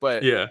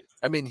 But Yeah.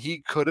 I mean, he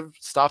could have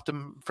stopped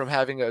him from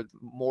having a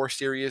more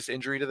serious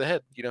injury to the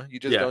head. You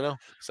just don't know.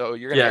 So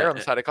you're gonna err on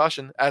the side of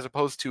caution, as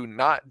opposed to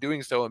not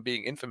doing so and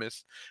being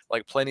infamous,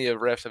 like plenty of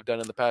refs have done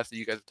in the past that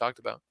you guys have talked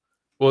about.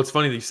 Well, it's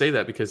funny that you say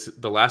that, because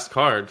the last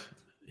card,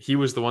 he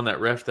was the one that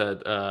ref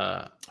that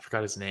I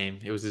forgot his name.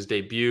 It was his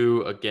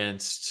debut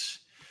against.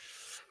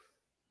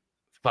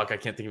 Fuck, I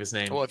can't think of his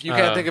name. Well, if you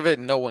can't think of it,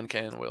 no one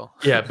can. Will.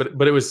 Yeah,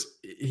 but it was,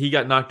 he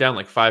got knocked down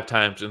like 5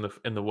 times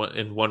in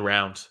one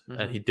round,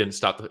 and he didn't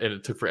stop and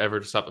it took forever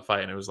to stop the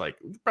fight. And it was like,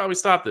 we could probably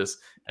stop this.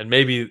 And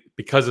maybe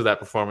because of that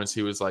performance,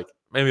 he was like,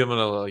 maybe I'm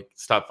gonna like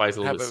stop fights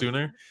a little bit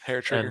sooner.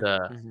 Hair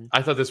trigger. And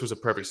I thought this was a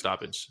perfect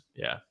stoppage.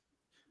 Yeah.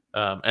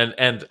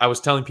 And I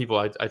was telling people,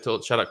 I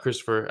told, shout out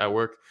Christopher at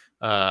work.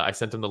 I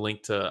sent him the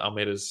link to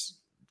Almeida's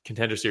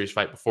Contender Series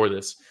fight before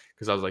this,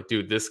 because I was like,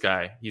 dude, this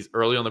guy, he's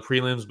early on the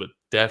prelims, but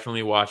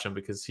definitely watch him,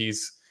 because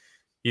he's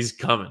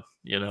coming.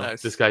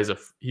 Nice. This guy's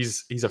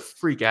he's a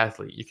freak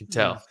athlete. You can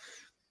tell.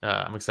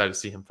 I'm excited to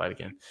see him fight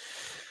again.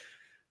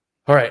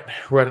 All right,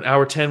 we're at an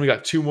hour 10. We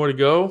got 2 more to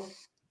go.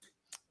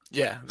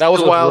 Yeah, that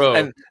was wild.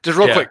 And just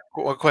real quick,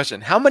 one question: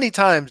 how many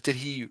times did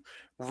he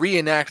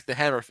reenact the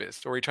hammer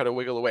fist, or he tried to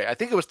wiggle away? I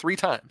think it was 3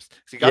 times.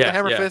 So he got the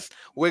hammer fist,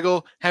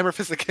 wiggle, hammer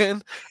fist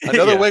again,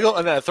 another wiggle,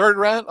 and then a third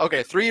round.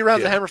 Okay, 3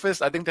 rounds of hammer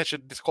fist. I think that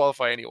should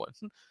disqualify anyone.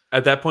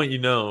 At that point,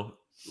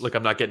 look,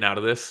 I'm not getting out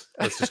of this.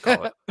 Let's just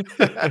call it.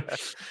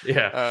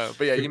 Yeah.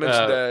 But yeah, you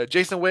mentioned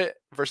Jason Witt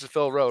versus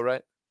Phil Rowe,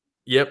 right?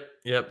 Yep.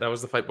 That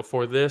was the fight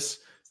before this.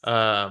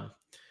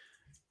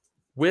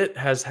 Witt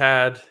has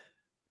had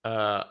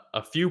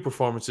a few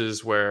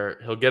performances where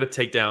he'll get a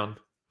takedown,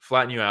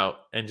 flatten you out,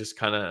 and just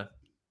kind of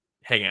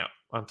hang out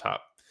on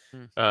top.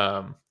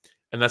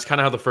 And that's kind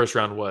of how the first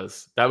round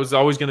was. That was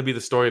always going to be the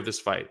story of this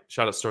fight.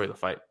 Shout out story of the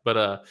fight.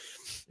 But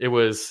it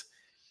was,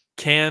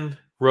 can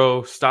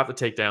Rowe stop the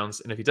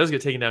takedowns? And if he does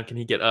get taken down, can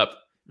he get up?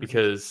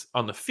 Because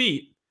on the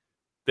feet,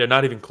 they're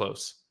not even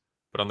close.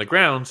 But on the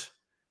ground,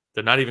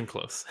 they're not even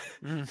close.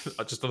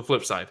 Just on the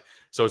flip side.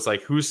 So it's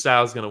like, whose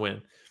style is going to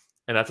win?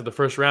 And after the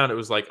first round, it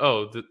was like,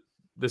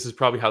 this is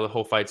probably how the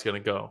whole fight's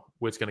going to go.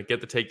 Witt's going to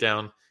get the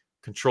takedown,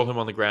 control him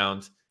on the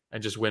ground,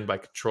 and just win by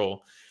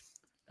control.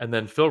 And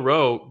then Phil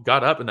Rowe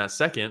got up in that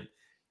second,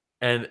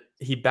 and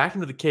he backed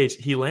into the cage.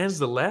 He lands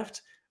the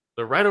left,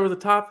 the right over the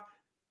top,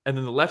 and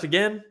then the left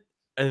again,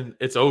 and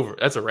it's over.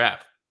 That's a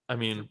wrap. I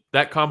mean,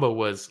 that combo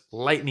was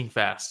lightning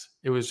fast.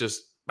 It was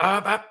just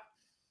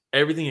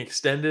everything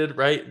extended,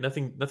 right?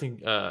 Nothing,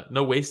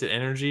 no wasted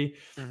energy.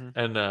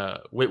 And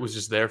Witt was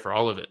just there for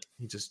all of it.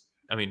 He just,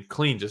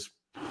 clean, just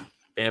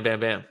bam,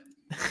 bam, bam.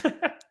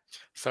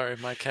 Sorry,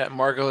 my cat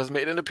Margot has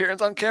made an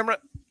appearance on camera.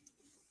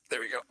 There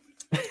we go.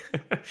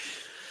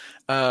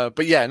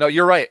 But yeah, no,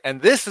 you're right.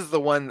 And this is the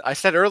one I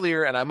said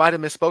earlier, and I might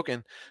have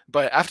misspoken,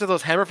 but after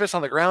those hammer fists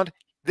on the ground,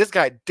 this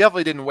guy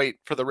definitely didn't wait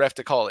for the ref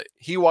to call it.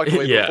 He walked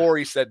away before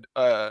he said,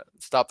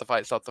 stop the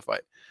fight, stop the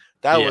fight.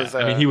 That was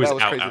he was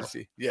out, crazy out. To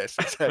see. Yes,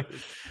 exactly.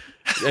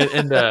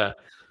 and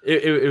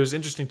it was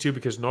interesting too,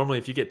 because normally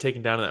if you get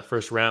taken down in that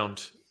first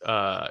round,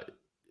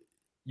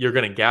 you're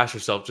going to gas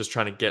yourself just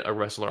trying to get a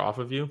wrestler off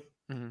of you.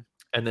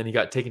 And then he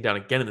got taken down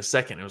again in the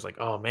second. It was like,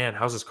 oh man,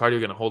 how's his cardio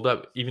going to hold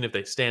up? Even if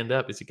they stand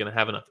up, is he going to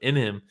have enough in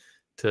him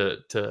to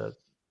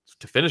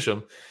finish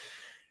him?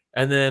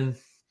 And then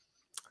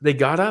they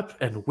got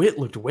up, and Witt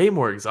looked way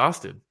more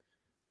exhausted.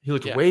 He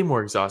looked way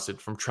more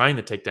exhausted from trying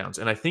the takedowns.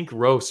 And I think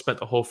Rowe spent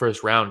the whole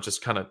first round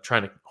just kind of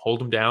trying to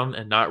hold him down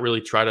and not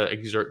really try to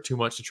exert too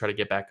much to try to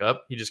get back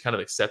up. He just kind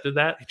of accepted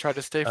that. He tried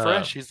to stay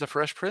fresh. He's the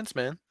Fresh Prince,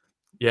 man.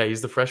 Yeah,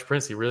 he's the Fresh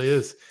Prince. He really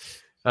is.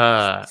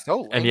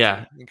 So and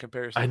in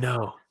comparison, I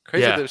know.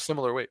 Crazy they're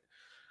similar weight.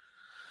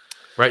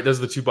 Right, those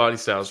are the 2 body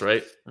styles,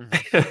 right?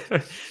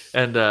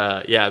 And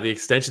the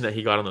extension that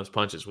he got on those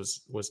punches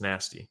was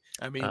nasty.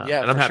 And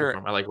I'm happy for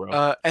him. I like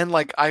Rowe. And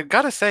like, I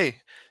gotta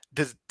say,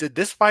 did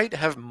this fight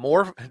have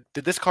more?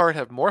 Did this card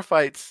have more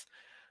fights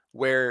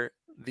where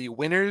the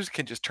winners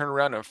can just turn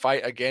around and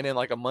fight again in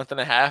like a month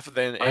and a half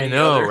than any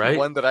other right?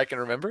 one that I can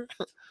remember?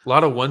 A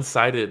lot of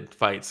one-sided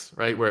fights,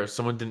 right? Where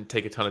someone didn't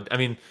take a ton of.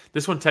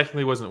 This one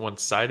technically wasn't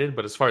one-sided,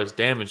 but as far as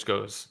damage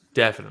goes,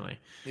 definitely.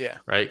 Yeah.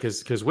 Right,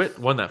 because Witt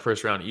won that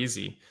first round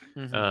easy.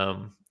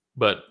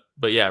 But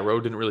yeah, Rowe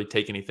didn't really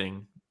take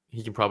anything.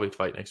 He can probably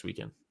fight next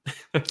weekend.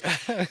 But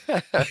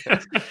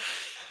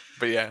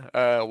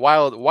yeah,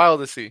 wild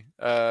to see.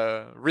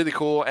 Really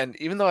cool. And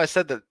even though I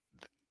said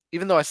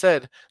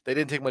they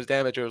didn't take much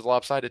damage, it was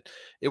lopsided,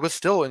 it was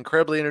still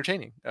incredibly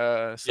entertaining.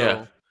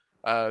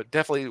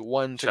 Definitely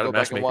one to go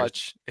back and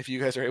watch if you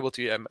guys are able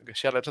to. Yeah,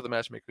 shout out to the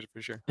matchmakers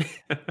for sure.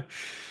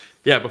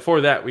 Yeah, before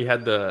that we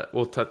had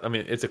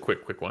it's a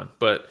quick one,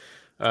 but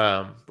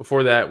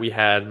before that we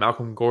had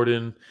Malcolm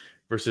Gordon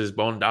versus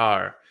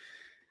Bondar.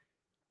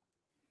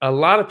 a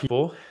lot of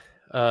people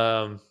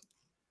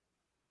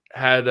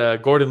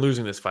had Gordon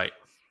losing this fight.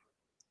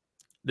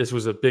 This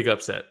was a big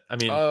upset. I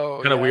mean,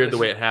 kind of weird the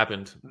way it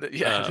happened.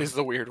 This is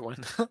the weird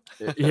one.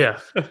 Yeah.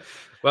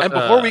 But, and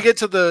before we get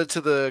to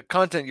the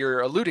content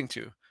you're alluding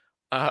to,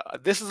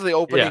 this is the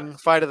opening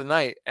fight of the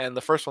night and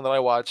the first one that I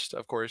watched,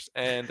 of course.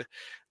 And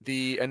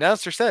the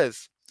announcer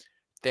says,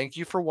 "Thank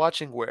you for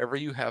watching wherever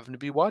you happen to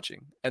be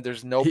watching." And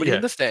there's nobody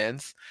in the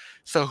stands.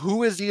 So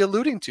who is he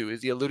alluding to?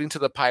 Is he alluding to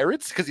the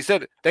Pirates? Because he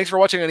said, "Thanks for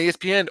watching on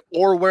ESPN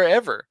or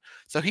wherever."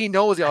 So he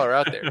knows y'all are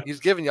out there. He's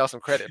giving y'all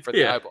some credit for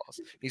the eyeballs.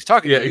 He's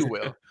talking to you,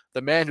 Will,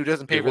 the man who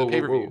doesn't pay for the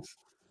pay-per-views.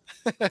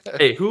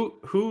 Hey,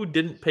 who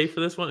didn't pay for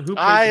this one?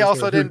 I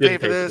also didn't pay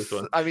for this.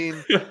 I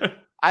mean,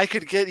 I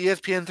could get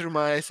ESPN through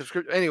my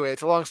subscription. Anyway,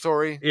 it's a long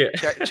story. Yeah.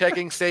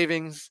 Checking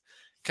savings,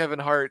 Kevin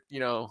Hart,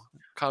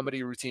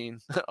 comedy routine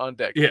on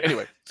deck. Yeah.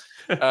 Anyway,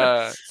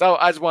 so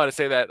I just wanted to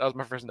say that was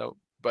my first note.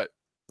 But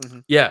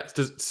yeah,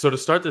 so to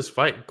start this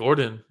fight,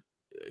 Gordon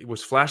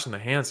was flashing the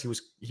hands.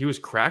 He was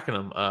cracking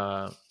them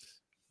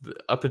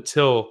up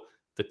until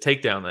the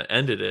takedown that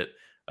ended it.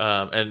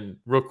 And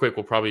real quick,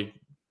 we'll probably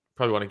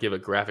want to give a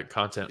graphic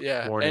content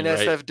warning.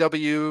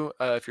 NSFW,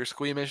 if you're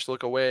squeamish,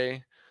 look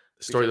away.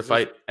 Story of the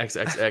fight,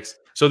 XXX.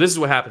 So this is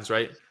what happens,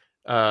 right?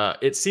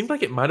 It seemed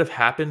like it might have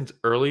happened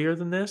earlier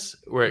than this,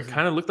 where it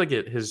kind of looked like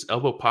his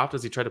elbow popped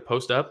as he tried to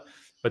post up.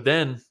 But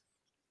then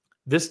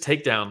this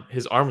takedown,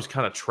 his arm was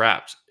kind of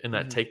trapped in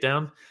that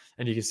takedown.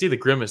 And you can see the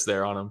grimace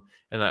there on him.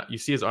 And you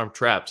see his arm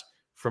trapped.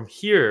 From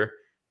here,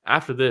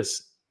 after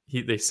this,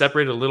 they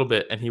separated a little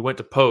bit and he went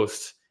to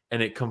post and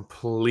it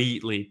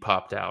completely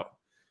popped out.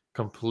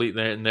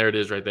 Completely. And there it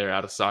is right there,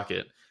 out of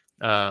socket.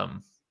 I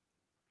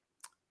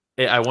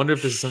wonder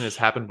if this is something that's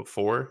happened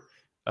before.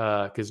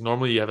 Because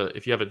normally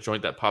if you have a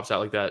joint that pops out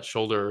like that,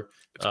 shoulder,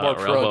 it's more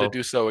prone to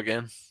do so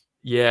again.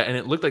 Yeah, and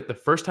it looked like the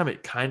first time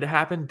it kind of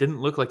happened didn't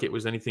look like it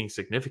was anything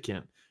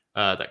significant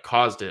that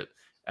caused it.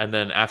 And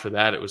then after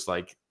that, it was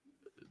like,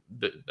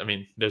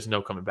 there's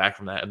no coming back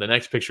from that. And the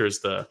next picture is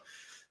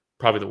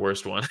probably the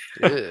worst one.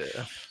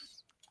 Yeah,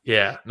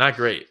 yeah, not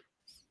great.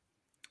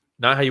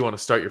 Not how you want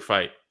to start your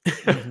fight.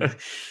 And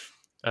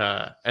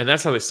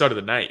that's how they started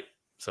the night.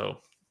 So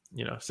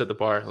set the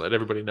bar, let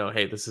everybody know,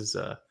 hey, this is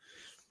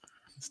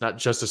it's not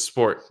just a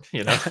sport,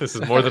 this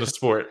is more than a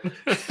sport.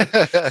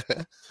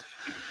 But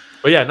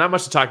yeah, not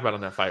much to talk about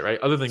on that fight, right?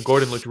 Other than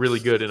Gordon looked really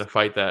good in a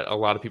fight that a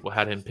lot of people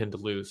had him pinned to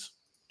lose.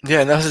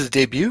 Yeah, and that was his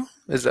debut?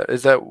 Is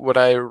that what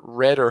I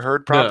read or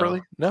heard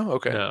properly? No?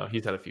 Okay. No,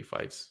 he's had a few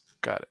fights.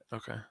 Got it.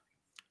 Okay.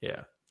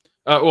 Yeah.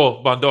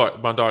 Well,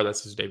 Bondar,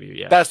 that's his debut,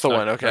 yeah. That's the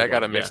one. Okay, I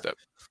got it mixed up.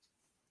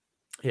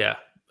 Yeah.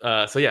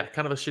 So yeah,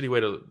 kind of a shitty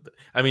way to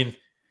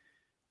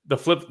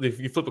if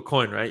you flip a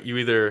coin, right? You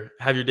either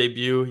have your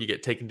debut, you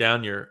get taken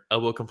down, your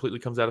elbow completely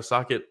comes out of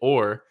socket,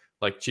 or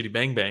like Chitty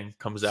Bang Bang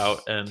comes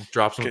out and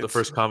drops him with the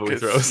first combo he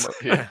throws.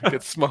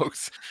 Gets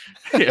smokes.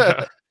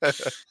 Yeah.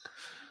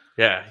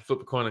 Yeah, you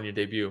flip a coin on your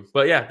debut.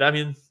 But yeah,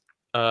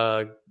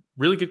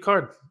 really good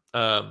card.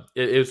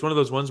 It was one of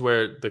those ones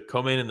where the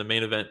co-main and the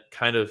main event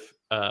kind of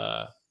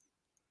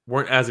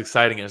weren't as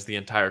exciting as the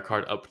entire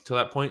card up until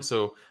that point.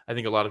 So I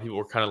think a lot of people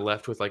were kind of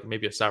left with like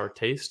maybe a sour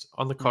taste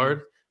on the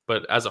card.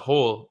 But as a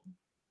whole,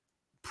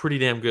 pretty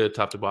damn good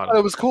top to bottom.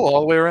 It was cool all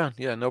the way around.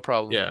 Yeah, no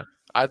problem. Yeah.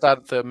 I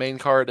thought the main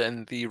card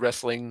and the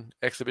wrestling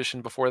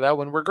exhibition before that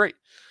one were great.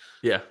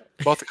 Yeah.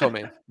 Both the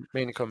co-main,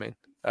 main and co-main.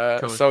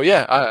 So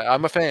yeah,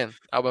 I'm a fan.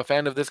 I'm a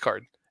fan of this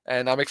card,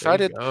 and I'm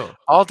excited.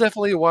 I'll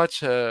definitely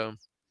watch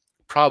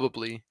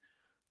probably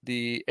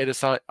the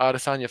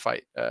Adesanya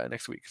fight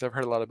next week because I've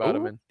heard a lot about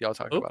him and y'all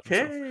talk about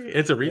him. Okay,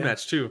 it's a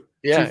rematch too.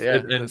 Yeah,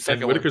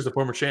 and Whitaker's the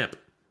former champ.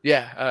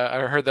 Yeah, I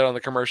heard that on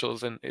the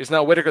commercials, and it's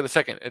not Whitaker the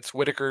second; it's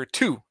Whitaker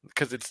 2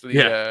 because it's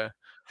the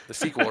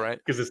sequel, right?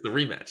 Because it's the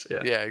rematch.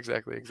 Yeah. Yeah,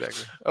 exactly. Okay.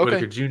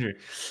 Whitaker Jr.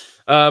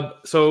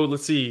 So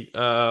let's see.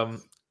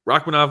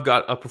 Rachmanov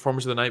got a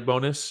performance of the night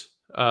bonus,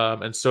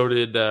 and so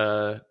did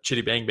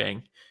Chitty Bang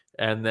Bang.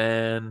 And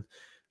then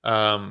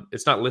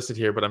it's not listed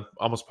here, but I'm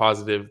almost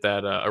positive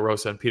that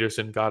Erosa and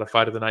Peterson got a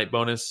fight of the night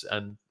bonus,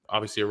 and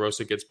obviously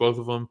Erosa gets both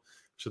of them.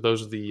 So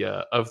those are the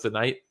of the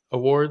night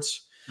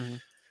awards. Mm-hmm.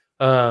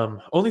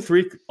 Only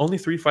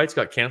three fights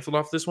got canceled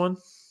off this one.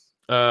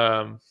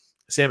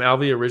 Sam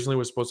Alvey originally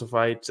was supposed to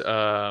fight.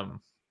 I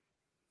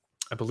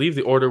believe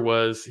the order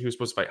was he was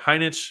supposed to fight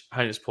Heinich.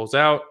 Heinich pulls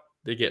out.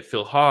 They get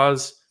Phil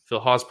Hawes. Phil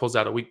Hawes pulls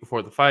out a week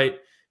before the fight,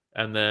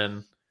 and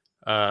then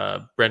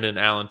Brendan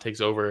Allen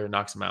takes over and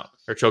knocks him out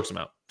or chokes him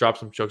out,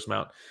 drops him, chokes him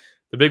out.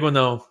 The big one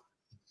though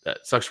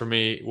that sucks for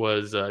me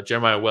was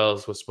Jeremiah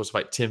Wells was supposed to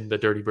fight Tim the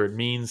Dirty Bird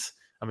Means.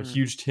 I'm a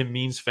huge Tim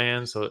Means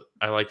fan, so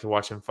I like to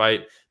watch him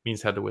fight.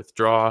 Means had to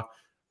withdraw.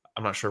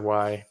 I'm not sure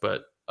why,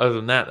 but other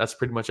than that, that's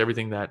pretty much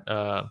everything that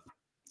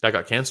that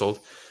got canceled.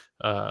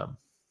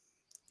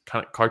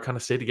 Card kind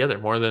of stayed together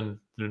more than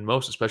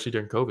most, especially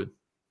during COVID.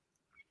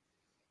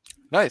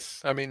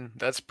 Nice. I mean,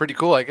 that's pretty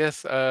cool, I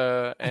guess.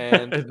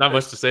 And not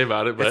much to say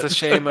about it, but it's a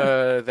shame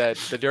that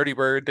the Dirty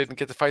Bird didn't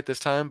get to fight this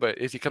time. But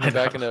is he coming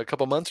back in a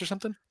couple months or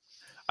something?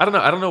 I don't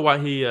know. I don't know why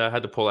he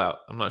had to pull out.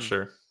 I'm not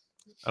sure.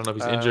 I don't know if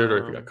he's injured or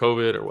if he got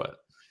COVID or what.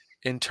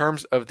 In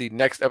terms of the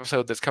next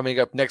episode that's coming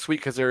up next week,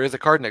 because there is a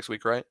card next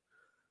week, right?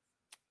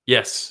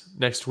 Yes,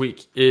 next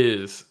week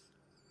is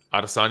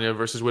Adesanya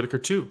versus Whitaker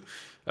 2,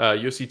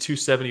 UFC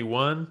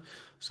 271.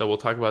 So we'll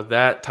talk about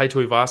that.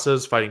 Taito Ivasa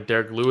is fighting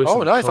Derek Lewis.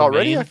 Oh, nice.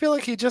 Already? I feel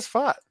like he just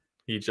fought.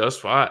 He just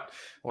fought.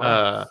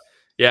 Wow.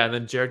 Yeah, and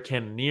then Jared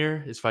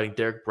Cannonier is fighting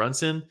Derek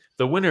Brunson.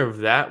 The winner of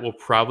that will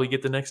probably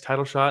get the next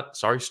title shot.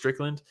 Sorry,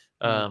 Strickland.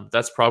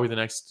 That's probably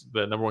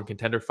the number one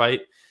contender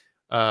fight.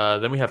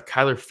 Then we have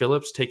Kyler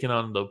Phillips taking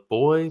on the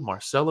boy,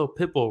 Marcelo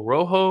Pitbull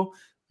Rojo.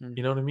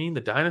 You know what I mean?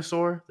 The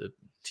dinosaur, the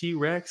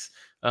T-Rex.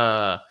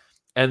 And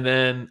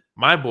then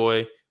my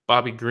boy,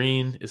 Bobby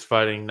Green, is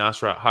fighting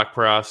Nasrat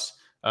Hakparas.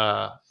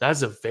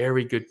 That's a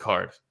very good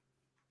card.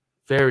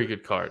 Very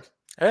good card.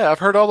 Yeah, I've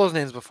heard all those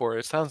names before.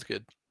 It sounds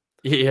good.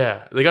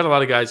 Yeah, they got a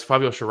lot of guys.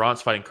 Fabio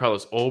Charant's fighting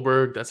Carlos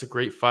Olberg. That's a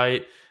great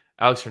fight.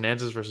 Alex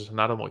Hernandez versus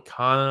Renato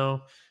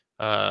Moicano.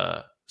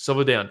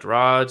 Silva de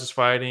Andrade is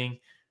fighting.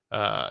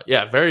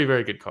 Yeah, very,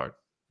 very good card.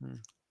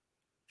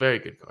 Very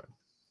good card.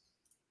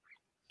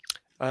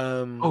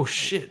 Oh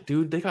shit,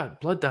 dude! They got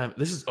Blood Diamond.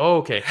 This is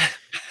okay.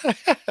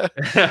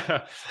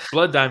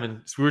 Blood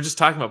Diamond. So we were just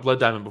talking about Blood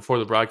Diamond before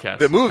the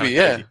broadcast. The movie,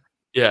 yeah.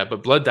 Yeah,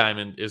 but Blood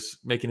Diamond is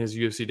making his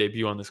UFC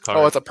debut on this card.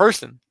 Oh, it's a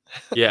person.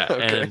 Yeah,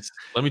 Okay. And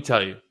let me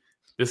tell you,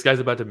 this guy's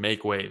about to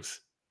make waves.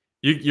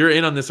 You're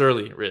in on this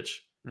early,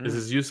 Rich. This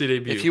is UFC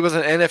debut. If he was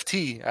an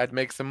NFT, I'd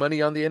make some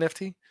money on the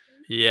NFT.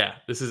 Yeah,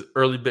 this is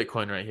early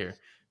Bitcoin right here.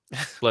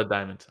 Blood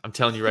Diamond. I'm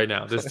telling you right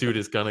now, this dude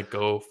is gonna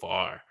go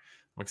far.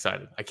 I'm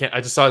excited.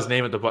 I just saw his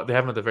name at the they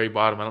have him at the very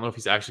bottom. I don't know if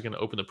he's actually going to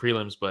open the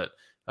prelims, but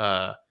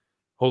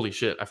holy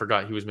shit, I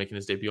forgot he was making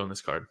his debut on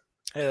this card.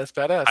 Hey, that's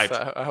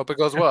badass. I hope it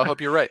goes well. I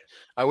hope you're right.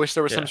 I wish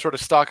there was some sort of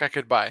stock I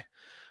could buy.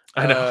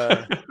 I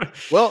know.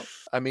 Well,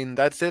 I mean,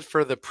 that's it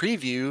for the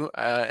preview.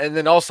 And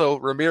then also,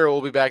 Ramiro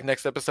will be back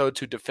next episode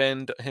to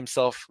defend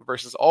himself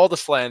versus all the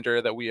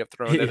slander that we have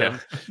thrown at him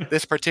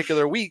this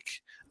particular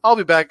week. I'll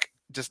be back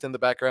just in the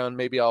background.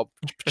 Maybe I'll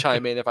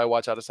chime in if I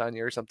watch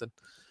Adesanya or something.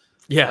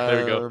 Yeah,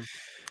 there we go.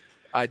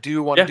 I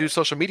do want to do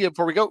social media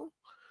before we go.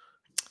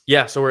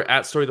 Yeah, so we're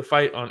at Story of the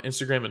Fight on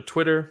Instagram and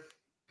Twitter.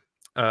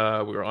 We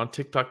were on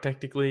TikTok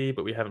technically,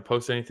 but we haven't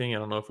posted anything. I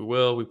don't know if we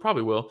will. We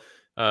probably will.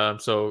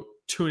 So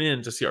tune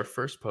in to see our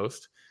first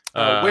post.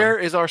 Where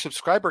is our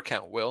subscriber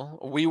count, Will?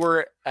 We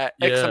were at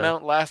X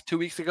amount last 2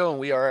 weeks ago, and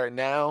we are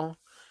now...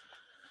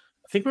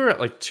 I think we were at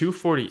like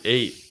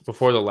 248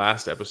 before the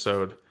last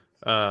episode.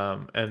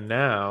 And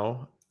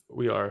now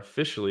we are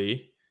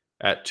officially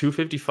at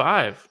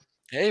 255.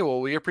 Hey,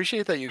 well, we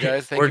appreciate that, you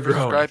guys. Thank you for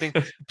subscribing.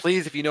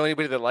 Please, if you know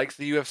anybody that likes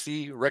the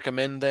UFC,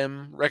 recommend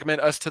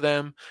us to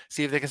them.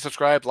 See if they can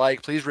subscribe,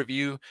 please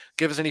review.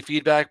 Give us any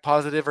feedback,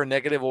 positive or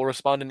negative. We'll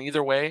respond in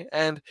either way.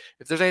 And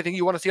if there's anything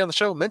you want to see on the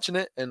show, mention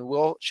it, and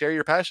we'll share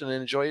your passion and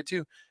enjoy it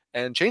too.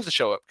 And change the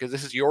show up, because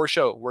this is your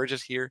show. We're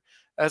just here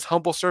as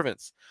humble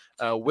servants,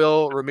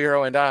 Will,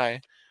 Ramiro, and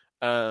I.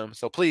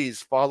 So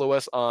please follow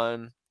us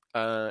on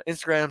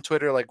Instagram,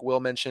 Twitter, like Will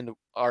mentioned.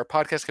 Our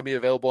podcast can be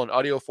available in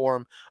audio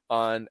form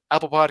on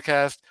Apple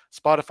Podcast,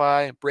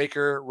 Spotify,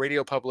 Breaker,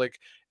 Radio Public,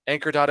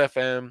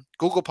 Anchor.fm,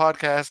 Google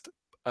Podcast,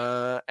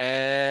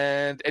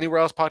 and anywhere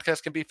else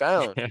podcasts can be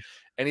found.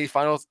 Any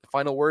final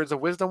words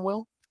of wisdom,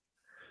 Will?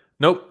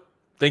 Nope.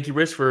 Thank you,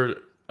 Rich, for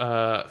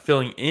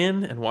filling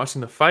in and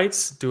watching the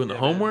fights, doing the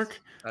homework.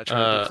 I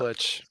try to be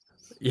clutch.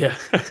 Yeah.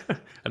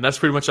 And that's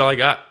pretty much all I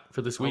got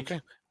for this week.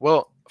 Okay.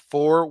 Well,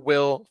 for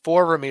Will,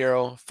 for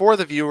Ramiro, for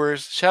the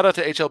viewers, shout out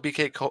to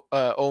HLBK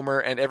Omer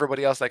and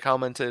everybody else that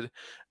commented.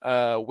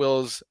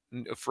 Will's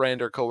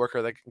friend or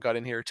coworker that got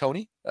in here,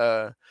 Tony.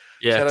 Shout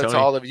out to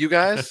all of you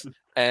guys,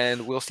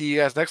 and we'll see you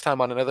guys next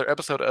time on another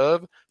episode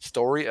of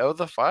Story of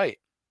the Fight.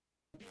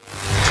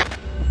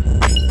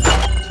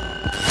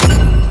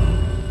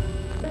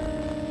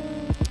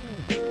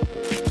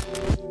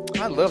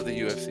 I love the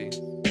UFC.